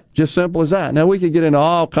threat. Just simple as that. Now, we could get into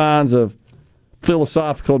all kinds of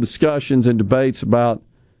philosophical discussions and debates about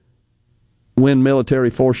when military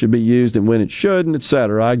force should be used and when it shouldn't,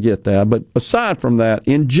 etc. I get that. But aside from that,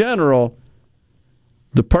 in general,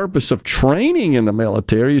 the purpose of training in the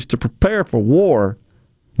military is to prepare for war,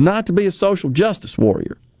 not to be a social justice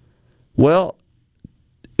warrior. Well,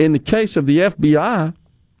 in the case of the FBI,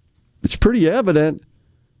 it's pretty evident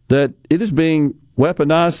that it is being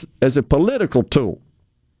weaponized as a political tool.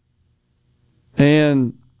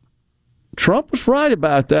 And Trump was right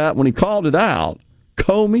about that when he called it out.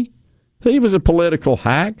 Comey, he was a political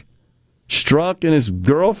hack. Strzok and his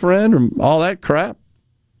girlfriend and all that crap.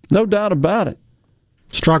 No doubt about it.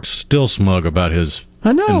 Strzok's still smug about his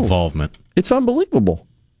involvement. It's unbelievable.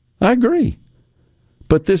 I agree.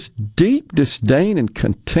 But this deep disdain and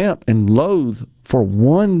contempt and loathe for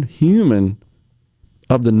one human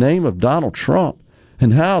of the name of Donald Trump,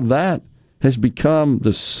 and how that has become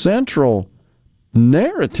the central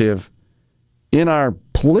narrative in our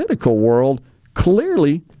political world,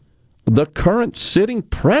 clearly the current sitting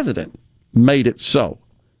president made it so,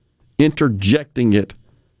 interjecting it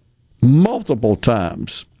multiple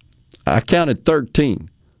times. I counted 13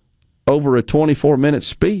 over a 24-minute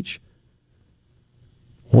speech.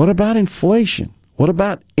 What about inflation? What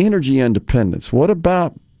about energy independence? What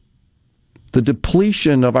about the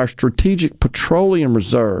depletion of our strategic petroleum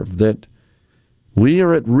reserve, that we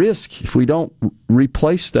are at risk if we don't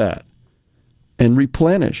replace that and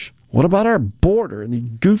replenish? What about our border and the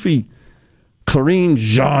goofy Karine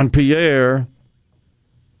Jean-Pierre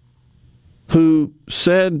who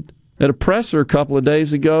said at a presser a couple of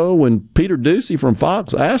days ago when Peter Ducey from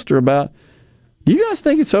Fox asked her about, do you guys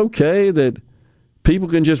think it's okay that people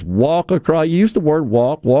can just walk across, you used the word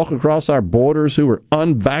walk across our borders who are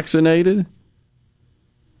unvaccinated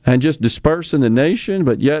and just disperse in the nation,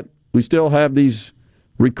 but yet we still have these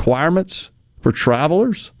requirements for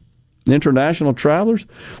travelers, international travelers?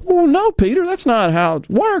 Well, no, Peter, that's not how it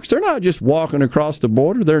works. They're not just walking across the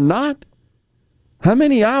border. They're not. How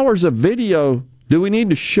many hours of video do we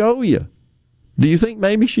need to show you? Do you think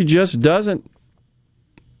maybe she just doesn't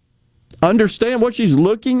understand what she's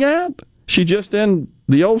looking at? She just in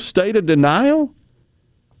the old state of denial?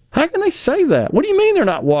 How can they say that? What do you mean they're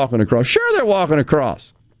not walking across? Sure, they're walking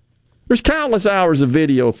across. There's countless hours of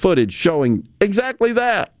video footage showing exactly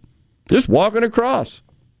that. Just walking across.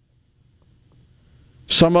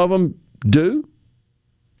 Some of them do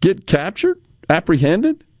get captured,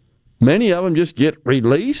 apprehended. Many of them just get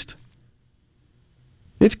released.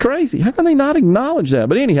 It's crazy. How can they not acknowledge that?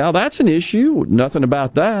 But anyhow, that's an issue. Nothing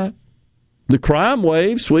about that. The crime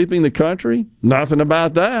wave sweeping the country. Nothing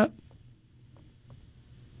about that.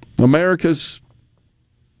 America's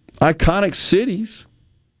iconic cities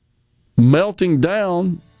melting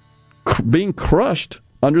down, being crushed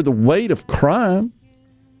under the weight of crime.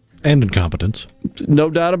 And incompetence. No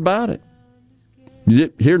doubt about it.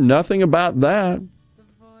 You hear nothing about that.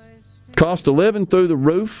 Cost of living through the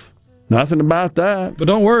roof. Nothing about that. But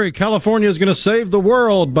don't worry, California is going to save the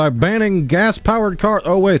world by banning gas-powered cars.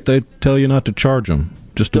 Oh, wait, they tell you not to charge them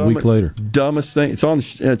just a week later. Dumbest thing. It's on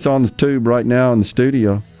the tube right now in the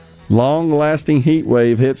studio. Long-lasting heat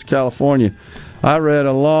wave hits California. I read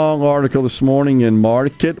a long article this morning in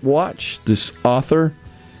Market Watch. This author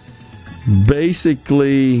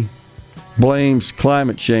basically blames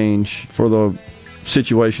climate change for the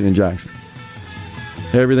situation in Jackson.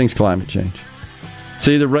 Everything's climate change. It's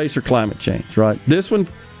either race or climate change, right? This one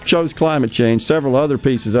shows climate change. Several other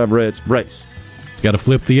pieces I've read, it's race. Got to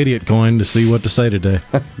flip the idiot coin to see what to say today.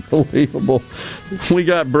 Unbelievable. We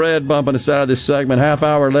got Brad bumping us out of this segment. Half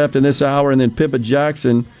hour left in this hour, and then Pippa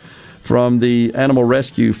Jackson from the Animal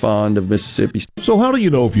Rescue Fund of Mississippi. So how do you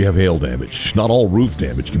know if you have hail damage? Not all roof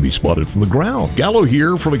damage can be spotted from the ground. Gallo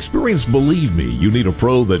here. From experience, believe me, you need a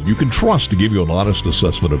pro that you can trust to give you an honest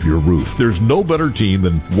assessment of your roof. There's no better team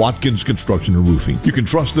than Watkins Construction and Roofing. You can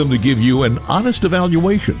trust them to give you an honest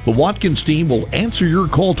evaluation. The Watkins team will answer your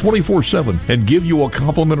call 24/7 and give you a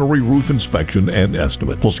complimentary roof inspection and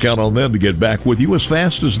estimate. Plus, count on them to get back with you as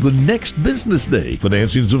fast as the next business day.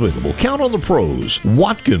 Financing's available. Count on the pros.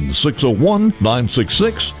 Watkins,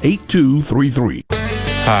 601-966-8233.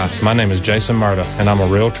 Hi, my name is Jason Murda, and I'm a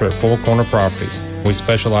realtor at Four Corner Properties. We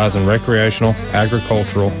specialize in recreational,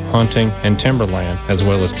 agricultural, hunting, and timberland, as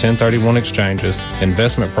well as 1031 exchanges,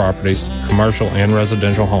 investment properties, commercial and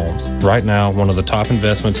residential homes. Right now, one of the top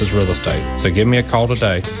investments is real estate. So give me a call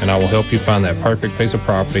today, and I will help you find that perfect piece of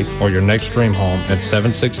property or your next dream home at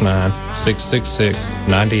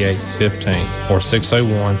 769-666-9815 or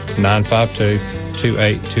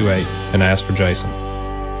 601-952-2828 and ask for Jason.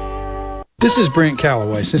 This is Brent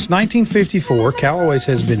Calloway. Since 1954, Calloway's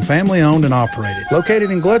has been family-owned and operated. Located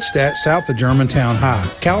in Gluckstadt, south of Germantown High,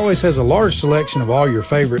 Calloway's has a large selection of all your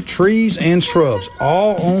favorite trees and shrubs,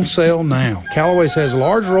 all on sale now. Calloway's has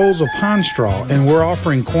large rolls of pine straw, and we're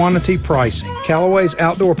offering quantity pricing. Calloway's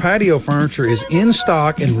outdoor patio furniture is in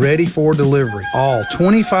stock and ready for delivery. All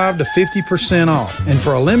 25 to 50% off, and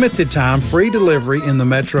for a limited time, free delivery in the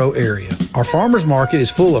metro area. Our farmers market is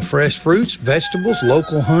full of fresh fruits, vegetables,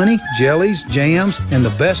 local honey, jellies, jams, and the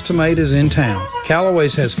best tomatoes in town.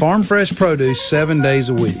 Calloway's has farm fresh produce 7 days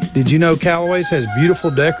a week. Did you know Calloway's has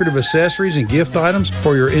beautiful decorative accessories and gift items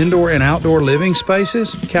for your indoor and outdoor living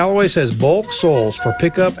spaces? Calloway's has bulk soils for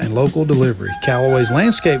pickup and local delivery. Calloway's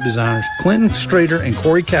landscape designers Clinton Streeter and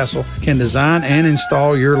Corey Castle can design and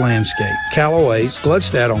install your landscape. Calloway's,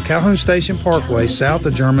 Gluckstadt on Calhoun Station Parkway, south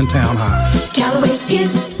of Germantown High. Calloway's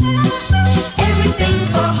is everything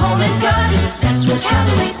for home and garden. That's what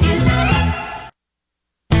Calloway's is.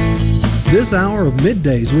 This hour of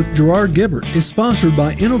Middays with Gerard Gibbert is sponsored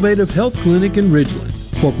by Innovative Health Clinic in Ridgeland.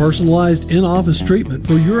 For personalized in-office treatment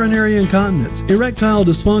for urinary incontinence, erectile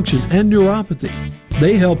dysfunction, and neuropathy,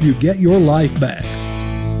 they help you get your life back.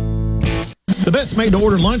 The best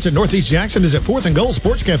made-to-order lunch in Northeast Jackson is at 4th and Gold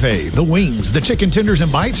Sports Cafe. The wings, the chicken tenders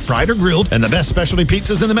and bites, fried or grilled, and the best specialty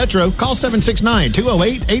pizzas in the metro. Call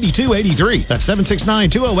 769-208-8283. That's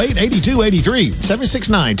 769-208-8283.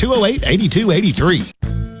 769-208-8283.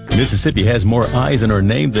 Mississippi has more eyes in her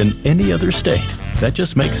name than any other state. That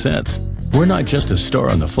just makes sense. We're not just a star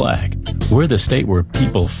on the flag. We're the state where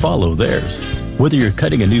people follow theirs. Whether you're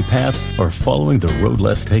cutting a new path or following the road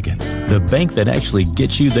less taken, the bank that actually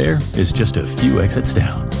gets you there is just a few exits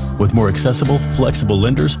down. With more accessible, flexible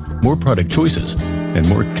lenders, more product choices, and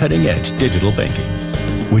more cutting-edge digital banking.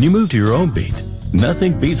 When you move to your own beat,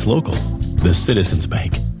 nothing beats local. The Citizens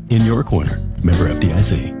Bank. In your corner. Member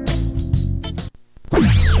FDIC.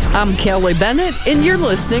 I'm Kelly Bennett, and you're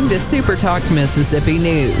listening to Super Talk Mississippi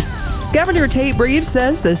News. Governor Tate Reeves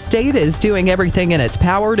says the state is doing everything in its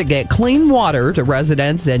power to get clean water to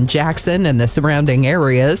residents in Jackson and the surrounding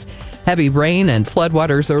areas. Heavy rain and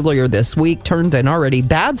floodwaters earlier this week turned an already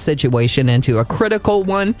bad situation into a critical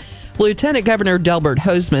one. Lieutenant Governor Delbert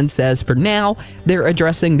Hosemann says for now, they're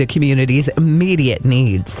addressing the community's immediate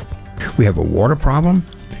needs. We have a water problem,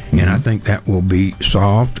 and I think that will be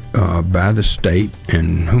solved by the state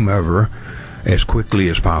and whomever as quickly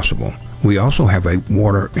as possible. We also have a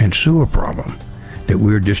water and sewer problem that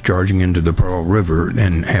we're discharging into the Pearl River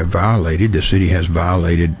and have violated. The city has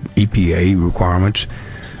violated EPA requirements,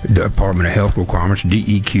 the Department of Health requirements,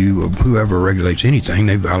 DEQ, whoever regulates anything,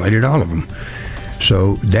 they violated all of them.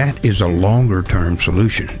 So that is a longer-term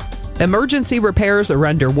solution. Emergency repairs are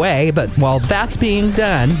underway, but while that's being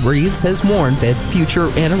done, Reeves has warned that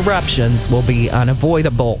future interruptions will be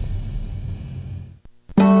unavoidable.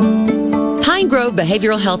 Pine Grove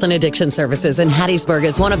Behavioral Health and Addiction Services in Hattiesburg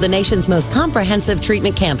is one of the nation's most comprehensive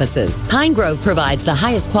treatment campuses. Pine Grove provides the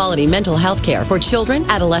highest quality mental health care for children,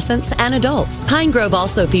 adolescents, and adults. Pine Grove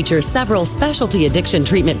also features several specialty addiction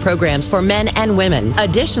treatment programs for men and women.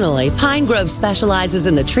 Additionally, Pine Grove specializes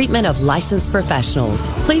in the treatment of licensed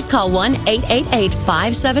professionals. Please call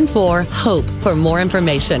 1-888-574-HOPE for more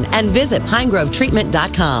information and visit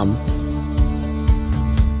pinegrovetreatment.com.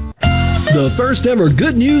 The first ever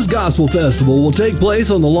Good News Gospel Festival will take place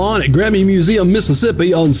on the lawn at Grammy Museum,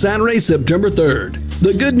 Mississippi on Saturday, September 3rd.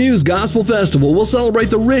 The Good News Gospel Festival will celebrate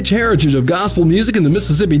the rich heritage of gospel music in the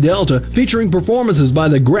Mississippi Delta, featuring performances by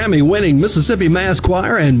the Grammy-winning Mississippi Mass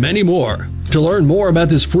Choir and many more. To learn more about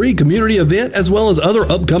this free community event, as well as other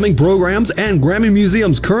upcoming programs and Grammy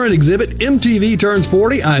Museum's current exhibit, MTV Turns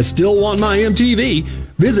 40, I Still Want My MTV,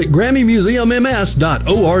 visit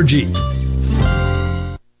GrammyMuseumMS.org.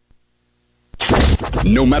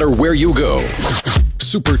 No matter where you go,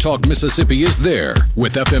 Super Talk Mississippi is there.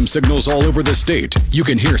 With FM signals all over the state, you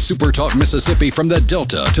can hear Super Talk Mississippi from the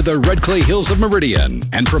Delta to the Red Clay Hills of Meridian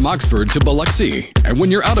and from Oxford to Biloxi. And when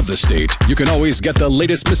you're out of the state, you can always get the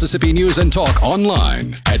latest Mississippi news and talk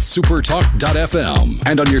online at supertalk.fm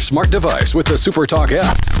and on your smart device with the Super Talk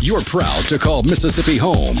app. You're proud to call Mississippi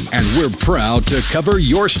home, and we're proud to cover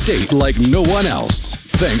your state like no one else.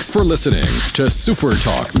 Thanks for listening to Super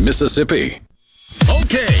Talk Mississippi.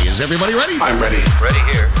 Okay, is everybody ready? I'm ready. Ready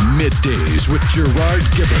here. Middays with Gerard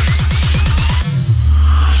Gibbert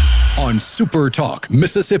on Super Talk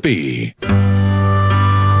Mississippi. The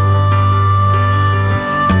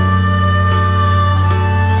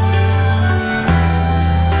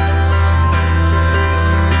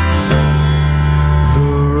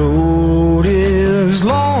road is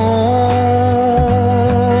long.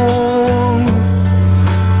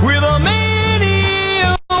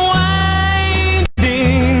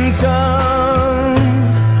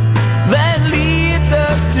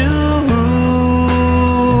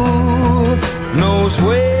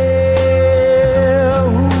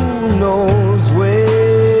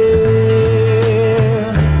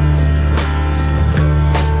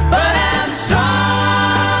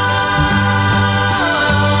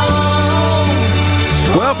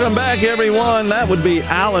 Welcome back, everyone. That would be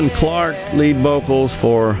Alan Clark, lead vocals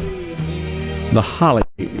for the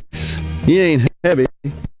Hollies. He ain't heavy.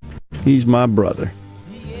 He's my brother.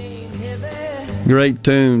 Great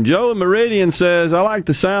tune. Joe in Meridian says, I like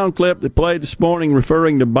the sound clip that played this morning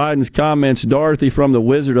referring to Biden's comments. Dorothy from The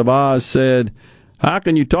Wizard of Oz said, how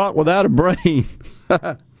can you talk without a brain?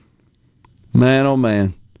 Man, oh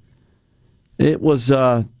man. It was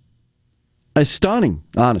stunning,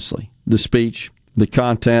 honestly, the speech, the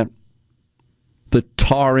content, the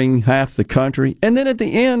tarring half the country, and then at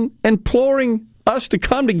the end, imploring us to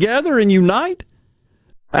come together and unite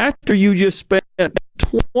after you just spent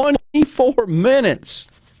 24 minutes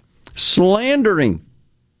slandering,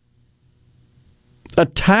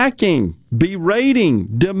 attacking, berating,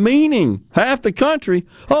 demeaning half the country.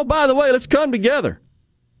 Oh, by the way, let's come together.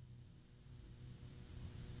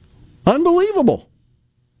 Unbelievable.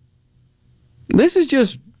 This is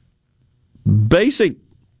just basic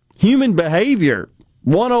human behavior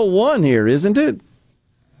 101 here, isn't it?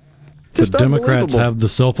 The Democrats have the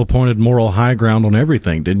self-appointed moral high ground on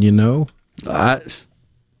everything, didn't you know? I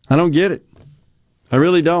don't get it. I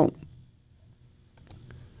really don't.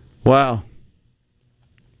 Wow.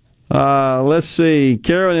 Let's see.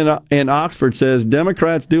 Karen in Oxford says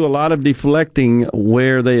Democrats do a lot of deflecting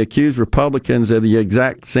where they accuse Republicans of the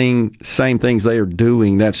exact same things they are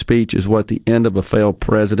doing. That speech is what the end of a failed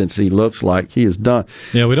presidency looks like. He is done.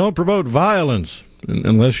 Yeah, we don't promote violence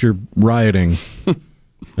unless you're rioting,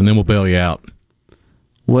 and then we'll bail you out.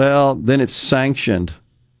 Well, then it's sanctioned.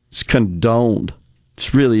 It's condoned.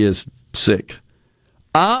 It really is sick.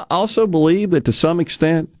 I also believe that to some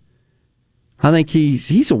extent, I think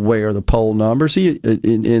he's aware of the poll numbers.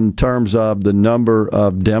 In terms of the number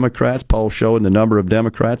of Democrats, polls showing the number of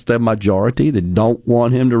Democrats, the majority that don't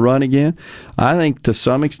want him to run again. I think to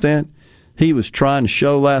some extent he was trying to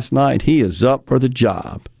show last night he is up for the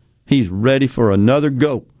job. He's ready for another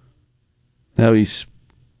go. Now he's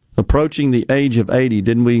approaching the age of 80.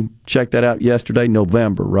 Didn't we check that out yesterday?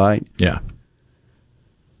 November, right? Yeah.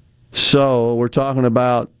 So we're talking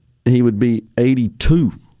about he would be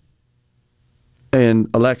 82. In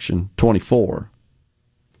election 24,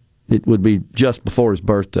 it would be just before his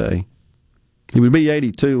birthday. He would be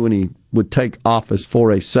 82 when he would take office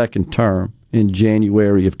for a second term in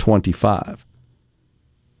January of 25.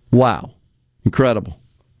 Wow. Incredible.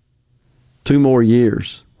 2 more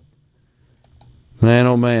years. Man,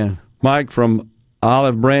 oh man. Mike from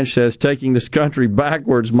Olive Branch says taking this country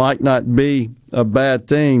backwards might not be a bad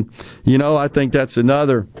thing. You know, I think that's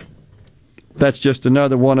just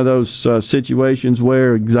another one of those situations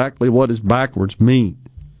where exactly what does backwards mean,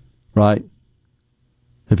 right?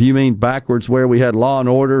 If you mean backwards where we had law and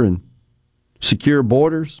order and secure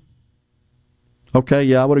borders, okay,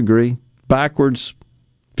 yeah, I would agree. Backwards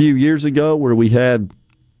a few years ago where we had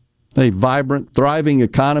a vibrant, thriving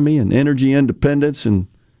economy and energy independence and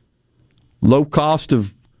low cost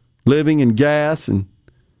of living and gas and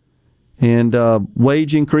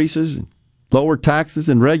wage increases and lower taxes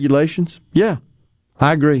and regulations? Yeah,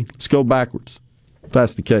 I agree. Let's go backwards, if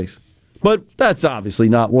that's the case. But that's obviously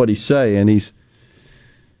not what he's saying.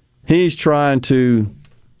 He's trying to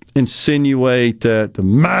insinuate that the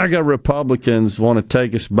MAGA Republicans want to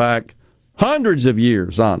take us back hundreds of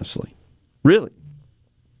years, honestly. Really.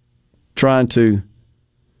 Trying to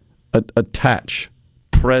attach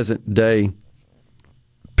present-day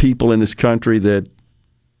people in this country that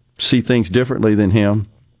see things differently than him.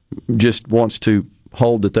 Just wants to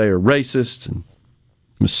hold that they are racist and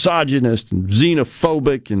misogynist and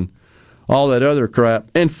xenophobic and all that other crap.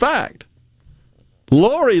 In fact,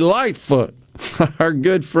 Lori Lightfoot, our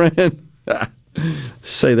good friend,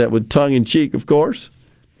 say that with tongue-in-cheek, of course,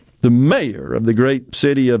 the mayor of the great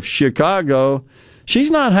city of Chicago,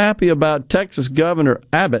 she's not happy about Texas Governor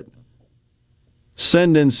Abbott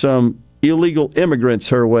sending some illegal immigrants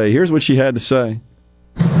her way. Here's what she had to say.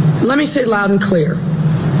 Let me say loud and clear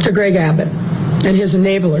to Greg Abbott and his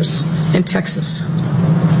enablers in Texas.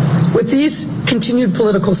 With these continued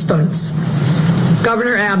political stunts,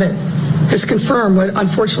 Governor Abbott has confirmed what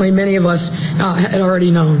unfortunately many of us had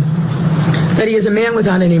already known, that he is a man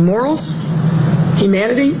without any morals,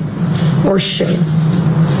 humanity, or shame.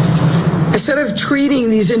 Instead of treating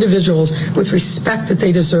these individuals with respect that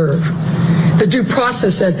they deserve, the due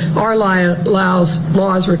process that our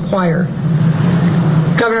laws require,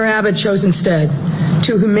 Governor Abbott chose instead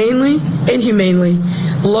to inhumanely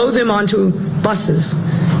load them onto buses,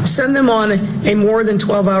 send them on a more than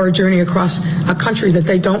 12-hour journey across a country that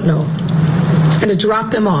they don't know, and to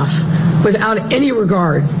drop them off without any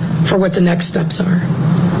regard for what the next steps are.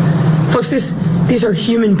 Folks, these are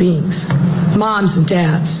human beings, moms and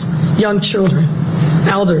dads, young children,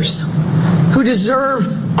 elders, who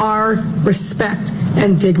deserve our respect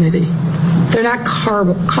and dignity. They're not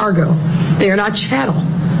cargo. They are not chattel.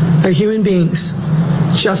 They're human beings,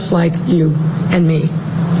 just like you and me.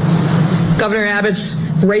 Governor Abbott's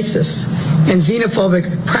racist and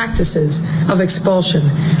xenophobic practices of expulsion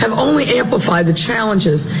have only amplified the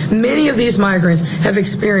challenges many of these migrants have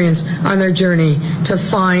experienced on their journey to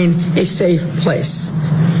find a safe place.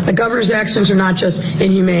 The governor's actions are not just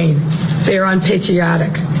inhumane, they are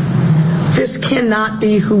unpatriotic. This cannot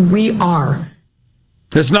be who we are.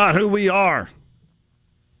 It's not who we are.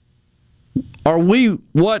 Are we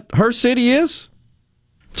what her city is?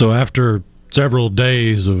 So after several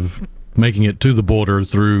days of making it to the border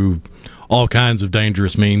through all kinds of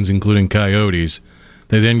dangerous means, including coyotes,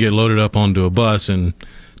 they then get loaded up onto a bus and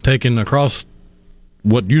taken across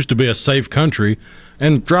what used to be a safe country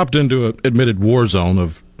and dropped into an admitted war zone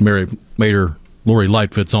of Mayor Lori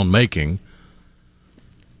Lightfoot's own making.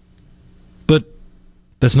 But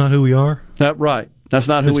that's not who we are? That's right. That's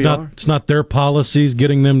not who we are? It's not their policies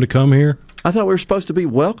getting them to come here? I thought we were supposed to be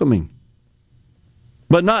welcoming.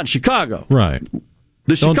 But not in Chicago. Right.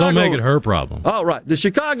 Don't make it her problem. Oh, right. The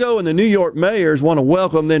Chicago and the New York mayors want to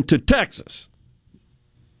welcome them to Texas.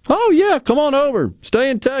 Oh, yeah, come on over. Stay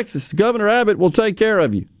in Texas. Governor Abbott will take care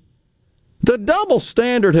of you. The double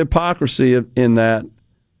standard hypocrisy in that,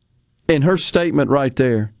 in her statement right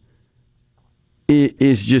there,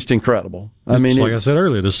 is just incredible. I mean, like I said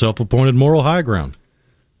earlier, the self-appointed moral high ground.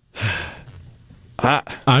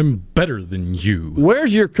 I'm better than you.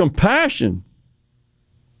 Where's your compassion?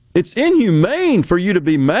 It's inhumane for you to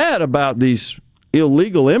be mad about these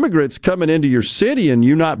illegal immigrants coming into your city and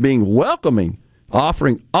you not being welcoming,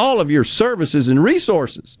 offering all of your services and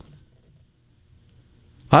resources.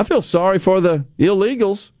 I feel sorry for the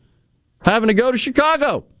illegals having to go to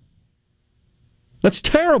Chicago. That's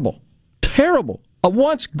terrible. Terrible. A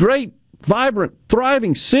once great, vibrant,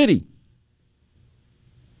 thriving city.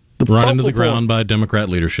 Run into the ground by Democrat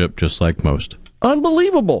leadership, just like most.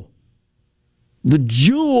 Unbelievable. The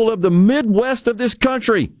jewel of the Midwest of this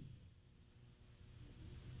country.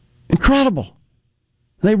 Incredible.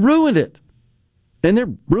 They ruined it. And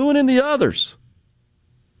they're ruining the others.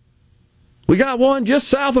 We got one just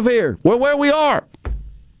south of here, where we are.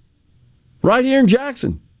 Right here in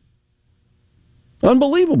Jackson.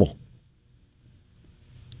 Unbelievable.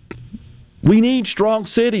 We need strong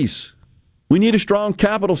cities. We need a strong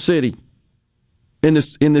capital city in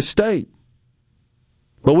this state.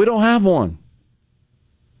 But we don't have one.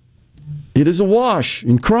 It is awash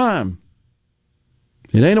in crime.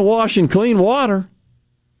 It ain't awash in clean water.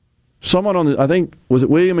 Someone on I think, was it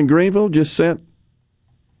William in Greenville, just sent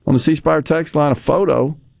on the C Spire text line a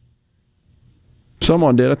photo.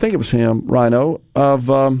 Someone did, I think it was him, Rhino, of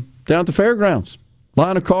down at the fairgrounds,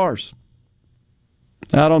 line of cars.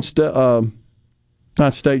 Out on,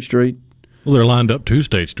 not State Street. Well, they're lined up to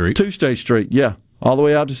State Street. To State Street, yeah. All the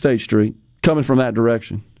way out to State Street, coming from that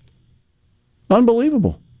direction.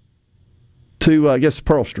 Unbelievable. To, I guess,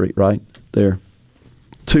 Pearl Street, right there.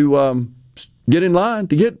 To get in line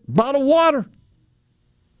to get bottled water.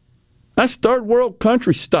 That's third world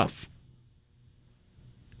country stuff.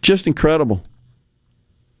 Just incredible.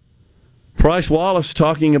 Price Wallace,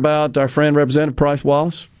 talking about our friend Representative Price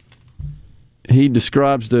Wallace. He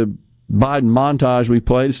describes the Biden montage we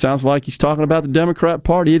played. It sounds like he's talking about the Democrat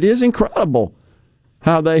Party. It is incredible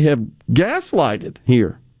how they have gaslighted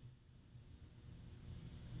here.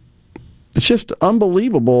 It's just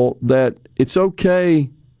unbelievable that it's okay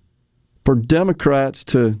for Democrats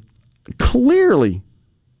to clearly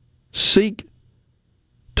seek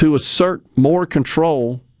to assert more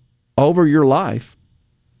control over your life,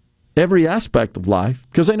 every aspect of life,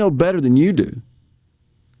 because they know better than you do.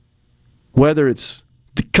 Whether it's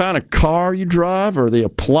the kind of car you drive or the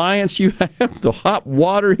appliance you have, the hot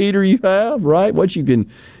water heater you have, right? What you can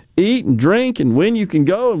eat and drink and when you can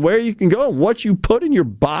go and where you can go and what you put in your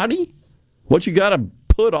body, what you got to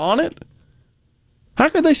put on it. How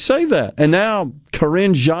could they say that? And now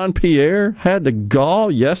Karine Jean-Pierre had the gall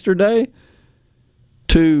yesterday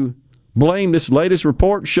to blame this latest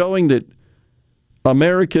report showing that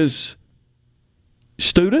America's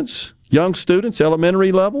students, young students,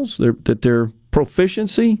 elementary levels, that their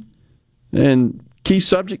proficiency and key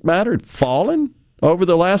subject matter had fallen over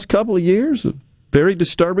the last couple of years. A very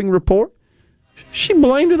disturbing report. She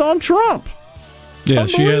blamed it on Trump. Yeah,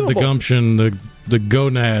 she had the gumption, the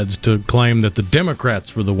gonads to claim that the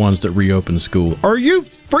Democrats were the ones that reopened school. Are you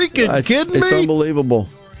freaking kidding me? It's unbelievable.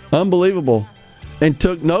 Unbelievable. And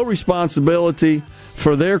took no responsibility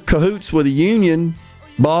for their cahoots with the union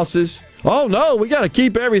bosses. Oh, no, we got to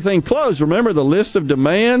keep everything closed. Remember the list of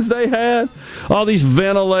demands they had? All these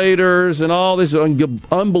ventilators and all this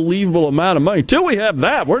unbelievable amount of money. Until we have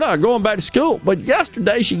that, we're not going back to school. But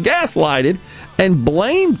yesterday she gaslighted and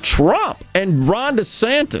blamed Trump and Ron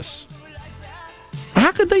DeSantis.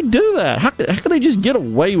 How could they do that? How could they just get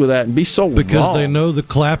away with that and be so Because wrong? they know the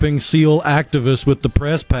clapping seal activists with the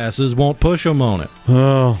press passes won't push them on it.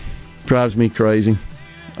 Oh, drives me crazy.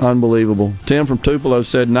 Unbelievable. Tim from Tupelo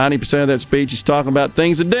said 90% of that speech is talking about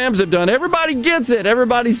things the Dems have done. Everybody gets it.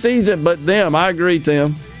 Everybody sees it but them. I agree,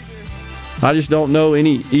 Tim. I just don't know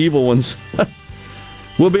any evil ones.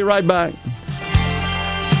 We'll be right back.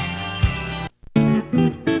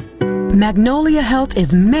 Magnolia Health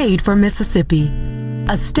is made for Mississippi.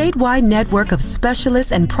 A statewide network of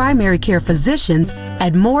specialists and primary care physicians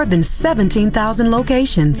at more than 17,000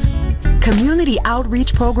 locations. Community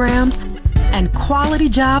outreach programs and quality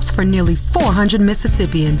jobs for nearly 400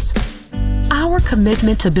 Mississippians. Our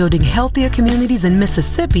commitment to building healthier communities in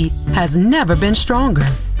Mississippi has never been stronger.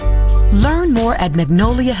 Learn more at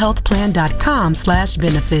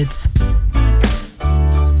magnoliahealthplan.com/benefits.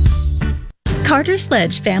 Carter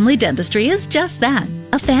Sledge Family Dentistry is just that,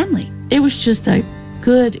 a family. It was just a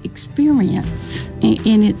good experience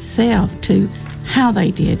in itself to how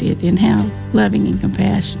they did it and how loving and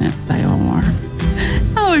compassionate they all are.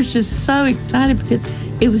 I was just so excited because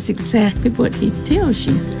it was exactly what he tells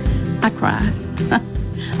you. I cried.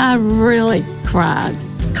 I really cried.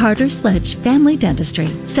 Carter Sledge Family Dentistry,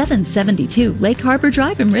 772 Lake Harbor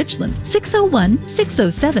Drive in Richland,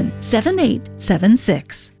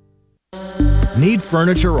 601-607-7876. Need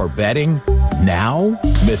furniture or bedding? Now?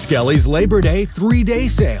 Miskelly's Labor Day 3-day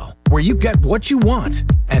sale, where you get what you want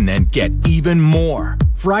and then get even more.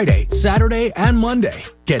 Friday, Saturday, and Monday.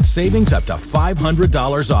 Get savings up to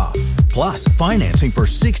 $500 off, plus financing for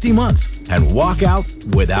 60 months and walk out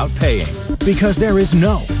without paying. Because there is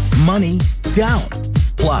no money down.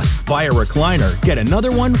 Plus, buy a recliner, get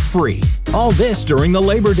another one free. All this during the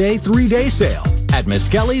Labor Day 3-day sale at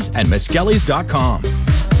Miskelly's and Miskelly's.com.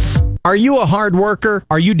 Are you a hard worker?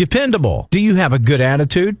 Are you dependable? Do you have a good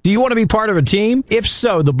attitude? Do you want to be part of a team? If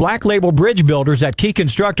so, the Black Label Bridge Builders at Key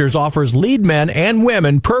Constructors offers lead men and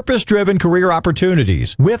women purpose-driven career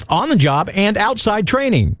opportunities with on-the-job and outside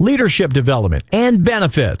training, leadership development, and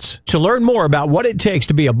benefits. To learn more about what it takes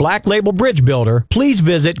to be a Black Label Bridge Builder, please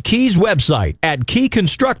visit Key's website at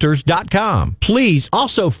keyconstructors.com. Please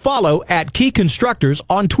also follow at Key Constructors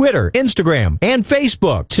on Twitter, Instagram, and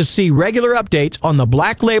Facebook to see regular updates on the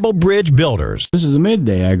Black Label Bridge Builders. This is the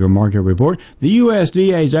Midday Agri-Market Report. The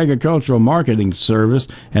USDA's Agricultural Marketing Service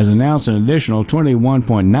has announced an additional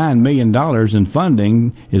 $21.9 million in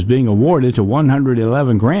funding is being awarded to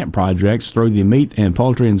 111 grant projects through the Meat and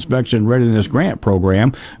Poultry Inspection Readiness Grant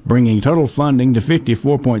Program, bringing total funding to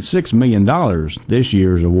 $54.6 million. This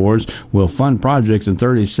year's awards will fund projects in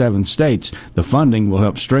 37 states. The funding will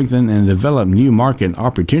help strengthen and develop new market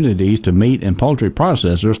opportunities to meat and poultry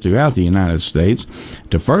processors throughout the United States.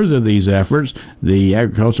 To further these efforts, the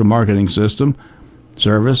Agricultural Marketing System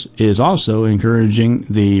Service is also encouraging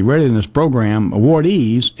the Readiness Program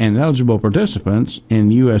awardees and eligible participants in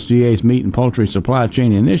USDA's Meat and Poultry Supply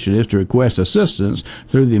Chain Initiatives to request assistance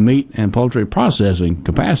through the Meat and Poultry Processing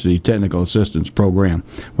Capacity Technical Assistance Program,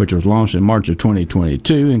 which was launched in March of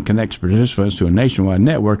 2022 and connects participants to a nationwide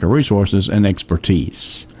network of resources and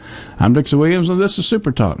expertise. I'm Dixie Williams, and this is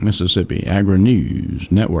Super Talk Mississippi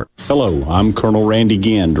Agri-News Network. Hello, I'm Colonel Randy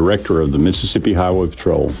Ginn, Director of the Mississippi Highway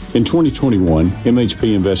Patrol. In 2021,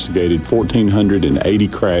 MHP investigated 1,480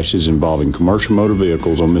 crashes involving commercial motor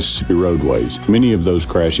vehicles on Mississippi roadways. Many of those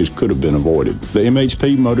crashes could have been avoided. The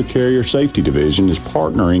MHP Motor Carrier Safety Division is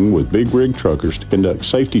partnering with big rig truckers to conduct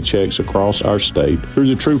safety checks across our state through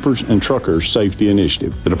the Troopers and Truckers Safety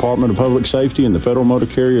Initiative. The Department of Public Safety and the Federal Motor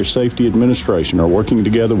Carrier Safety Administration are working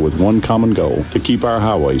together with one common goal: to keep our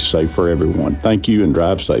highways safe for everyone. Thank you and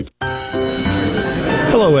drive safe.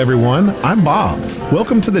 Hello, everyone. I'm Bob.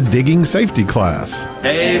 Welcome to the digging safety class.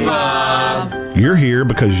 Hey, Bob. You're here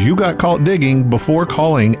because you got caught digging before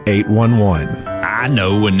calling 811. I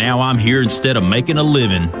know, and now I'm here instead of making a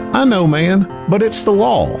living. I know, man, but it's the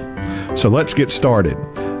law. So let's get started.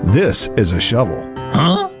 This is a shovel.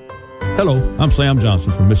 Huh? Hello, I'm Sam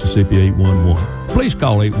Johnson from Mississippi 811. Please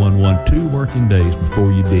call 811 2 working days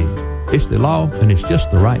before you dig. It's the law, and it's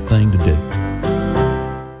just the right thing to do.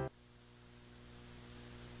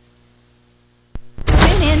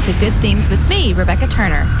 Tune in to Good Things with me, Rebecca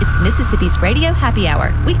Turner. It's Mississippi's Radio Happy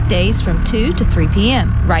Hour, weekdays from 2 to 3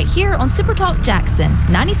 p.m., right here on Super Talk Jackson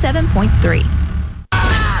 97.3.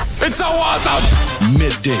 It's so awesome!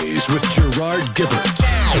 Middays with Gerard Gibbert.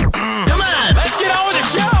 Come on, let's get on with the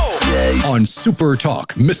show! On Super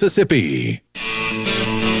Talk, Mississippi.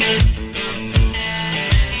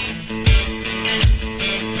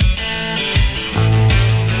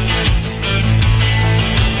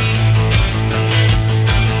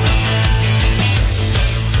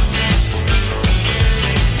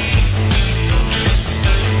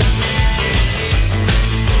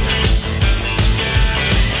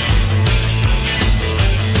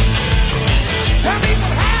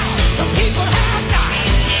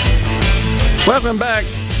 Welcome back,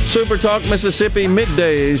 Super Talk Mississippi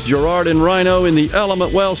Middays. Gerard and Rhino in the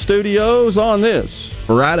Element Wealth studios on this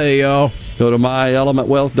Friday, y'all. Go to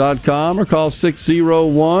myelementwealth.com or call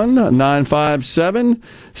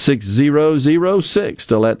 601-957-6006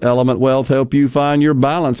 to let Element Wealth help you find your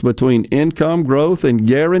balance between income growth and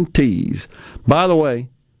guarantees. By the way,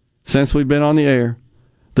 since we've been on the air,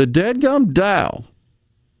 the deadgum Dow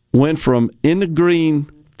went from in the green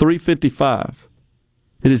 355.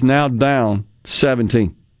 It is now down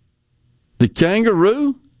 17. The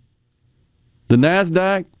kangaroo, the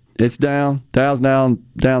NASDAQ, it's down. Dow's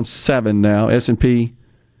down 7 now. S&P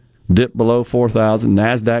dipped below 4,000.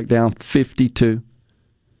 NASDAQ down 52.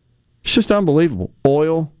 It's just unbelievable.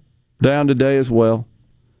 Oil down today as well.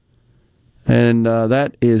 And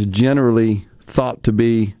that is generally thought to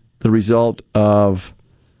be the result of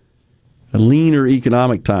leaner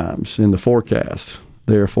economic times in the forecast.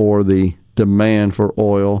 Therefore, the demand for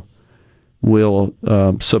oil will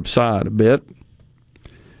subside a bit.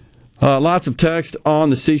 Lots of text on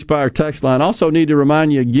the C Spire text line. Also need to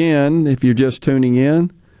remind you again, if you're just tuning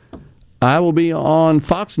in, I will be on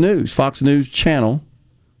Fox News channel,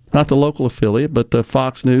 not the local affiliate, but the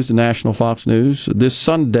Fox News, the national Fox News, this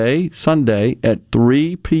Sunday at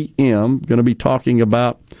 3 p.m. Going to be talking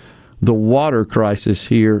about the water crisis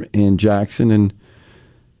here in Jackson. And,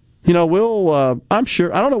 I'm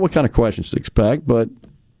sure, I don't know what kind of questions to expect, but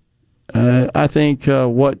I think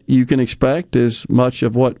what you can expect is much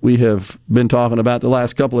of what we have been talking about the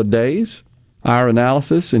last couple of days, our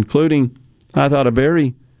analysis, including, I thought, a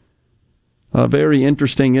very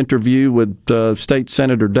interesting interview with State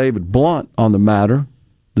Senator David Blunt on the matter.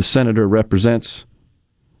 The senator represents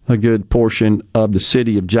a good portion of the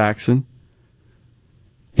city of Jackson,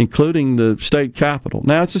 including the state capitol.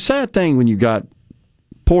 Now, it's a sad thing when you got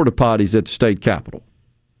porta potties at the state capitol.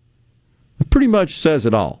 It pretty much says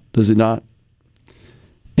it all, does it not?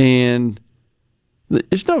 And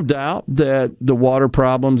there's no doubt that the water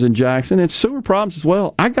problems in Jackson and sewer problems as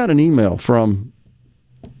well. I got an email from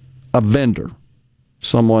a vendor,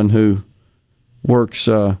 someone who works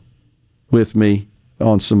with me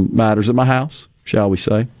on some matters at my house, shall we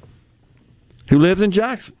say, who lives in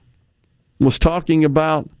Jackson, was talking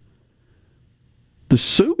about the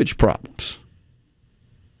sewage problems.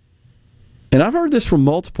 And I've heard this from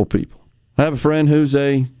multiple people. I have a friend who's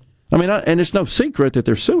and it's no secret that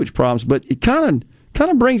there's sewage problems, but it kind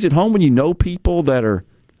of brings it home when you know people that are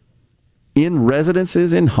in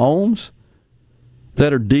residences, in homes,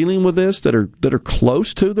 that are dealing with this, that are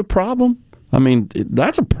close to the problem. I mean,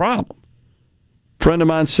 that's a problem. A friend of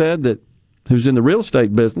mine said that, who's in the real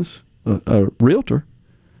estate business, a realtor,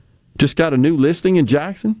 just got a new listing in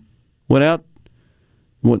Jackson,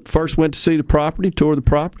 first went to see the property, toured the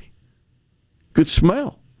property. Good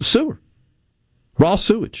smell, sewer, raw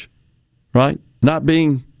sewage, right? Not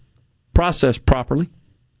being processed properly.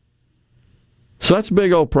 So that's a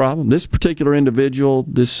big old problem. This particular individual,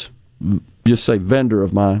 this, just say vendor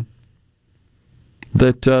of mine,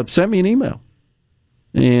 that sent me an email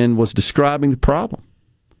and was describing the problem.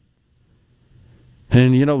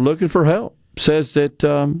 And, looking for help. Says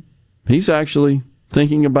that he's actually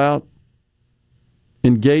thinking about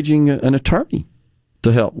engaging an attorney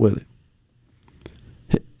to help with it.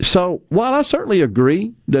 So while I certainly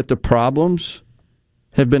agree that the problems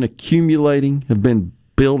have been accumulating, have been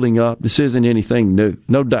building up, this isn't anything new,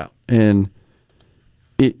 no doubt. And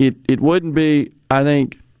it wouldn't be, I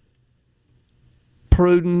think,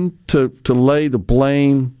 prudent to lay the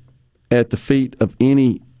blame at the feet of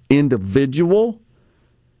any individual,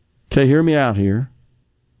 okay, hear me out here,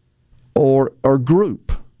 or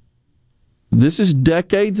group. This is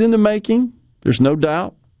decades in the making, there's no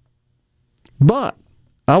doubt. But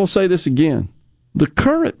I will say this again. The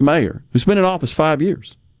current mayor, who's been in office 5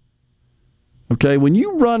 years, okay, when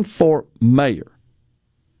you run for mayor,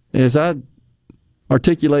 as I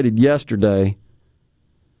articulated yesterday,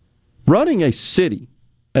 running a city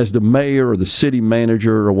as the mayor or the city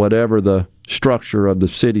manager or whatever the structure of the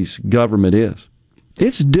city's government is,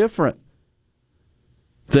 it's different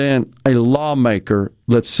than a lawmaker,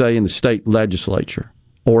 let's say, in the state legislature,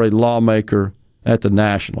 or a lawmaker at the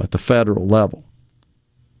national, at the federal level.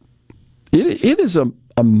 It is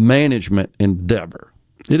a management endeavor.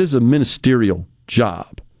 It is a ministerial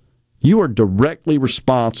job. You are directly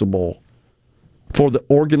responsible for the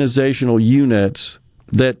organizational units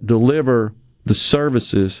that deliver the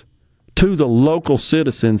services to the local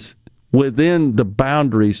citizens within the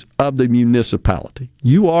boundaries of the municipality.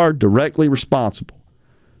 You are directly responsible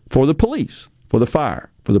for the police, for the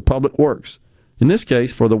fire, for the public works, in this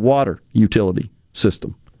case, for the water utility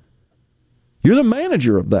system. You're the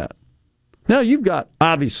manager of that. Now, you've got,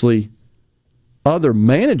 obviously, other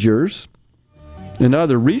managers and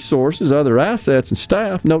other resources, other assets and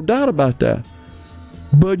staff, no doubt about that.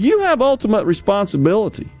 But you have ultimate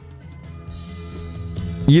responsibility.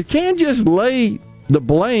 You can't just lay the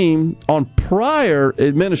blame on prior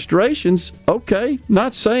administrations. Okay,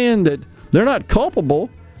 not saying that they're not culpable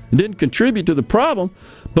and didn't contribute to the problem,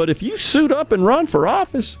 but if you suit up and run for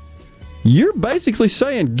office, you're basically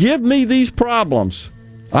saying, give me these problems.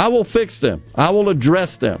 I will fix them. I will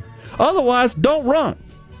address them. Otherwise, don't run.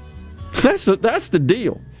 That's the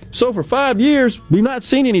deal. So for 5 years, we've not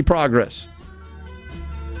seen any progress.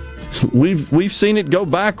 We've seen it go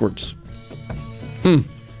backwards.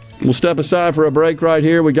 We'll step aside for a break right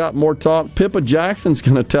here. We got more talk. Pippa Jackson's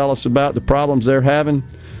going to tell us about the problems they're having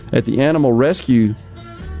at the Animal Rescue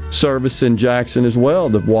Service in Jackson as well.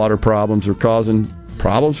 The water problems are causing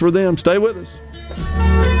problems for them. Stay with us.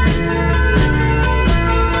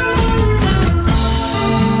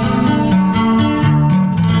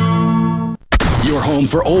 Your home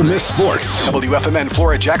for Ole Miss sports. WFMN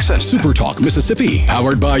Flora Jackson. Super Talk Mississippi.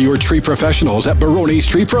 Powered by your tree professionals at Barone's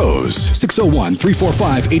Tree Pros.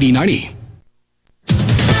 601-345-8090.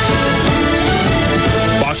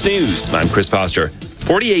 Fox News. I'm Chris Foster.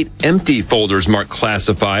 48 empty folders marked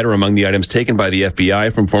classified are among the items taken by the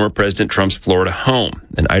FBI from former President Trump's Florida home.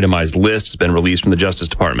 An itemized list has been released from the Justice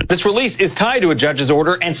Department. This release is tied to a judge's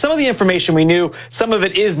order, and some of the information we knew, some of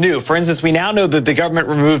it is new. For instance, we now know that the government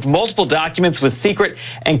removed multiple documents with secret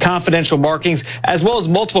and confidential markings, as well as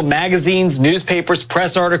multiple magazines, newspapers,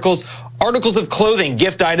 press articles, articles of clothing,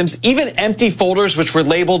 gift items, even empty folders which were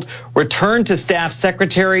labeled Return to Staff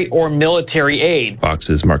Secretary or Military Aid.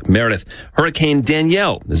 Fox's Mark Meredith. Hurricane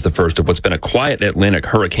Danielle is the first of what's been a quiet Atlantic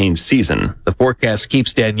hurricane season. The forecast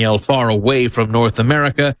keeps Danielle far away from North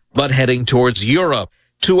America, but heading towards Europe.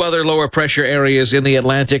 Two other lower pressure areas in the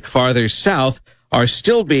Atlantic farther south are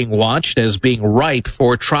still being watched as being ripe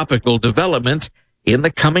for tropical development in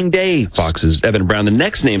the coming days. Fox's Evan Brown. The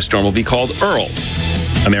next named storm will be called Earl.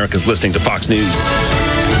 America's listening to Fox News.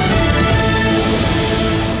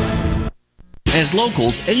 As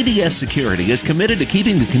locals, ADS Security is committed to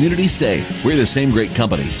keeping the community safe. We're the same great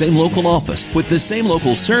company, same local office, with the same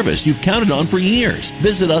local service you've counted on for years.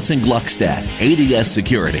 Visit us in Gluckstadt. ADS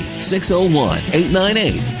Security,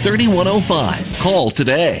 601-898-3105. Call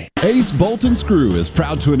today. Ace Bolt & Screw is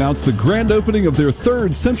proud to announce the grand opening of their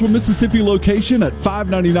third Central Mississippi location at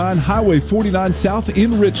 599 Highway 49 South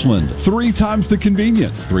in Richland. 3 times the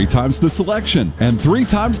convenience, 3 times the selection, and 3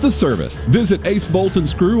 times the service. Visit Ace Bolt &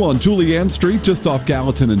 Screw on Julianne Street, just off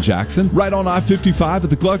Gallatin and Jackson, right on I-55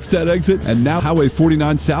 at the Gluckstadt exit, and now Highway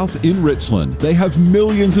 49 South in Richland. They have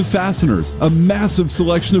millions of fasteners, a massive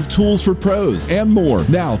selection of tools for pros, and more.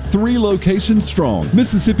 Now 3 locations strong.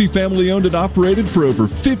 Mississippi family owned and operated for over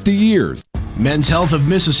 50 years. Men's Health of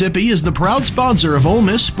Mississippi is the proud sponsor of Ole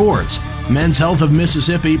Miss Sports. Men's Health of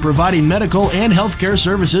Mississippi providing medical and healthcare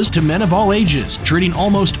services to men of all ages, treating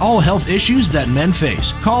almost all health issues that men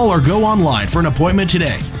face. Call or go online for an appointment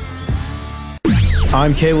today.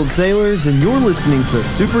 I'm Caleb Sailors, and you're listening to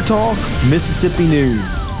Super Talk Mississippi News.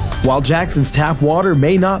 While Jackson's tap water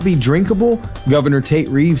may not be drinkable, Governor Tate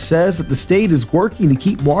Reeves says that the state is working to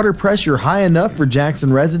keep water pressure high enough for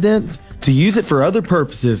Jackson residents to use it for other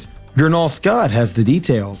purposes. Gernal Scott has the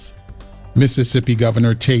details. Mississippi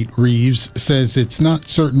Governor Tate Reeves says it's not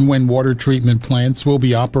certain when water treatment plants will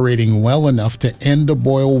be operating well enough to end a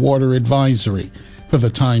boil water advisory. For the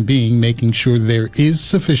time being, making sure there is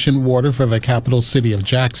sufficient water for the capital city of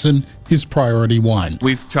Jackson is priority one.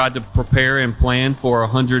 We've tried to prepare and plan for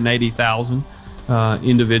 180,000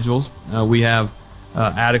 individuals. We have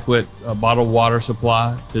adequate bottled water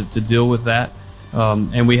supply to deal with that.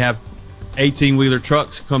 And we have 18-wheeler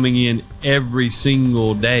trucks coming in every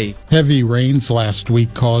single day. Heavy rains last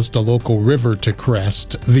week caused a local river to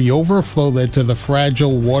crest. The overflow led to the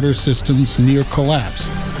fragile water system's near collapse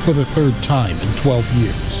for the 3rd time in 12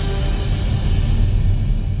 years.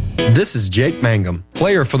 This is Jake Mangum,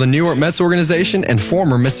 player for the New York Mets organization and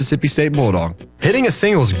former Mississippi State Bulldog. Hitting a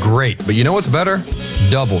single is great, but you know what's better?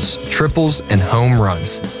 Doubles, triples, and home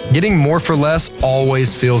runs. Getting more for less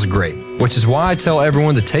always feels great, which is why I tell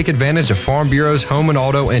everyone to take advantage of Farm Bureau's home and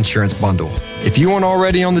auto insurance bundle. If you aren't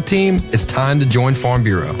already on the team, it's time to join Farm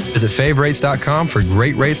Bureau. Visit favrates.com for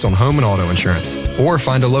great rates on home and auto insurance, or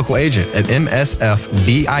find a local agent at msfbins.com.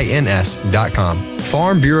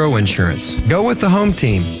 Farm Bureau Insurance. Go with the home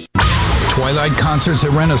team. Twilight concerts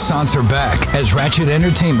at Renaissance are back as Ratchet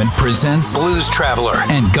Entertainment presents Blues Traveler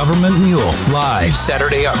and Government Mule live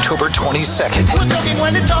Saturday, October 22nd.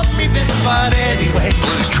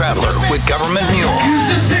 Blues Traveler with Government Mule.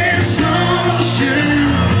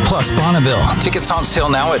 Plus Bonneville. Tickets on sale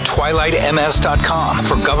now at twilightms.com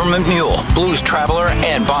for Government Mule, Blues Traveler,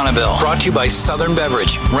 and Bonneville. Brought to you by Southern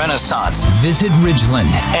Beverage, Renaissance, Visit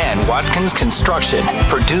Ridgeland, and Watkins Construction.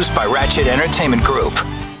 Produced by Ratchet Entertainment Group.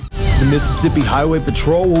 The Mississippi Highway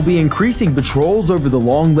Patrol will be increasing patrols over the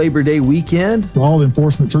long Labor Day weekend. All the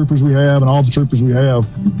enforcement troopers we have and all the troopers we have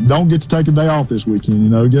don't get to take a day off this weekend. You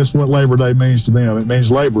know, guess what Labor Day means to them? It means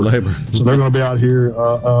labor. So they're going to be out here.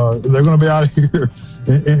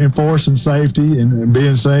 Enforcing safety and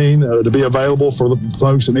being seen to be available for the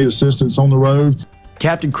folks that need assistance on the road.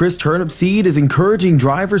 Captain Chris Turnipseed is encouraging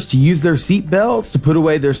drivers to use their seat belts, to put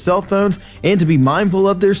away their cell phones, and to be mindful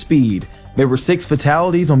of their speed. There were 6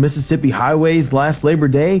 fatalities on Mississippi highways last Labor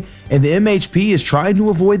Day, and the MHP is trying to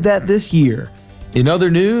avoid that this year. In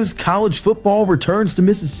other news, college football returns to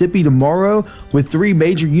Mississippi tomorrow with 3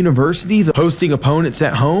 major universities hosting opponents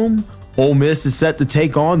at home. Ole Miss is set to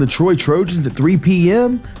take on the Troy Trojans at 3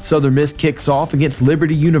 p.m. Southern Miss kicks off against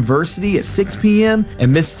Liberty University at 6 p.m.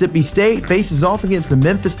 and Mississippi State faces off against the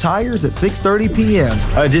Memphis Tigers at 6:30 p.m.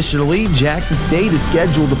 Additionally, Jackson State is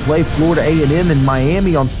scheduled to play Florida A&M in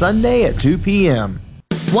Miami on Sunday at 2 p.m.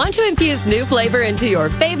 Want to infuse new flavor into your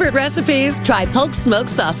favorite recipes? Try Polk's smoked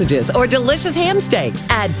sausages or delicious ham steaks.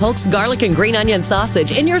 Add Polk's garlic and green onion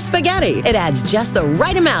sausage in your spaghetti. It adds just the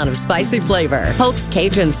right amount of spicy flavor. Polk's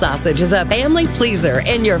Cajun sausage is a family pleaser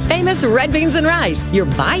in your famous red beans and rice. Your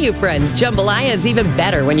Bayou Friends jambalaya is even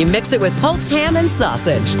better when you mix it with Polk's ham and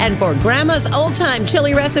sausage. And for Grandma's old-time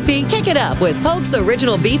chili recipe, kick it up with Polk's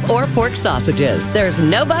original beef or pork sausages. There's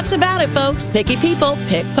no buts about it, folks. Picky people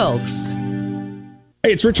pick Polk's.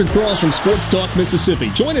 Hey, it's Richard Cross from Sports Talk Mississippi.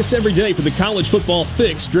 Join us every day for the College Football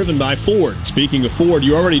Fix driven by Ford. Speaking of Ford,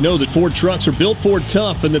 you already know that Ford trucks are built Ford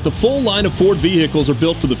tough and that the full line of Ford vehicles are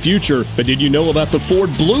built for the future. But did you know about the Ford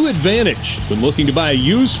Blue Advantage? When looking to buy a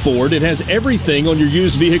used Ford, it has everything on your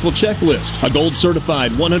used vehicle checklist. A gold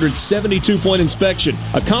certified 172-point inspection,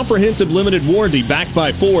 a comprehensive limited warranty backed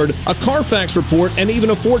by Ford, a Carfax report, and even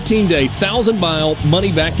a 14-day, 1,000-mile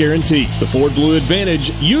money-back guarantee. The Ford Blue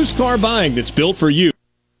Advantage, used car buying that's built for you.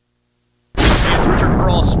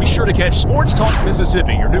 Be sure to catch Sports Talk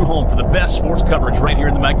Mississippi, your new home for the best sports coverage right here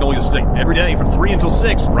in the Magnolia State. Every day from 3 until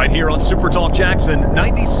 6, right here on Super Talk Jackson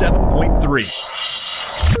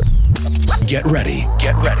 97.3. Get ready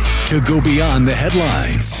to go beyond the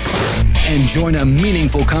headlines and join a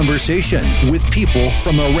meaningful conversation with people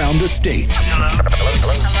from around the state. Hello?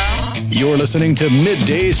 You're listening to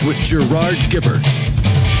Middays with Gerard Gibbert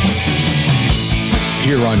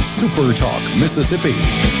here on Super Talk Mississippi.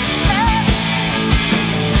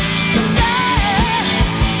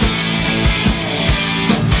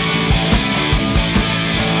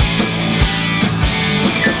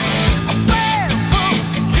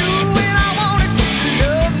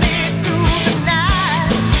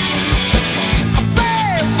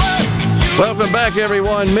 Welcome back,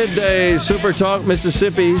 everyone. Midday Super Talk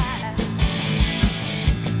Mississippi.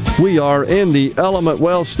 We are in the Element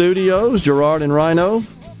Wealth Studios. Gerard and Rhino.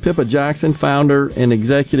 Pippa Jackson, founder and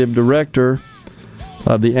executive director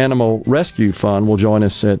of the Animal Rescue Fund, will join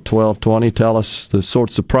us at 12:20. Tell us the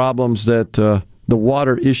sorts of problems that the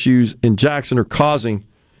water issues in Jackson are causing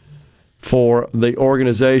for the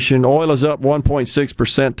organization. Oil is up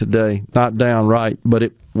 1.6% today. Not down, right, but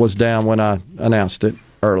it was down when I announced it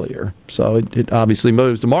earlier. So it obviously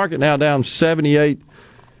moves. The market now down 78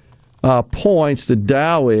 points. The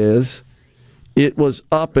Dow is. It was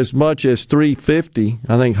up as much as 350,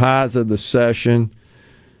 I think, highs of the session.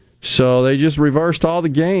 So they just reversed all the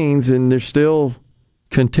gains, and there's still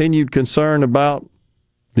continued concern about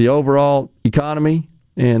the overall economy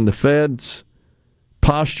and the Fed's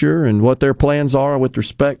posture and what their plans are with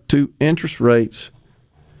respect to interest rates.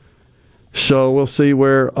 So we'll see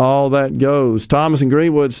where all that goes. Thomas in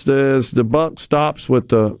Greenwood says the buck stops with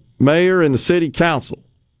the mayor and the city council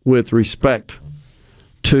with respect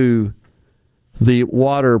to the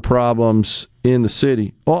water problems in the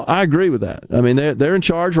city. Well, I agree with that. I mean, they're in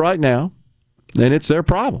charge right now, and it's their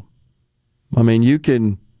problem. I mean, you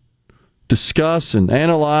can discuss and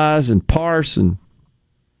analyze and parse and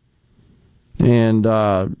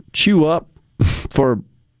chew up for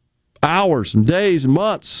hours and days and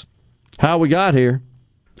months how we got here.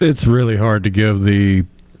 It's really hard to give the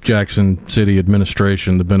Jackson City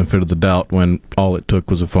administration the benefit of the doubt when all it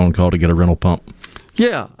took was a phone call to get a rental pump.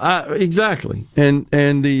 Yeah, exactly. And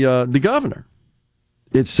the governor,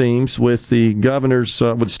 it seems, with the governors,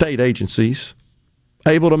 with state agencies,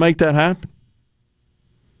 able to make that happen.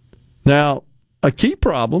 Now, a key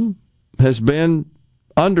problem has been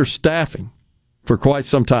understaffing for quite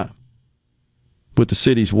some time with the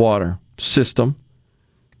city's water system.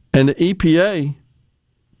 And the EPA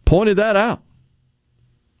pointed that out.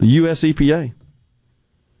 The U.S. EPA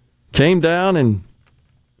came down and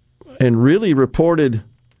really reported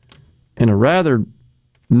in a rather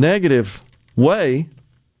negative way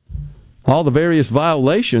all the various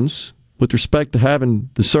violations with respect to having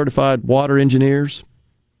the certified water engineers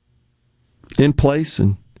in place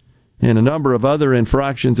and a number of other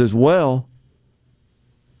infractions as well.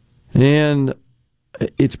 And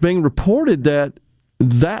it's being reported that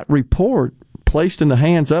report placed in the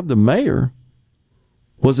hands of the mayor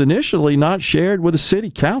was initially not shared with the city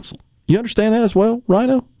council. You understand that as well,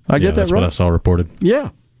 Rhino? I get that right? That's what I saw reported. Yeah.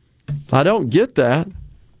 I don't get that.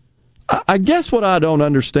 I guess what I don't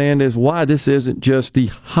understand is why this isn't just the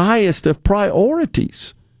highest of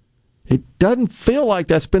priorities. It doesn't feel like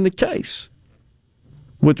that's been the case.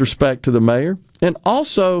 with respect to the mayor. And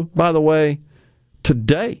also, by the way,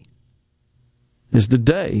 today is the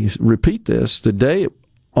day, repeat this, the day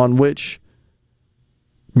on which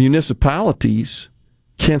municipalities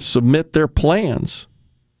can submit their plans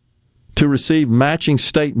to receive matching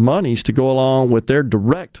state monies to go along with their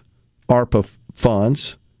direct ARPA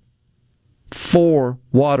funds for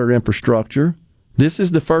water infrastructure. This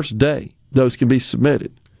is the first day those can be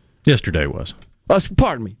submitted. Yesterday was.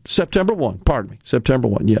 Pardon me, September 1. September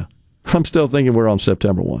 1, yeah. I'm still thinking we're on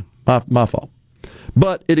September 1. My fault.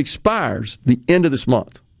 But it expires the end of this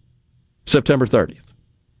month, September 30th.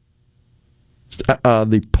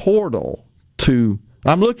 The portal to,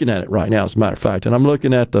 I'm looking at it right now, as a matter of fact, and I'm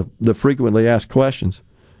looking at the frequently asked questions.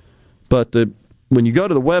 But when you go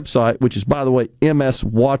to the website, which is, by the way,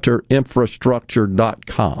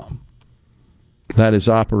 mswaterinfrastructure.com, that is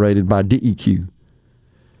operated by DEQ.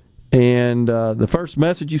 And the first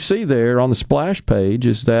message you see there on the splash page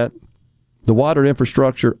is that the Water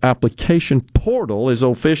Infrastructure Application Portal is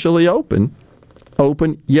officially open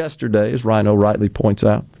yesterday, as Rhino rightly points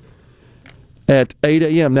out, at 8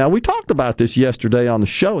 a.m. Now, we talked about this yesterday on the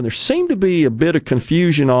show, and there seemed to be a bit of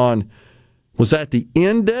confusion on, was that the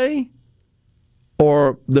end day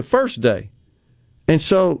or the first day? And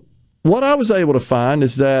so what I was able to find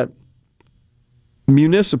is that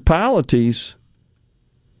municipalities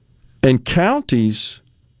and counties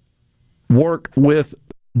work with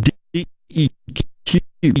DEQ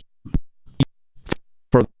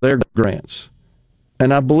for their grants.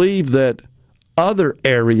 And I believe that other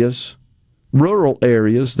areas, rural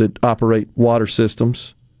areas that operate water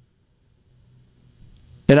systems,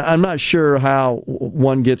 and I'm not sure how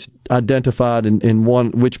one gets identified in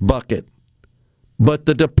which bucket, but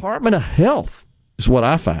the Department of Health is what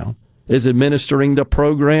I found, is administering the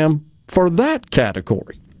program for that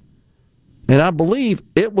category. And I believe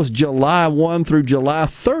it was July 1 through July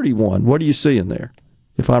 31. What are you seeing there,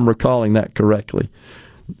 if I'm recalling that correctly?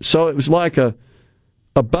 So it was like a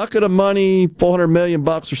bucket of money, $400 million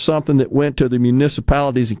or something, that went to the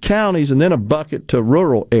municipalities and counties, and then a bucket to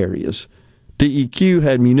rural areas. DEQ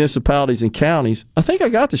had municipalities and counties. I think I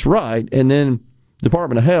got this right. And then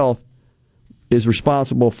Department of Health is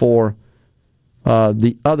responsible for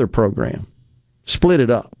the other program. Split it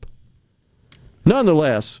up.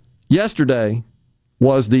 Nonetheless, yesterday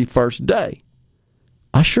was the first day.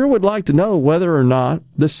 I sure would like to know whether or not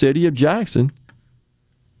the city of Jackson,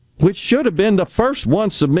 which should have been the first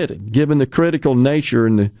one submitted, given the critical nature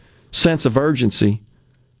and the sense of urgency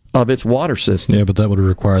of its water system. Yeah, but that would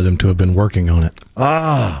require them to have been working on it.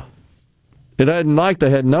 It hadn't like they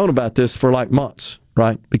had known about this for like months,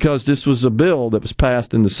 right? Because this was a bill that was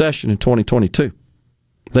passed in the session in 2022.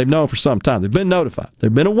 They've known for some time. They've been notified.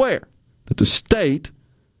 They've been aware that the state,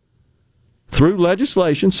 through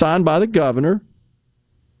legislation signed by the governor,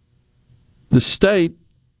 the state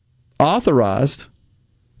authorized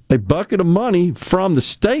a bucket of money from the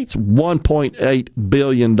state's $1.8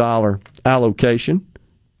 billion allocation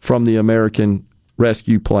from the American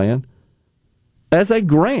Rescue Plan as a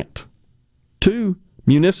grant to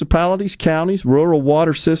municipalities, counties, rural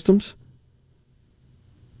water systems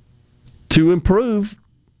to improve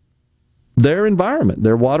their environment,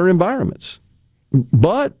 their water environments.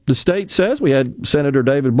 But the state says, we had Senator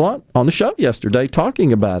David Blunt on the show yesterday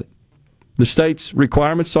talking about it. The state's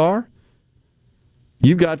requirements are,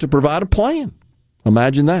 you've got to provide a plan.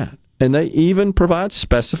 Imagine that. And they even provide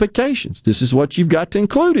specifications. This is what you've got to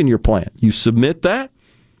include in your plan. You submit that.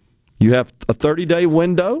 You have a 30-day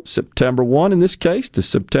window, September 1 in this case, to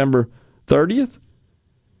September 30th.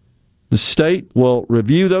 The state will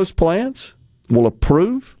review those plans, will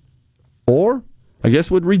approve, or I guess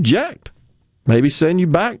would reject. Maybe send you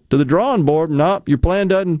back to the drawing board. Nope, your plan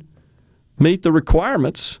doesn't meet the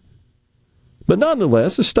requirements. But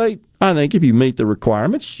nonetheless, the state, I think if you meet the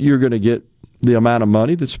requirements, you're going to get the amount of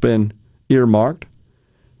money that's been earmarked.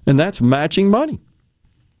 And that's matching money.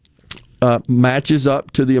 Matches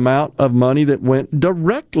up to the amount of money that went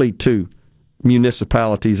directly to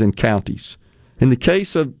municipalities and counties. In the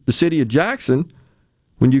case of the city of Jackson,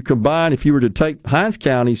 when you combine, if you were to take Hinds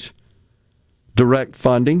County's direct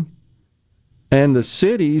funding and the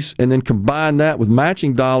cities, and then combine that with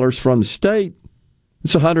matching dollars from the state,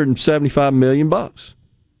 it's $175 million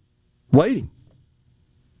waiting.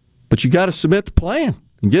 But you got to submit the plan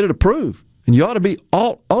and get it approved, and you ought to be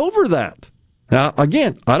all over that. Now,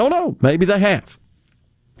 again, I don't know. Maybe they have.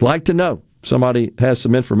 Like to know. Somebody has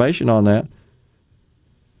some information on that.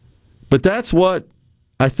 But that's what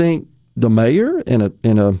I think the mayor and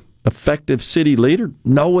a effective city leader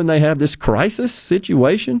know when they have this crisis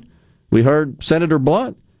situation. We heard Senator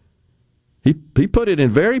Blunt. He put it in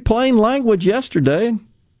very plain language yesterday.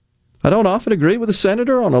 I don't often agree with the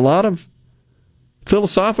senator on a lot of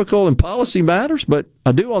philosophical and policy matters, but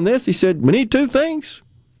I do on this. He said, we need two things.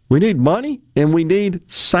 We need money and we need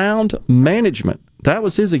sound management. That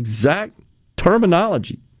was his exact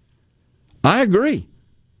terminology. I agree.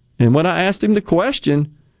 And when I asked him the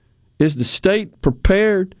question, is the state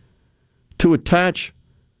prepared to attach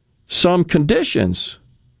some conditions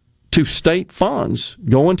to state funds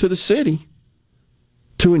going to the city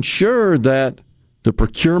to ensure that the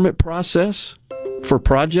procurement process for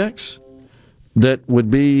projects that would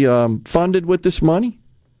be funded with this money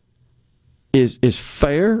is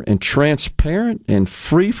fair and transparent and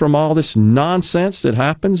free from all this nonsense that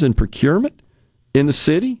happens in procurement in the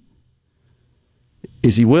city?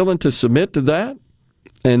 Is he willing to submit to that?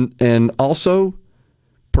 And also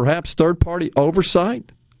perhaps third-party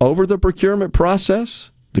oversight over the procurement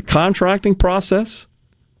process, the contracting process,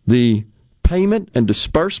 the payment and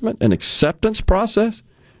disbursement and acceptance process?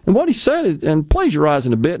 And what he said is, and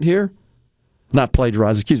plagiarizing a bit here,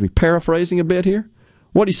 paraphrasing a bit here,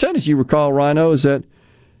 what he said, as you recall, Rhino, is that,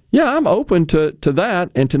 yeah, I'm open to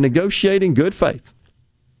that and to negotiating good faith.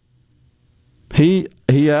 He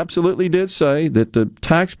absolutely did say that the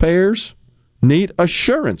taxpayers need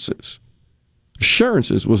assurances.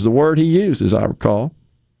 Assurances was the word he used, as I recall,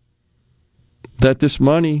 that this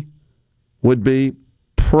money would be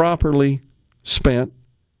properly spent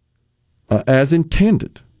as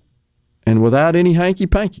intended and without any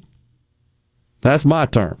hanky-panky. That's my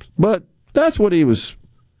terms. But that's what he was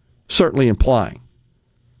certainly implying.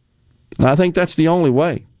 And I think that's the only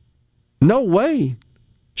way. No way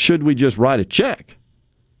should we just write a check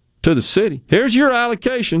to the city. Here's your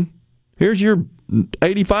allocation. Here's your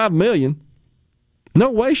 $85 million. No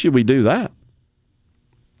way should we do that.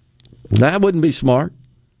 That wouldn't be smart.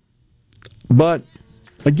 But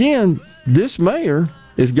again, this mayor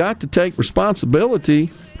has got to take responsibility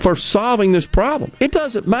for solving this problem. It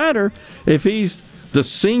doesn't matter if he's the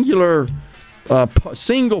single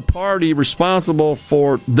party responsible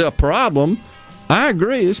for the problem. I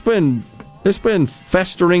agree. It's been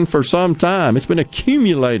festering for some time. It's been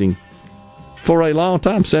accumulating for a long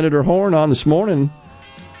time. Senator Horn on this morning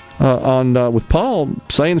with Paul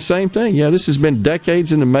saying the same thing. Yeah, this has been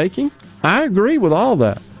decades in the making. I agree with all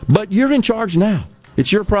that. But you're in charge now.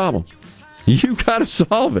 It's your problem. You've got to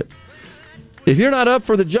solve it. If you're not up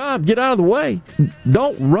for the job, get out of the way.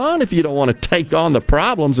 Don't run if you don't want to take on the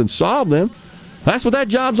problems and solve them. That's what that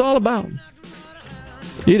job's all about.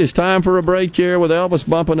 It is time for a break here with Elvis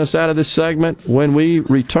bumping us out of this segment. When we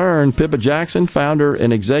return, Pippa Jackson, founder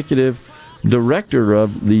and executive director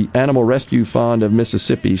of the Animal Rescue Fund of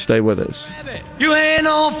Mississippi. Stay with us. You ain't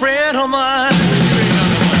no friend of mine.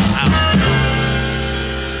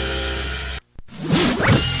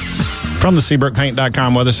 From the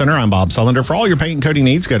SeabrookPaint.com Weather Center, I'm Bob Sullender. For all your paint and coating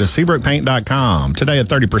needs, go to SeabrookPaint.com. Today, a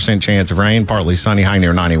 30% chance of rain, partly sunny, high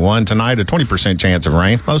near 91. Tonight, a 20% chance of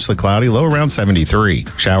rain, mostly cloudy, low around 73.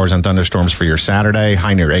 Showers and thunderstorms for your Saturday,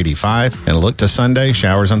 high near 85. And a look to Sunday,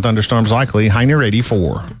 showers and thunderstorms likely, high near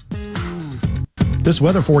 84. This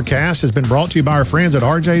weather forecast has been brought to you by our friends at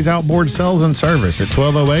RJ's Outboard Sales and Service at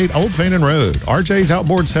 1208 Old Fannin Road. RJ's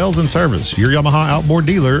Outboard Sales and Service, your Yamaha outboard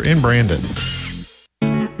dealer in Brandon.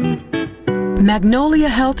 Magnolia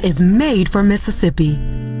Health is made for Mississippi.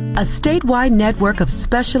 A statewide network of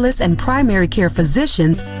specialists and primary care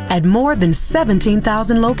physicians at more than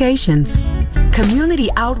 17,000 locations, community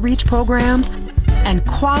outreach programs, and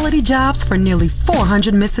quality jobs for nearly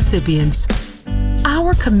 400 Mississippians.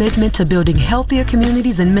 Our commitment to building healthier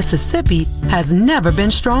communities in Mississippi has never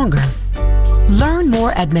been stronger. Learn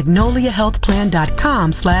more at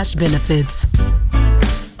magnoliahealthplan.com/benefits.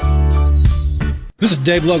 This is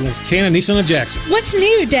Dave Logan with Cannon Nissan of Jackson. What's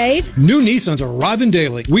new, Dave? New Nissans are arriving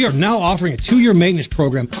daily. We are now offering a 2-year maintenance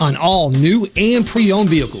program on all new and pre-owned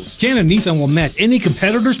vehicles. Cannon Nissan will match any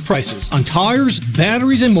competitor's prices on tires,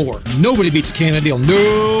 batteries, and more. Nobody beats a Cannon deal.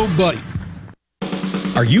 Nobody.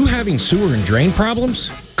 Are you having sewer and drain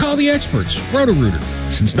problems? Call the experts, Roto-Rooter.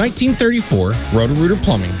 Since 1934, Roto-Rooter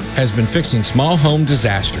Plumbing has been fixing small home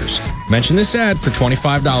disasters. Mention this ad for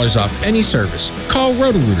 $25 off any service. Call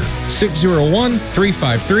Roto-Rooter,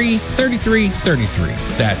 601-353-3333.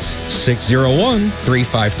 That's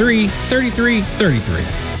 601-353-3333.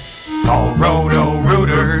 Call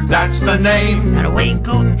Roto-Rooter, that's the name. And away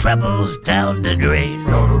go troubles down the drain.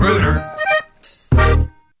 Roto-Rooter.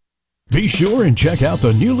 Be sure and check out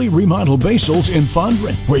the newly remodeled Basil's in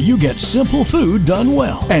Fondren, where you get simple food done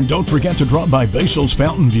well. And don't forget to drop by Basil's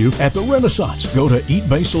Fountain View at the Renaissance. Go to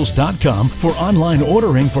eatbasils.com for online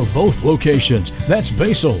ordering for both locations. That's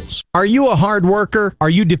Basil's. Are you a hard worker? Are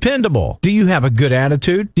you dependable? Do you have a good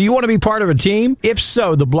attitude? Do you want to be part of a team? If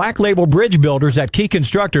so, the Black Label Bridge Builders at Key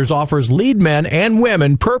Constructors offers lead men and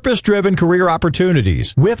women purpose-driven career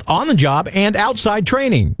opportunities with on-the-job and outside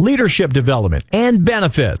training, leadership development, and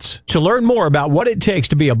benefits. To learn more about what it takes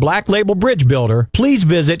to be a Black Label Bridge Builder, please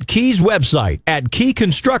visit Key's website at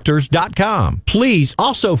keyconstructors.com. Please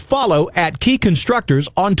also follow at Key Constructors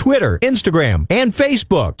on Twitter, Instagram, and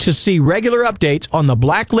Facebook to see regular updates on the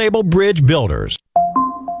Black Label Bridge Builders.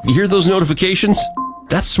 You hear those notifications?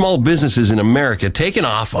 That's small businesses in America taking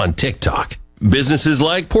off on TikTok. Businesses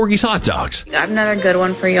like Porgy's Hot Dogs. Got another good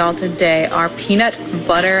one for y'all today, our peanut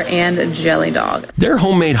butter and jelly dog. Their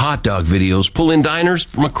homemade hot dog videos pull in diners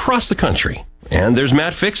from across the country. And there's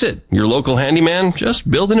Matt Fixit, your local handyman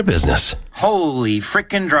just building a business. Holy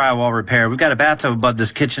frickin' drywall repair. We've got a bathtub above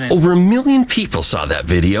this kitchen. Over 1 million people saw that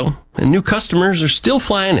video, and new customers are still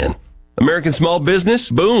flying in. American small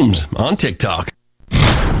business booms on TikTok.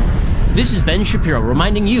 This is Ben Shapiro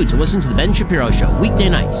reminding you to listen to The Ben Shapiro Show weekday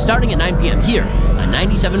nights starting at 9 p.m. here on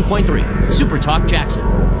 97.3 Super Talk Jackson.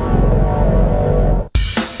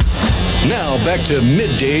 Now back to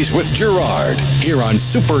Middays with Gerard here on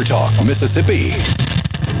Super Talk Mississippi.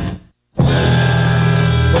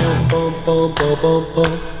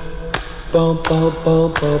 I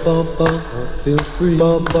feel free. I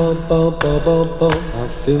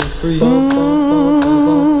feel free.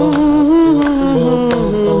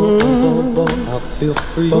 I feel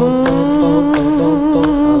free.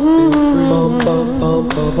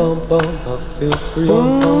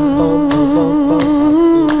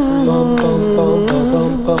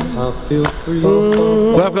 I feel free.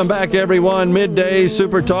 Welcome back, everyone. Midday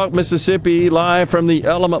Super Talk Mississippi, live from the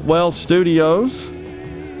Element Wealth Studios.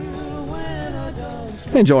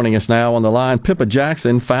 And joining us now on the line, Pippa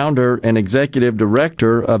Jackson, founder and executive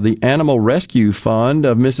director of the Animal Rescue Fund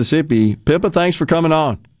of Mississippi. Pippa, thanks for coming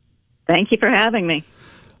on. Thank you for having me.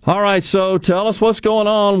 All right, so tell us what's going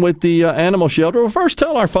on with the animal shelter. Well, first,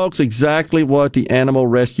 tell our folks exactly what the Animal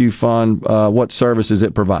Rescue Fund, what services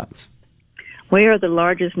it provides. We are the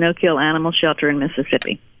largest no-kill animal shelter in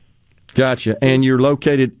Mississippi. Gotcha. And you're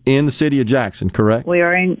located in the city of Jackson, correct? We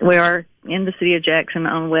are in the city of Jackson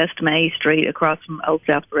on West May Street across from Old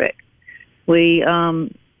South Brick. We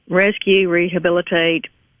rescue, rehabilitate,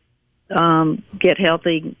 get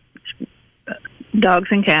healthy dogs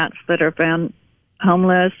and cats that are found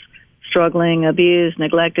homeless, struggling, abused,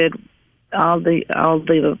 neglected, all the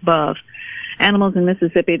above. Animals in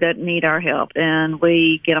Mississippi that need our help, and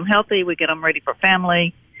we get them healthy, we get them ready for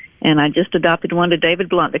family, and I just adopted one to David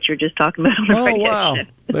Blunt that you're just talking about on the radio wow. show.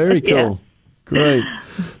 Very cool. Yeah. Great.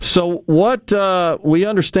 So what, we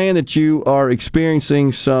understand that you are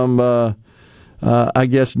experiencing some, I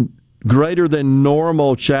guess, greater than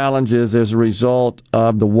normal challenges as a result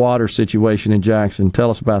of the water situation in Jackson.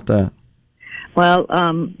 Tell us about that. Well,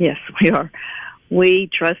 yes, we are.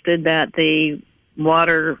 We trusted that the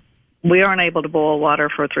water, we aren't able to boil water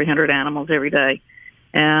for 300 animals every day.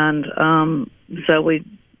 And so we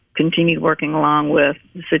continued working along with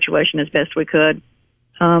the situation as best we could,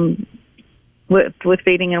 with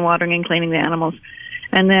feeding and watering and cleaning the animals.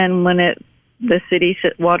 And then when the city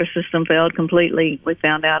water system failed completely, we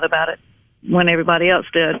found out about it when everybody else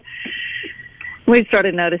did. We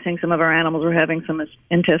started noticing some of our animals were having some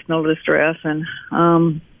intestinal distress, and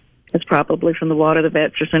it's probably from the water. The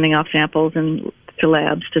vets are sending off samples and to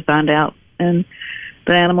labs to find out. And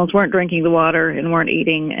the animals weren't drinking the water and weren't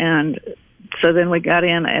eating, and so then we got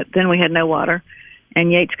in. Then we had no water,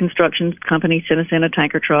 and Yates Construction Company sent us in a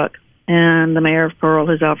tanker truck, and the mayor of Pearl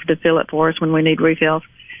has offered to fill it for us when we need refills.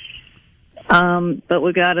 But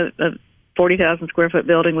we got a 40,000 square foot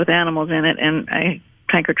building with animals in it, and a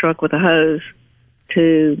tanker truck with a hose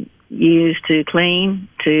to use to clean,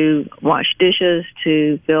 to wash dishes,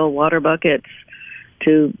 to fill water buckets,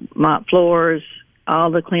 to mop floors. All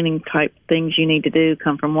the cleaning type things you need to do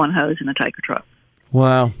come from one hose in a tanker truck.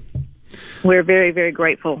 Wow. We're very, very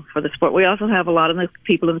grateful for the support. We also have a lot of the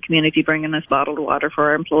people in the community bringing us bottled water for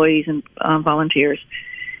our employees and volunteers,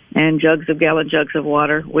 and gallon jugs of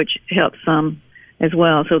water, which helps some as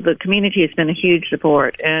well. So the community has been a huge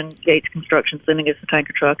support, and Yates Construction sending us a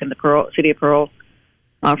tanker truck, and the City of Pearl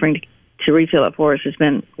offering to refill it for us has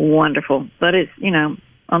been wonderful. But it's,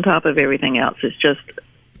 on top of everything else, it's just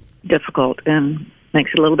difficult and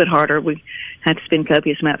makes it a little bit harder. We had to spend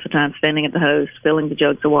copious amounts of time standing at the hose, filling the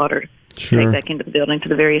jugs of water, to take back into the building to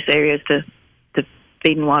the various areas to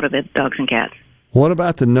feeding water the dogs and cats. What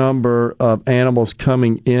about the number of animals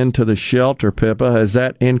coming into the shelter, Pippa? Has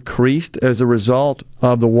that increased as a result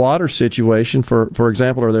of the water situation? For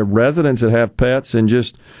example, are there residents that have pets and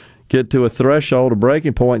just get to a threshold, a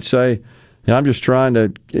breaking point, say, I'm just trying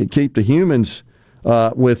to keep the humans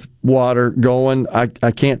with water going.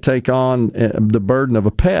 I can't take on the burden of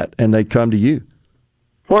a pet, and they come to you?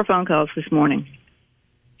 4 phone calls this morning.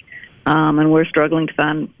 And we're struggling to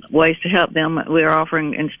find ways to help them. We're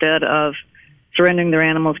offering, instead of surrendering their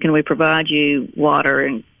animals, can we provide you water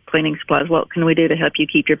and cleaning supplies? What can we do to help you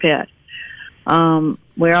keep your pet?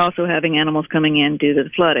 We're also having animals coming in due to the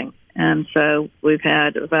flooding. And so we've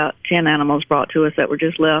had about 10 animals brought to us that were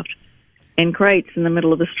just left in crates in the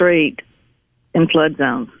middle of the street in flood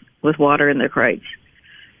zones with water in their crates.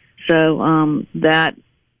 So that,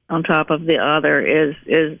 on top of the other, is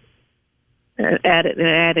an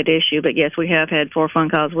added issue. But yes, we have had 4 phone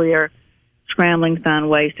calls. We are scrambling to find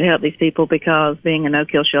ways to help these people because, being a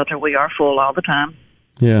no-kill shelter, we are full all the time.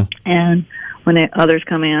 Yeah. And when others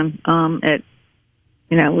come in,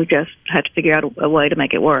 we just have to figure out a way to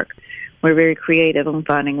make it work. We're very creative on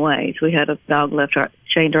finding ways. We had a dog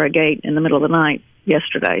chained to our gate in the middle of the night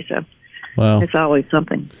yesterday, so wow. It's always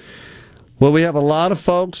something. Well, we have a lot of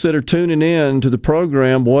folks that are tuning in to the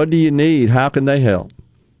program. What do you need? How can they help?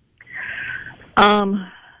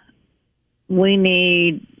 We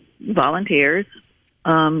need volunteers,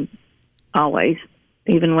 always.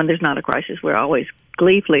 Even when there's not a crisis, we're always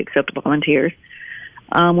gleefully accept volunteers.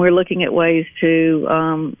 We're looking at ways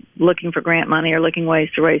to, looking for grant money or looking ways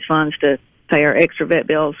to raise funds to pay our extra vet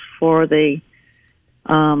bills for the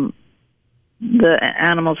animals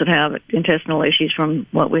that have intestinal issues from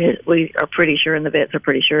what we are pretty sure, and the vets are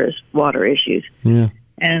pretty sure, is water issues. Yeah.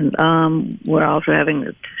 And we're also having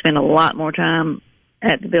to spend a lot more time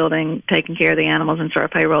at the building taking care of the animals, and so our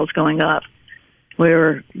payroll's going up.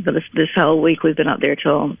 This whole week we've been up there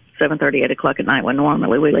till 7:30, 8 o'clock at night, when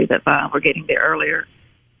normally we leave at 5. We're getting there earlier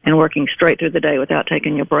and working straight through the day without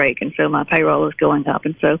taking a break, and so my payroll is going up.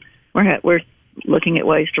 And so we're looking at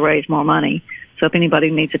ways to raise more money. So if anybody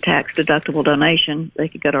needs a tax-deductible donation, they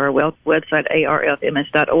could go to our website,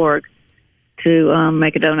 arfms.org, to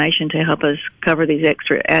make a donation to help us cover these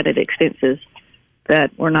extra added expenses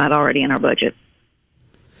that were not already in our budget.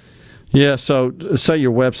 Yeah, so say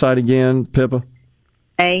your website again, Pippa.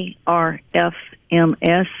 arfms.org.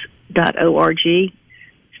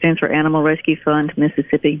 Stands for Animal Rescue Fund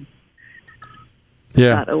Mississippi.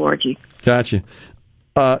 Yeah. .org. Gotcha.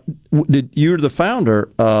 You're the founder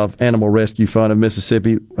of Animal Rescue Fund of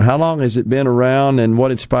Mississippi. How long has it been around, and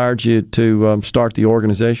what inspired you to start the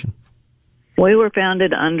organization? We were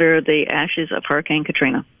founded under the ashes of Hurricane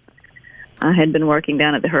Katrina. I had been working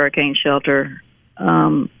down at the hurricane shelter.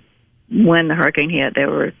 When the hurricane hit, there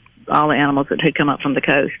were all the animals that had come up from the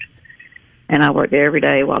coast, and I worked there every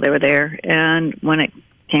day while they were there. And when it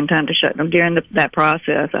came time to shut them, during that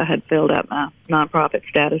process, I had filled out my nonprofit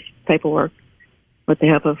status paperwork with the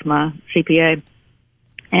help of my CPA.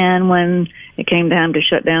 And when it came time to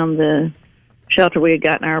shut down the shelter, we had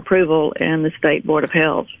gotten our approval, and the State Board of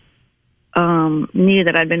Health knew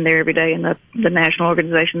that I'd been there every day, and the national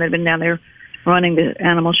organization that had been down there running the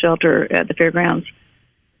animal shelter at the fairgrounds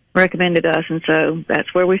recommended us, and so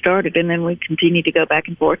that's where we started. And then we continued to go back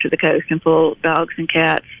and forth to the coast and pull dogs and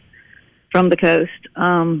cats from the coast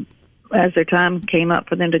as their time came up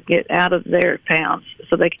for them to get out of their towns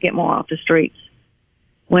so they could get more off the streets.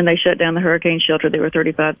 When they shut down the hurricane shelter, there were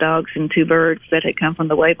 35 dogs and 2 birds that had come from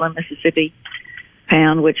the Waveland, Mississippi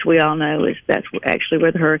pound, which we all know that's actually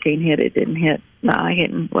where the hurricane hit. It didn't hit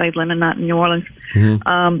in Waveland and not in New Orleans.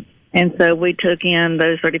 Mm-hmm. And so we took in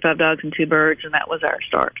those 35 dogs and 2 birds, and that was our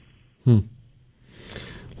start.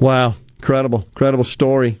 Wow. Incredible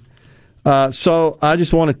story. So I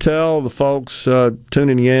just want to tell the folks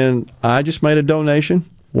tuning in, I just made a donation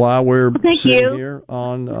while we're sitting here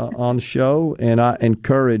on the show, and I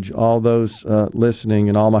encourage all those listening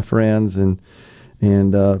and all my friends and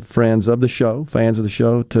friends of the show, fans of the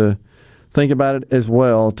show, to think about it as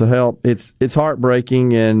well, to help. It's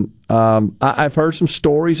heartbreaking, and I've heard some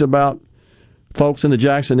stories about folks in the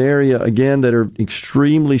Jackson area, again, that are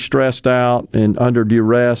extremely stressed out and under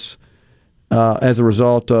duress as a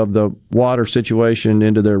result of the water situation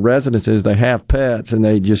into their residences. They have pets, and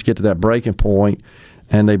they just get to that breaking point,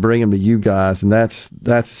 and they bring them to you guys, and that's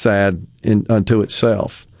sad unto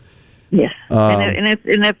itself. Yes, and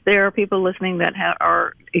if there are people listening that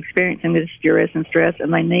are experiencing this duress and stress,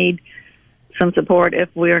 and they need some support, if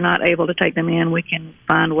we are not able to take them in, we can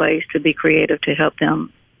find ways to be creative to help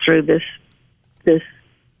them through this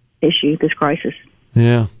issue, this crisis.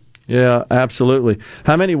 Yeah, absolutely.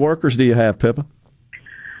 How many workers do you have, Pippa?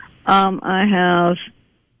 I have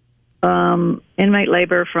inmate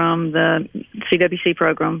labor from the CWC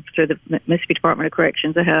program through the Mississippi Department of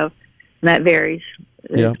Corrections. I have, and that varies.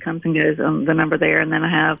 Yeah. It comes and goes on the number there. And then I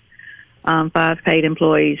have 5 paid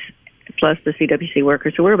employees plus the CWC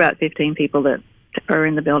workers. So we're about 15 people that are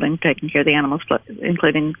in the building taking care of the animals,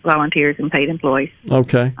 including volunteers and paid employees.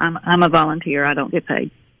 Okay. I'm a volunteer. I don't get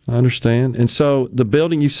paid. I understand. And so the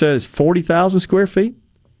building you said is 40,000 square feet?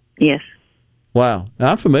 Yes. Wow.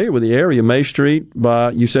 Now, I'm familiar with the area. May Street,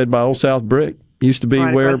 you said by Old South Brick, used to be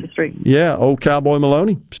Right where, across the street. Yeah, old Cowboy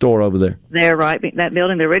Maloney store over there. They're right. That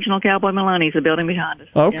building, the original Cowboy Maloney, is the building behind us.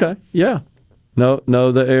 Okay, yeah.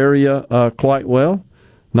 Know the area quite well.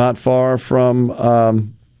 Not far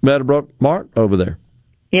from Meadowbrook Mart over there.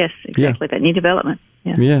 Yes, exactly. That new development.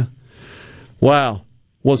 Yeah. Yeah. Wow.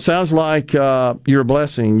 Well, it sounds like you're a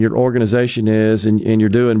blessing, your organization is, and you're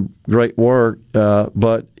doing great work.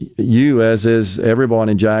 But you, as is everyone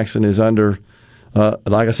in Jackson, is under,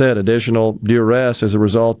 like I said, additional duress as a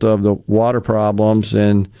result of the water problems.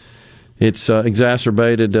 And it's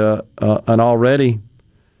exacerbated an already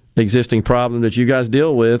existing problem that you guys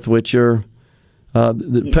deal with, which are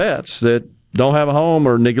the pets that don't have a home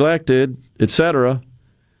or neglected, etc.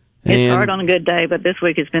 It's hard on a good day, but this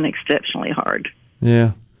week has been exceptionally hard.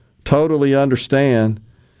 Yeah, totally understand.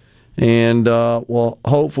 And, well,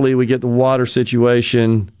 hopefully we get the water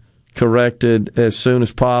situation corrected as soon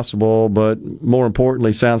as possible. But more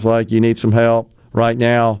importantly, sounds like you need some help right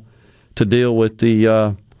now to deal with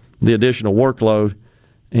the additional workload.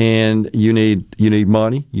 And you need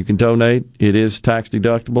money. You can donate. It is tax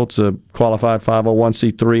deductible. It's a qualified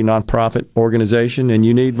 501c3 nonprofit organization, and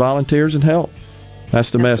you need volunteers and help.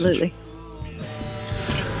 That's the message.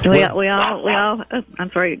 We all. I'm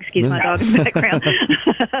sorry. Excuse my dog in the background.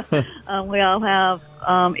 We all have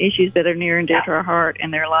issues that are near and dear to our heart,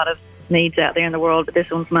 and there are a lot of needs out there in the world. But this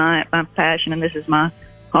one's my passion, and this is my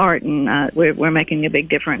heart, and we're making a big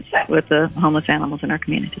difference with the homeless animals in our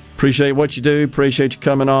community. Appreciate what you do. Appreciate you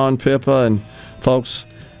coming on, Pippa, and folks,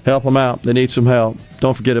 help them out. They need some help.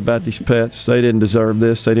 Don't forget about these pets. They didn't deserve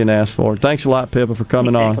this. They didn't ask for it. Thanks a lot, Pippa, for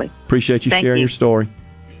coming on. Appreciate you sharing your story.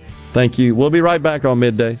 Thank you. We'll be right back on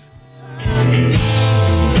Middays.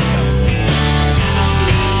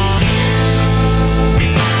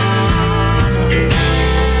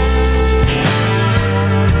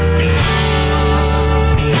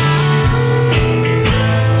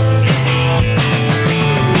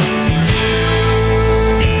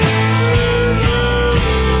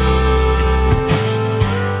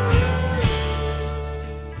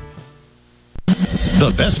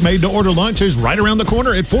 The best made-to-order lunch is right around the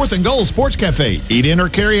corner at 4th and Goal Sports Cafe. Eat in or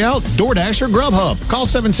carry out, DoorDash or Grubhub. Call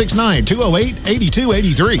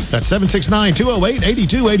 769-208-8283. That's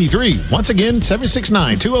 769-208-8283. Once again,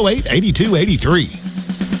 769-208-8283.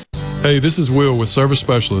 Hey, this is Will with Service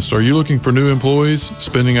Specialists. Are you looking for new employees,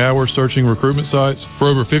 spending hours searching recruitment sites? For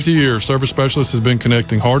over 50 years, Service Specialists has been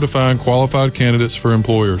connecting hard-to-find qualified candidates for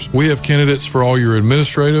employers. We have candidates for all your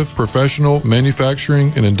administrative, professional,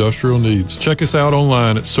 manufacturing, and industrial needs. Check us out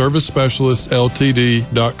online at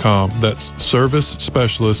ServiceSpecialistLTD.com. That's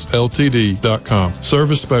ServiceSpecialistLTD.com.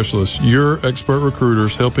 Service Specialists, your expert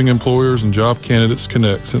recruiters helping employers and job candidates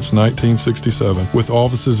connect since 1967, with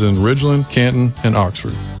offices in Ridgeland, Canton, and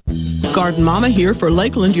Oxford. Garden Mama here for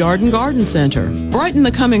Lakeland Yard and Garden Center. Brighten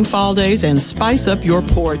the coming fall days and spice up your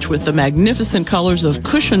porch with the magnificent colors of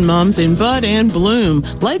cushion mums in bud and bloom.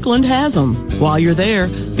 Lakeland has them. While you're there,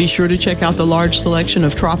 be sure to check out the large selection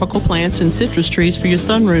of tropical plants and citrus trees for your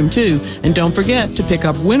sunroom too. And don't forget to pick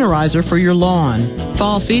up winterizer for your lawn.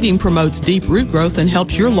 Fall feeding promotes deep root growth and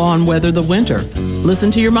helps your lawn weather the winter.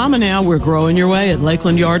 Listen to your mama now. We're growing your way at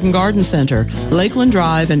Lakeland Yard and Garden Center, Lakeland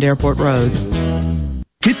Drive and Airport Road.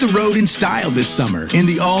 Hit the road in style this summer in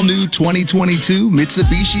the all-new 2022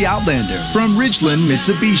 Mitsubishi Outlander from Ridgeland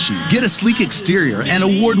Mitsubishi. Get a sleek exterior and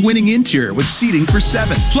award-winning interior with seating for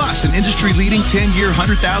 7. Plus, an industry-leading 10-year,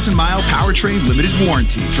 100,000-mile powertrain limited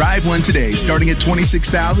warranty. Drive one today starting at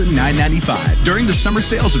 $26,995 during the summer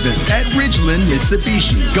sales event at Ridgeland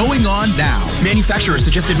Mitsubishi. Going on now. Manufacturer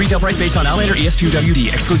suggested retail price based on Outlander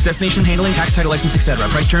ES2WD. Excludes destination handling, tax, title, license, etc.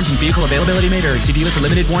 Price, terms, and vehicle availability may vary. See dealer for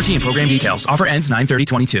limited warranty and program details. Offer ends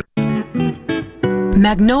 9/30/22.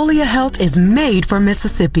 Magnolia Health is made for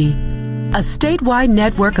Mississippi. A statewide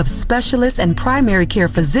network of specialists and primary care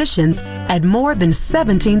physicians at more than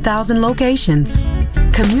 17,000 locations,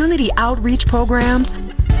 community outreach programs,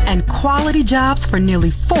 and quality jobs for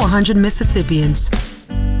nearly 400 Mississippians.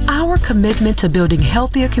 Our commitment to building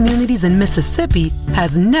healthier communities in Mississippi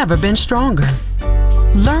has never been stronger.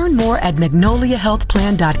 Learn more at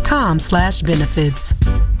magnoliahealthplan.com/benefits.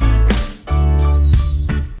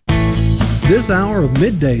 This hour of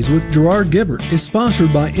Middays with Gerard Gibbert is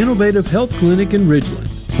sponsored by Innovative Health Clinic in Ridgeland.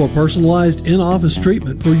 For personalized in-office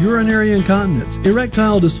treatment for urinary incontinence,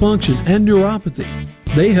 erectile dysfunction, and neuropathy,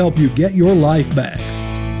 they help you get your life back.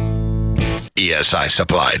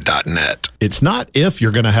 ESISupply.net. It's not if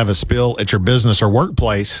you're going to have a spill at your business or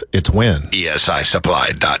workplace, it's when.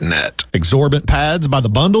 ESISupply.net. Exorbitant pads by the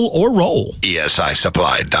bundle or roll.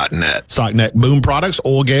 ESISupply.net. Sockneck boom products,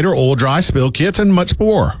 Oil Gator, Oil Dry, spill kits, and much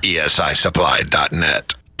more.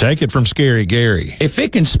 ESISupply.net. Take it from Scary Gary. If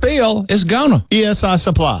it can spill, it's gonna. ESI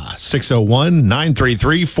Supply,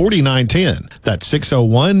 601-933-4910. That's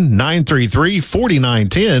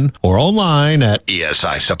 601-933-4910 or online at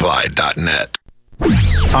ESISupply.net.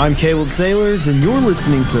 I'm Caleb Sailors, and you're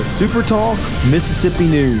listening to Super Talk Mississippi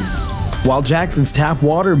News. While Jackson's tap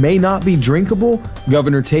water may not be drinkable,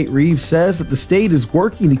 Governor Tate Reeves says that the state is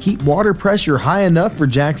working to keep water pressure high enough for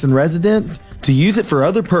Jackson residents to use it for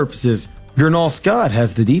other purposes. Gernal Scott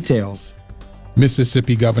has the details.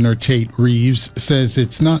 Mississippi Governor Tate Reeves says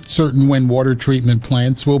it's not certain when water treatment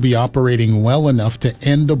plants will be operating well enough to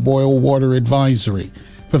end a boil water advisory.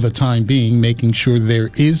 For the time being, making sure there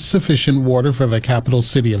is sufficient water for the capital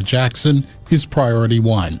city of Jackson is priority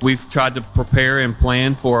one. We've tried to prepare and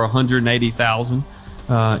plan for 180,000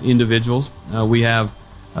 individuals. We have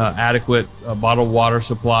adequate bottled water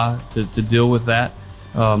supply to deal with that.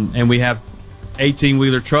 And we have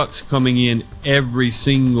 18-wheeler trucks coming in every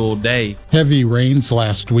single day. Heavy rains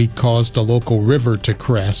last week caused a local river to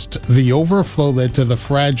crest. The overflow led to the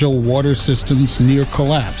fragile water system's near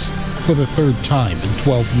collapse for the third time in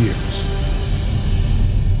 12 years.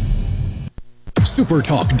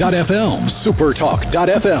 Supertalk.fm.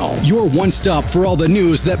 Supertalk.fm. Your one-stop for all the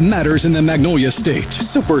news that matters in the Magnolia State.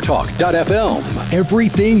 Supertalk.fm.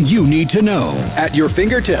 Everything you need to know at your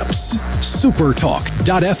fingertips.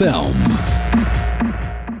 Supertalk.fm.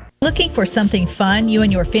 Looking for something fun you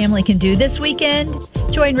and your family can do this weekend?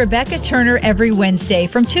 Join Rebecca Turner every Wednesday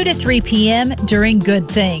from 2 to 3 p.m. during Good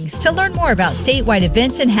Things to learn more about statewide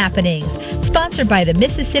events and happenings. Sponsored by the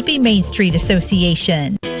Mississippi Main Street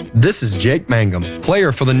Association. This is Jake Mangum,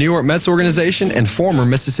 player for the New York Mets organization and former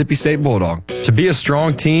Mississippi State Bulldog. To be a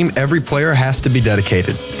strong team, every player has to be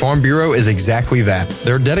dedicated. Farm Bureau is exactly that.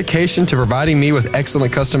 Their dedication to providing me with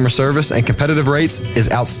excellent customer service and competitive rates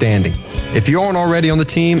is outstanding. If you aren't already on the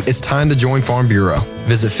team, it's time to join Farm Bureau.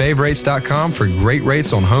 Visit favrates.com for great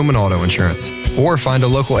rates on home and auto insurance, or find a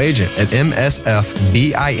local agent at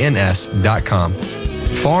msfbins.com.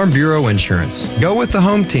 Farm Bureau Insurance. Go with the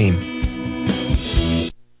home team.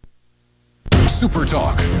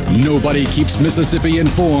 Supertalk. Nobody keeps Mississippi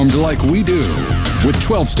informed like we do. With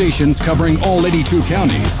 12 stations covering all 82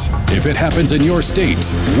 counties. If it happens in your state,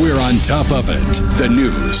 we're on top of it. The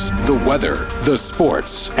news, the weather, the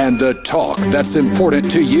sports, and the talk that's important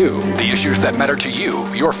to you. The issues that matter to you,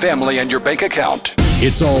 your family, and your bank account.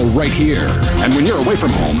 It's all right here. And when you're away from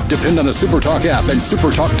home, depend on the Supertalk app and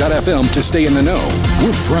supertalk.fm to stay in the know.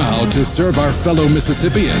 We're proud to serve our fellow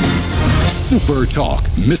Mississippians. Supertalk,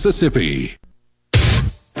 Mississippi.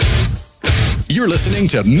 You're listening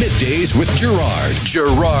to Middays with Gerard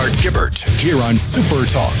Gibbert, here on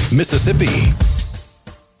Supertalk, Mississippi.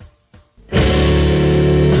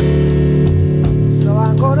 So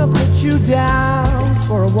I'm gonna put you down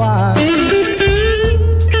for a while.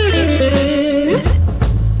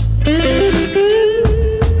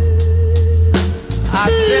 I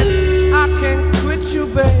said I can't quit you,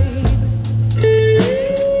 babe.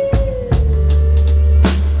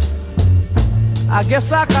 I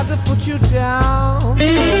guess I got to put you down for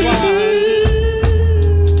a while.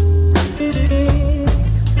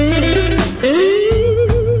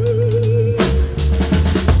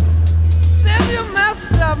 Said you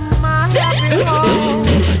messed up my happy home,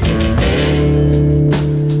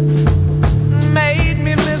 made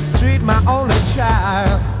me mistreat my only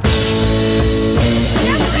child.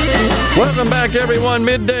 Welcome back, everyone.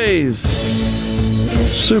 Middays.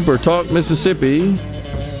 Super Talk, Mississippi.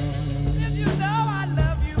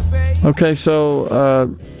 Okay, so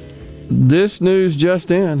this news just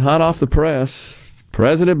in, hot off the press.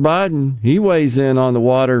 President Biden, he weighs in on the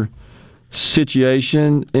water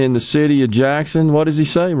situation in the city of Jackson. What does he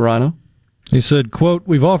say, Rhino? He said, quote,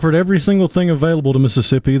 "We've offered every single thing available to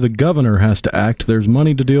Mississippi. The governor has to act. There's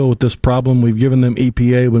money to deal with this problem. We've given them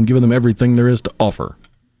EPA. We've given them everything there is to offer."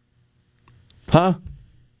 Huh?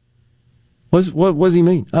 What does he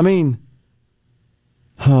mean? I mean,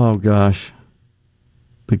 oh, gosh.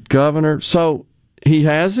 The governor, so he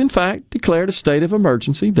has, in fact, declared a state of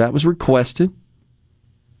emergency. That was requested.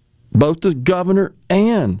 Both the governor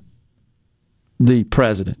and the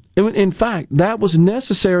president. In fact, that was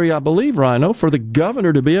necessary, I believe, Rhino, for the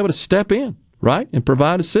governor to be able to step in. right, and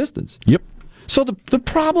provide assistance. Yep. So the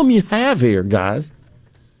problem you have here, guys,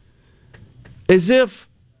 is if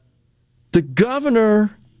the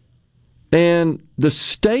governor and the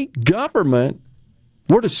state government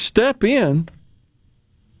were to step in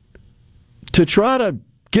to try to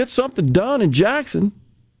get something done in Jackson,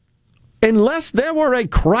 unless there were a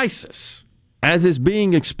crisis, as is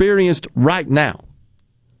being experienced right now,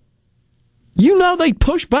 they'd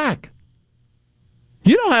push back.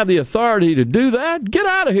 You don't have the authority to do that. Get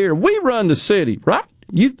out of here. We run the city, right?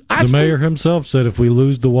 The mayor himself said if we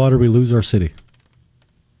lose the water, we lose our city.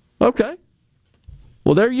 Okay.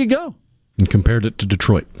 Well, there you go. And compared it to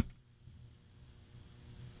Detroit.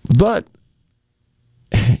 But,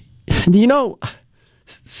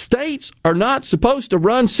 states are not supposed to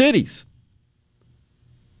run cities.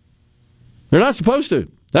 They're not supposed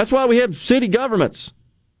to. That's why we have city governments.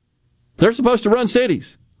 They're supposed to run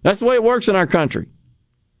cities. That's the way it works in our country.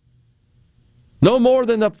 No more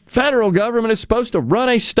than the federal government is supposed to run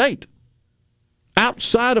a state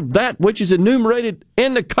outside of that which is enumerated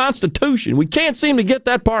in the Constitution. We can't seem to get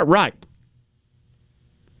that part right.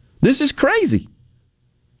 This is crazy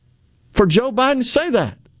for Joe Biden to say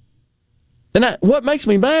that. And what makes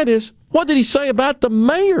me mad is, what did he say about the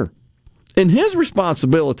mayor and his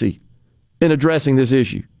responsibility in addressing this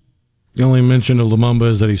issue? The only mention of Lumumba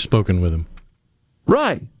is that he's spoken with him.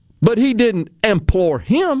 Right. But he didn't implore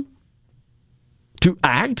him to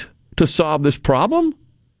act to solve this problem.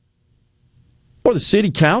 Or the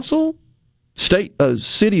city council,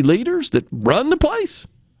 city leaders that run the place.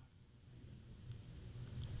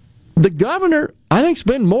 The governor, I think, has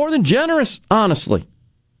been more than generous, honestly.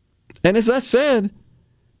 And as I said,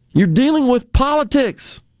 you're dealing with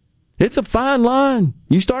politics. It's a fine line.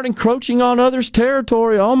 You start encroaching on others'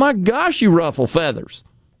 territory, oh my gosh, you ruffle feathers.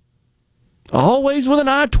 Always with an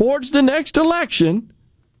eye towards the next election,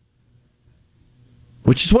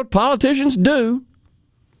 which is what politicians do.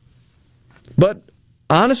 But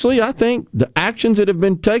honestly, I think the actions that have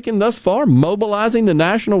been taken thus far, mobilizing the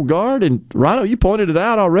National Guard, and Rhino, you pointed it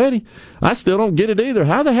out already, I still don't get it either.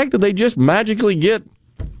 How the heck did they just magically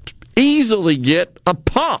easily get a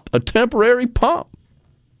pump, a temporary pump,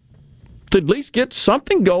 to at least get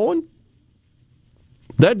something going?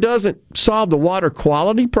 That doesn't solve the water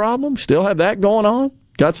quality problem. Still have that going on.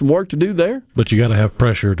 Got some work to do there. But you got to have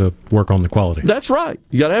pressure to work on the quality. That's right.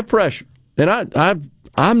 You got to have pressure. And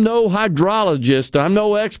I'm no hydrologist. I'm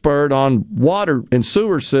no expert on water and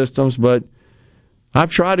sewer systems, but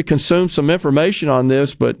I've tried to consume some information on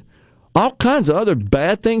this. But all kinds of other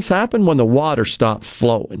bad things happen when the water stops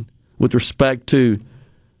flowing with respect to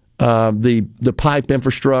the pipe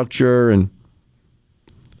infrastructure and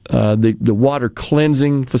the water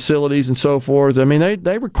cleansing facilities and so forth. I mean,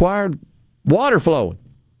 they require water flowing.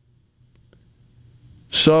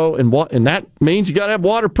 So, and that means you got to have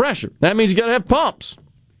water pressure. That means you got to have pumps.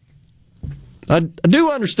 I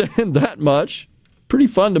do understand that much. Pretty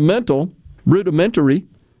fundamental, rudimentary.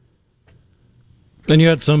 And you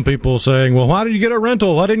had some people saying, well, why did you get a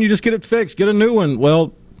rental? Why didn't you just get it fixed? Get a new one.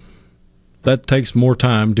 Well, that takes more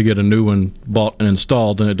time to get a new one bought and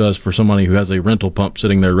installed than it does for somebody who has a rental pump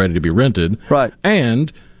sitting there ready to be rented. Right.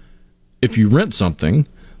 And if you rent something,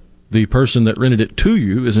 the person that rented it to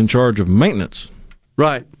you is in charge of maintenance.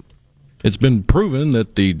 Right. It's been proven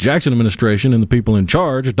that the Jackson administration and the people in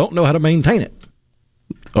charge don't know how to maintain it,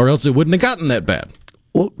 or else it wouldn't have gotten that bad.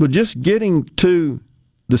 Well, but just getting to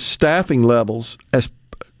the staffing levels,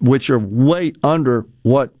 which are way under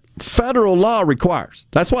what federal law requires.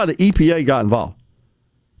 That's why the EPA got involved.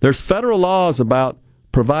 There's federal laws about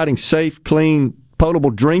providing safe, clean,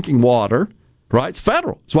 potable drinking water, right? It's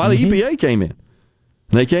federal. That's why the EPA came in.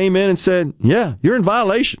 And they came in and said, yeah, you're in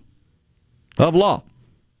violation of law.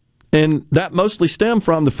 And that mostly stemmed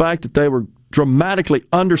from the fact that they were dramatically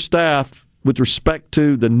understaffed with respect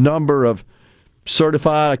to the number of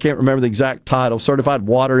certified, I can't remember the exact title, certified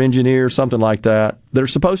water engineer, something like that, that are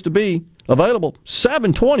supposed to be available.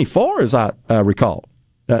 724, as I recall.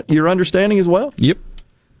 Your understanding as well? Yep.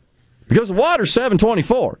 Because the water's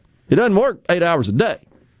 724. It doesn't work 8 hours a day.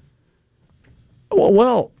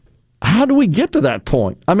 Well, how do we get to that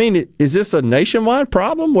point? I mean, is this a nationwide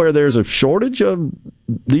problem where there's a shortage of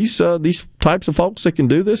these types of folks that can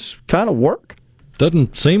do this kind of work?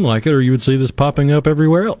 Doesn't seem like it, or you would see this popping up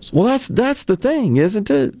everywhere else. Well, that's the thing, isn't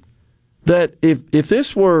it? That if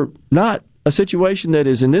this were not a situation that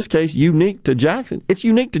is, in this case, unique to Jackson, it's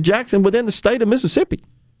unique to Jackson within the state of Mississippi.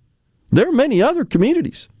 There are many other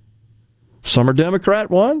communities. Some are Democrat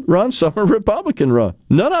run, some are Republican run.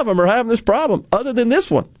 None of them are having this problem other than this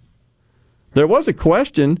one. There was a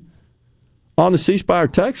question on the C Spire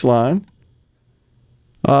text line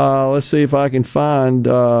Let's see if I can find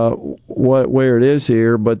where it is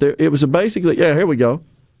here. But it was basically, here we go.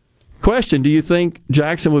 Question: do you think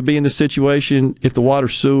Jackson would be in the situation if the water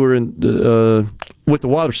sewer with the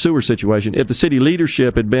water sewer situation, if the city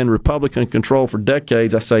leadership had been Republican controlled for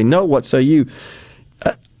decades? I say no. What say you?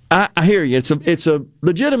 I hear you. It's a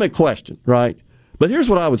legitimate question, right? But here's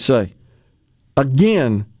what I would say.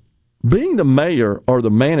 Again, being the mayor or the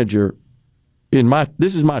manager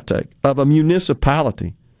this is my take, of a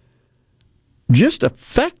municipality, just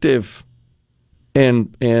effective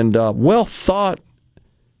and well thought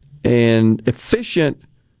and efficient,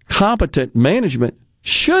 competent management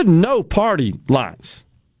should know party lines.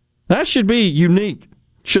 That should be unique.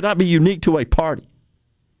 Should not be unique to a party.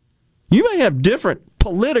 You may have different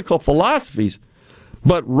political philosophies,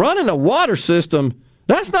 but running a water system,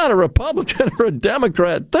 that's not a Republican or a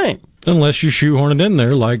Democrat thing. Unless you shoehorn it in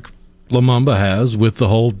there like Lumumba has with the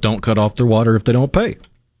whole don't cut off their water if they don't pay.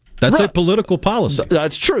 That's right. A political policy.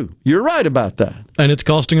 That's true. You're right about that. And it's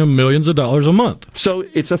costing them millions of dollars a month. So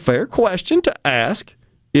it's a fair question to ask,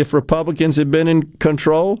 if Republicans had been in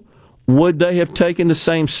control, would they have taken the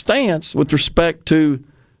same stance with respect to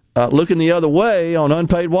looking the other way on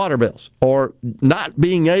unpaid water bills or not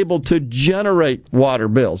being able to generate water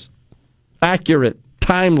bills, accurate,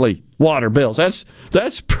 timely water bills?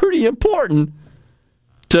 That's pretty important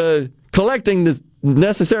to collecting the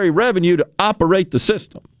necessary revenue to operate the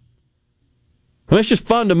system. I mean, it's just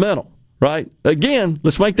fundamental, right? Again,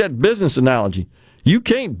 let's make that business analogy. You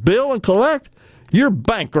can't bill and collect, you're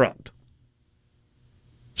bankrupt.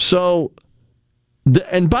 So,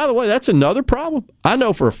 and by the way, that's another problem. I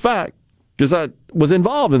know for a fact, because I was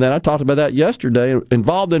involved in that. I talked about that yesterday,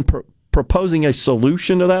 involved in proposing a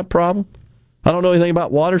solution to that problem. I don't know anything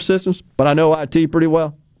about water systems, but I know IT pretty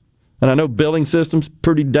well. And I know billing systems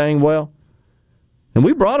pretty dang well. And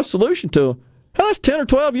we brought a solution to them. Hell, that's 10 or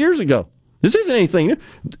 12 years ago. This isn't anything new.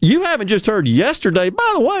 You haven't just heard yesterday,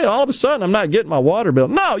 by the way, all of a sudden I'm not getting my water bill.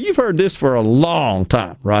 No, you've heard this for a long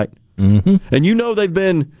time, right? Mm-hmm. And you know they've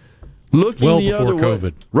been looking the other way. Well before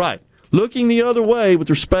COVID. Right. Looking the other way with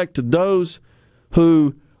respect to those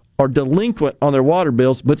who are delinquent on their water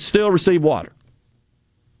bills but still receive water.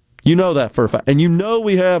 You know that for a fact. And you know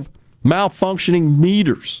we have malfunctioning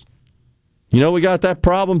meters. You know we got that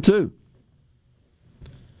problem too.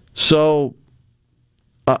 So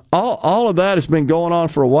all of that has been going on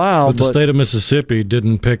for a while. But the state of Mississippi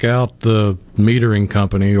didn't pick out the metering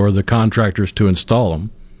company or the contractors to install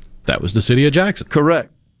them. That was the city of Jackson.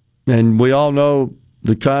 Correct. And we all know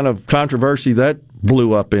the kind of controversy that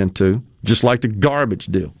blew up into, just like the garbage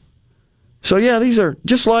deal. So, yeah, these are,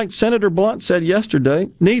 just like Senator Blunt said yesterday,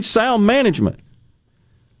 need sound management.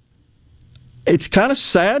 It's kind of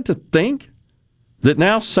sad to think that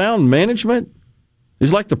now sound management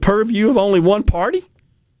is like the purview of only one party.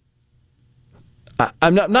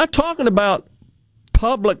 I'm not talking about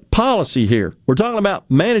public policy here. We're talking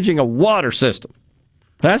about managing a water system.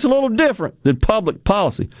 That's a little different than public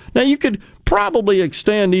policy. Now, you could probably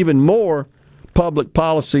extend even more public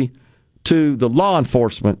policy to the law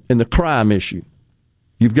enforcement and the crime issue.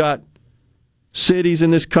 You've got cities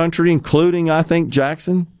in this country, including, I think,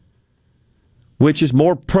 Jackson, which is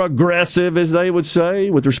more progressive, as they would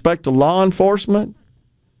say, with respect to law enforcement.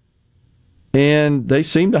 And they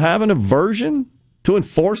seem to have an aversion to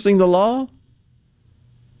enforcing the law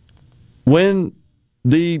when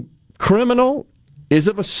the criminal is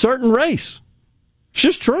of a certain race. It's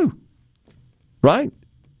just true, right?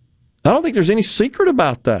 I don't think there's any secret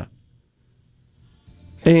about that.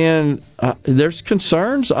 And there's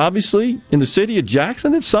concerns, obviously, in the city of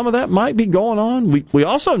Jackson that some of that might be going on. We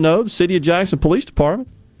also know the city of Jackson Police Department,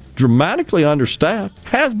 dramatically understaffed,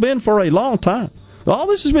 has been for a long time. All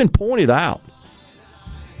this has been pointed out.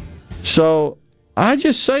 So I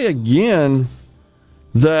just say again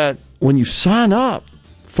that when you sign up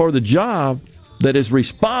for the job that is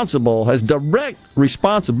responsible, has direct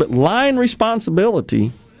line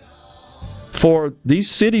responsibility for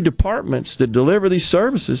these city departments that deliver these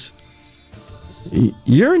services,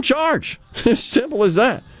 you're in charge. As simple as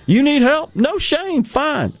that. You need help? No shame.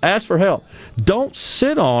 Fine. Ask for help. Don't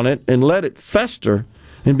sit on it and let it fester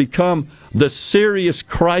and become the serious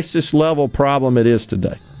crisis level problem it is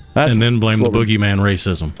today. And then blame the boogeyman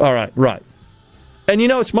racism. All right, right. And you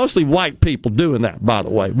know, it's mostly white people doing that, by the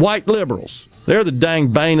way. White liberals. They're the dang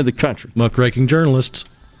bane of the country. Muckraking journalists.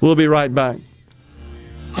 We'll be right back.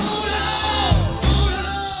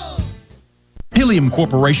 Hey, Pilium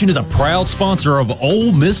Corporation is a proud sponsor of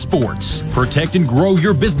Ole Miss Sports. Protect and grow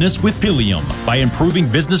your business with Pilium. By improving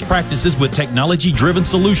business practices with technology-driven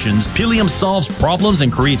solutions, Pilium solves problems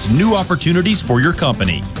and creates new opportunities for your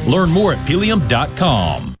company. Learn more at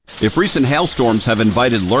Pilium.com. If recent hailstorms have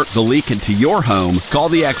invited Lurk the Leak into your home, call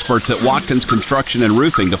the experts at Watkins Construction and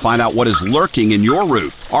Roofing to find out what is lurking in your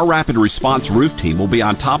roof. Our rapid response roof team will be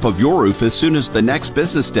on top of your roof as soon as the next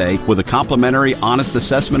business day with a complimentary, honest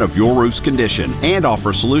assessment of your roof's condition and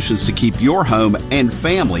offer solutions to keep your home and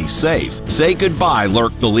family safe. Say goodbye,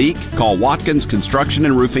 Lurk the Leak. Call Watkins Construction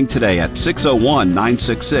and Roofing today at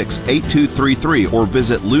 601-966-8233 or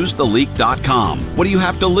visit losetheleak.com. What do you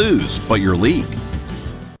have to lose but your leak?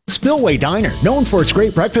 Spillway Diner, known for its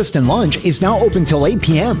great breakfast and lunch, is now open till 8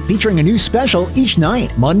 p.m., featuring a new special each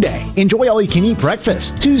night. Monday, enjoy all-you-can-eat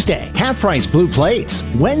breakfast. Tuesday, half-price blue plates.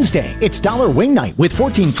 Wednesday, it's Dollar Wing Night with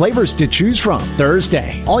 14 flavors to choose from.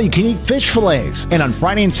 Thursday, all-you-can-eat fish fillets. And on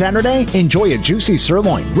Friday and Saturday, enjoy a juicy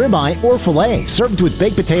sirloin, ribeye, or filet served with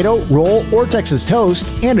baked potato, roll, or Texas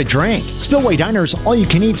toast, and a drink. Spillway Diner's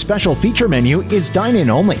all-you-can-eat special feature menu is dine-in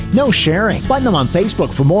only, no sharing. Find them on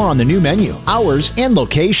Facebook for more on the new menu, hours, and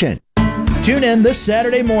location. Tune in this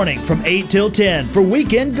Saturday morning from 8 till 10 for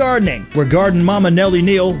Weekend Gardening, where Garden Mama Nellie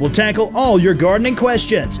Neal will tackle all your gardening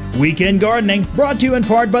questions. Weekend Gardening brought to you in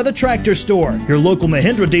part by The Tractor Store, your local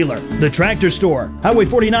Mahindra dealer. The Tractor Store, Highway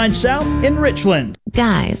 49 South in Richland.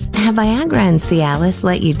 Guys, have Viagra and Cialis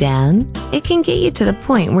let you down? It can get you to the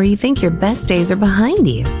point where you think your best days are behind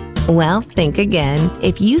you. Well, think again.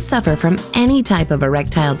 If you suffer from any type of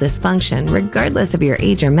erectile dysfunction, regardless of your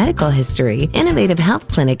age or medical history, Innovative Health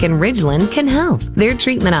Clinic in Ridgeland can help. Their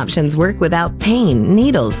treatment options work without pain,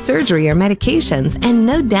 needles, surgery, or medications, and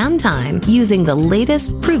no downtime, using the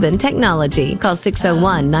latest proven technology. Call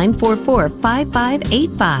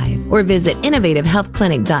 601-944-5585 or visit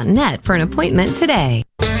innovativehealthclinic.net for an appointment today.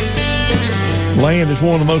 Land is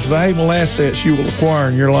one of the most valuable assets you will acquire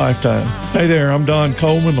in your lifetime. Hey there, I'm Don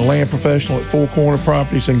Coleman, the land professional at Four Corner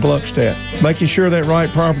Properties in Gluckstadt. Making sure that right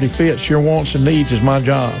property fits your wants and needs is my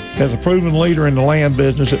job. As a proven leader in the land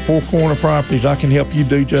business at Four Corner Properties, I can help you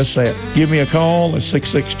do just that. Give me a call at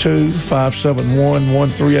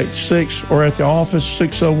 662-571-1386 or at the office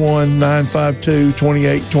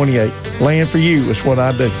 601-952-2828. Land for you is what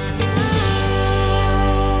I do.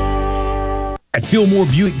 At Fillmore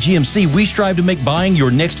Buick GMC, we strive to make buying your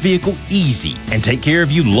next vehicle easy and take care of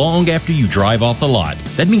you long after you drive off the lot.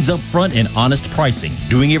 That means upfront and honest pricing,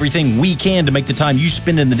 doing everything we can to make the time you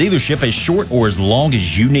spend in the dealership as short or as long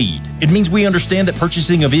as you need. It means we understand that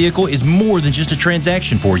purchasing a vehicle is more than just a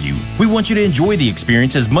transaction for you. We want you to enjoy the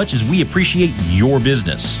experience as much as we appreciate your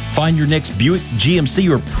business. Find your next Buick, GMC,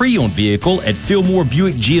 or pre-owned vehicle at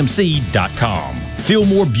FillmoreBuickGMC.com.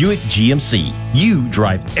 Fillmore Buick GMC. You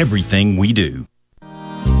drive everything we do.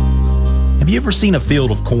 Have you ever seen a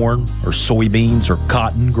field of corn or soybeans or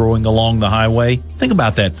cotton growing along the highway? Think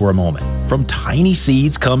about that for a moment. From tiny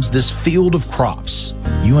seeds comes this field of crops.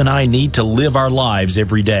 You and I need to live our lives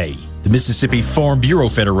every day. The Mississippi Farm Bureau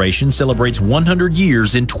Federation celebrates 100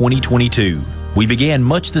 years in 2022. We began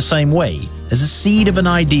much the same way, as a seed of an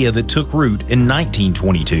idea that took root in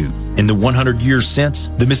 1922. In the 100 years since,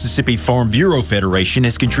 the Mississippi Farm Bureau Federation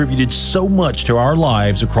has contributed so much to our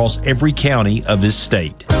lives across every county of this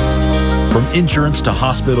state. From insurance to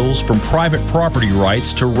hospitals, from private property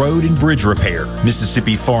rights to road and bridge repair,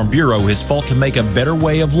 Mississippi Farm Bureau has fought to make a better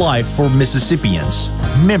way of life for Mississippians,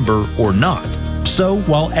 member or not. So,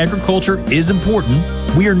 while agriculture is important,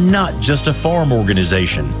 we are not just a farm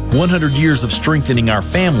organization. 100 years of strengthening our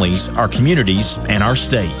families, our communities, and our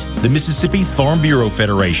state. The Mississippi Farm Bureau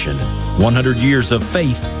Federation. 100 years of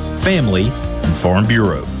faith, family, and Farm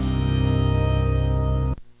Bureau.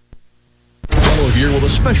 Here with a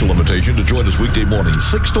special invitation to join us weekday morning,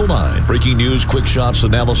 6 to 9. Breaking news, quick shots,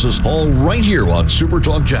 analysis, all right here on Super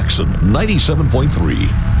Talk Jackson 97.3.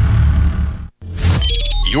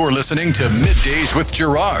 You're listening to Middays with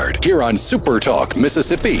Gerard here on Super Talk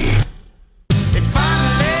Mississippi. It's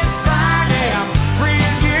finally Friday, I'm free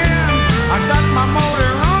again. I got my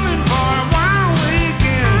motor running for a wild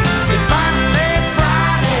weekend. It's finally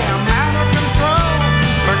Friday, I'm out of control.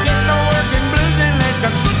 Forget the working blues and let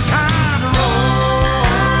the good time roll.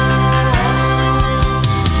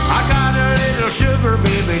 I got a little sugar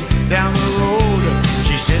baby down the road.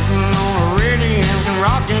 She's sitting on a radiant and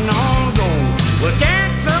rocking on gold. We'll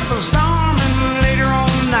dance up a storm and later on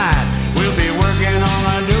tonight we'll be working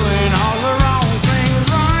on doing all the wrong things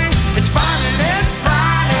right. It's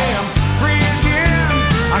Friday, I'm free again.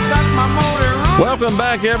 I got my motor running. Welcome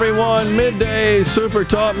back, everyone. Midday Super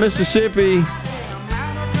Talk Mississippi.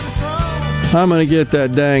 I'm going to get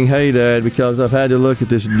that dang hey dad because I've had to look at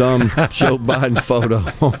this dumb Joe Biden photo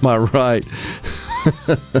on my right.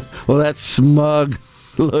 Well, that smug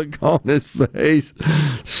look on his face,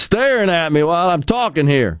 staring at me while I'm talking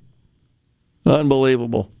here.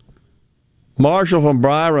 Unbelievable. Marshall from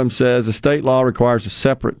Byram says the state law requires a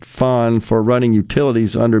separate fund for running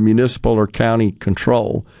utilities under municipal or county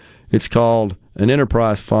control. It's called an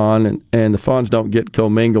enterprise fund, and the funds don't get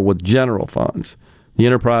commingled with general funds. The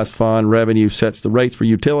enterprise fund revenue sets the rates for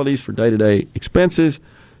utilities for day-to-day expenses,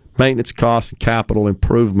 maintenance costs, and capital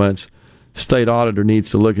improvements. State auditor needs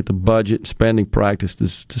to look at the budget and spending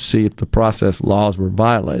practices to see if the process laws were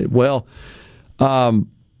violated. Well,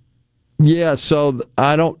 yeah, so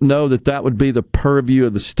I don't know that would be the purview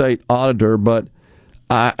of the state auditor, but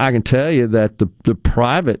I can tell you that the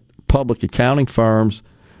private public accounting firms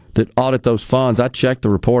that audit those funds, I checked the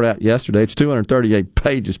report out yesterday. It's 238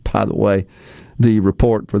 pages, by the way, the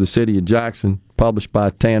report for the city of Jackson, published by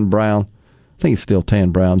Tan Brown. I think it's still Tan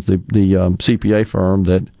Brown's, the CPA firm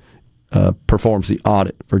that performs the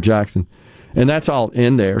audit for Jackson. And that's all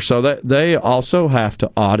in there. So that they also have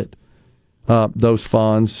to audit those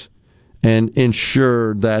funds and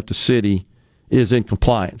ensure that the city is in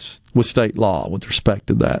compliance with state law with respect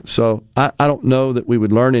to that. So I don't know that we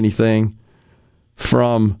would learn anything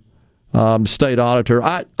from the state auditor.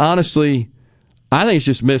 I think it's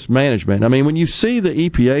just mismanagement. I mean, when you see the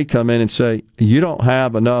EPA come in and say you don't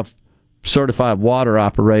have enough certified water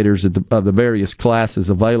operators of the various classes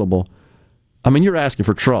available, I mean, you're asking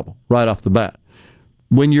for trouble right off the bat.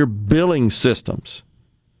 When your billing systems,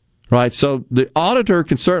 right? So the auditor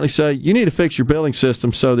can certainly say you need to fix your billing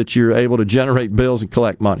system so that you're able to generate bills and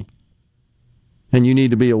collect money. And you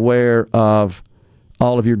need to be aware of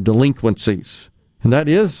all of your delinquencies. And that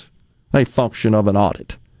is a function of an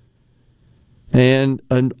audit. And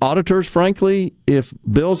auditors, frankly, if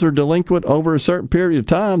bills are delinquent over a certain period of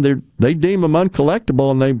time, they deem them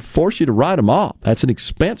uncollectible and they force you to write them off. That's an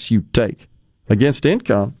expense you take against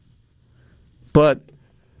income. But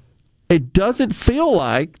it doesn't feel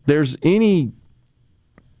like there's any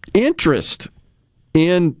interest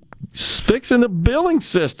in fixing the billing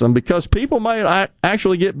system because people might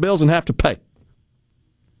actually get bills and have to pay.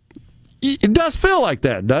 It does feel like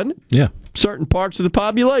that, doesn't it? Yeah. Certain parts of the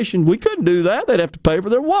population, we couldn't do that. They'd have to pay for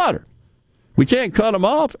their water. We can't cut them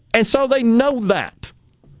off. And so they know that.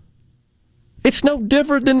 It's no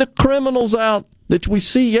different than the criminals out that we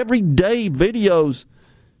see every day, videos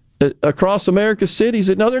across America's cities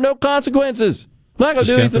that know there are no consequences. Not going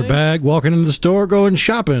to do anything. Just got their bag, walking into the store, going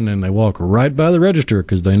shopping, and they walk right by the register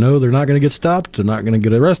because they know they're not going to get stopped, they're not going to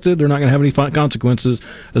get arrested, they're not going to have any consequences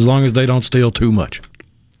as long as they don't steal too much.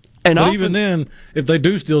 And but often, even then, if they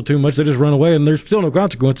do steal too much, they just run away and there's still no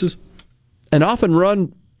consequences. And often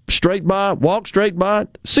walk straight by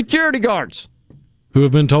security guards. Who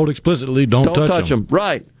have been told explicitly, don't touch them.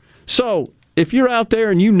 Right. So if you're out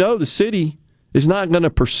there and you know the city is not going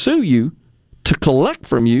to pursue you to collect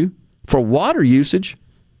from you for water usage,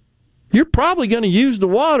 you're probably going to use the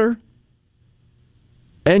water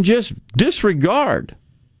and just disregard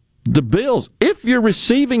the bills. If you're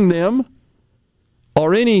receiving them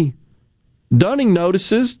or any dunning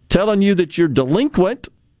notices telling you that you're delinquent,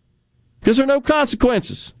 because there are no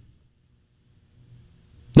consequences.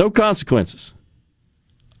 No consequences.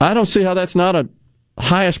 I don't see how that's not a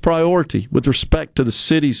highest priority with respect to the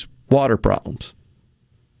city's water problems.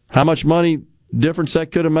 How much money difference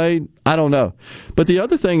that could have made, I don't know. But the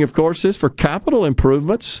other thing, of course, is for capital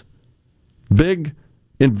improvements, big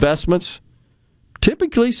investments,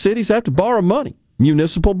 typically cities have to borrow money,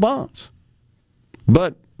 municipal bonds.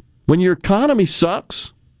 But when your economy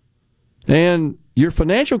sucks and your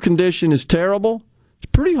financial condition is terrible, it's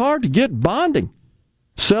pretty hard to get bonding.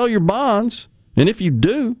 Sell your bonds, and if you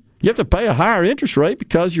do, you have to pay a higher interest rate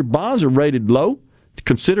because your bonds are rated low,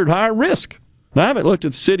 considered higher risk. Now, I haven't looked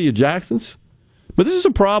at the city of Jackson's, but this is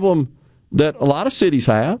a problem that a lot of cities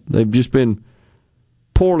have. They've just been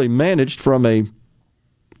poorly managed from a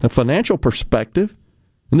financial perspective,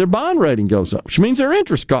 and their bond rating goes up, which means their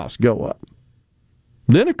interest costs go up.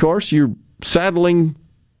 Then, of course, you're saddling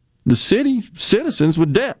the city citizens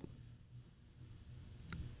with debt.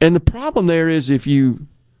 And the problem there is if you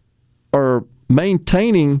are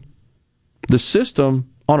maintaining the system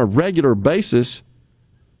on a regular basis,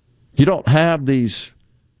 you don't have these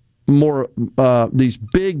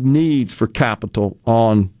big needs for capital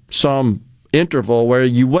on some interval where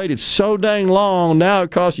you waited so dang long, now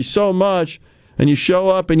it costs you so much, and you show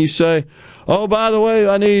up and you say, oh, by the way,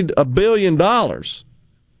 I need $1 billion.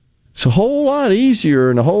 It's a whole lot easier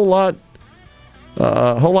and a whole lot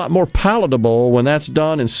a whole lot more palatable when that's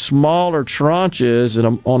done in smaller tranches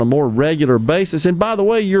and on a more regular basis. And by the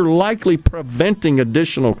way, you're likely preventing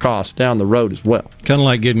additional costs down the road as well. Kind of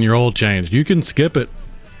like getting your oil changed. You can skip it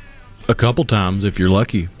a couple times if you're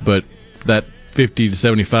lucky, but that $50 to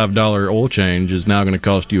 $75 oil change is now going to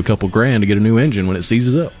cost you a couple grand to get a new engine when it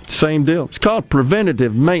seizes up. Same deal. It's called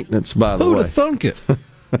preventative maintenance, by the way. Who'd have thunk it?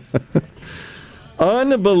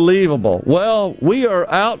 Unbelievable. Well, we are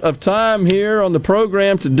out of time here on the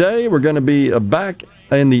program today. We're going to be back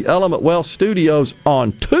in the Element Wealth studios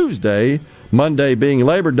on Tuesday, Monday being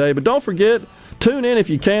Labor Day. But don't forget, tune in if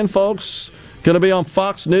you can, folks. Going to be on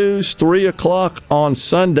Fox News, 3 o'clock on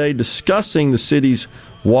Sunday, discussing the city's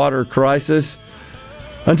water crisis.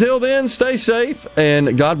 Until then, stay safe,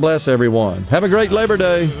 and God bless everyone. Have a great Labor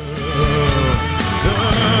Day.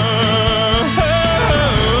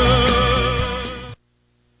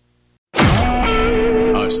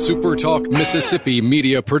 A SuperTalk Mississippi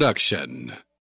media production.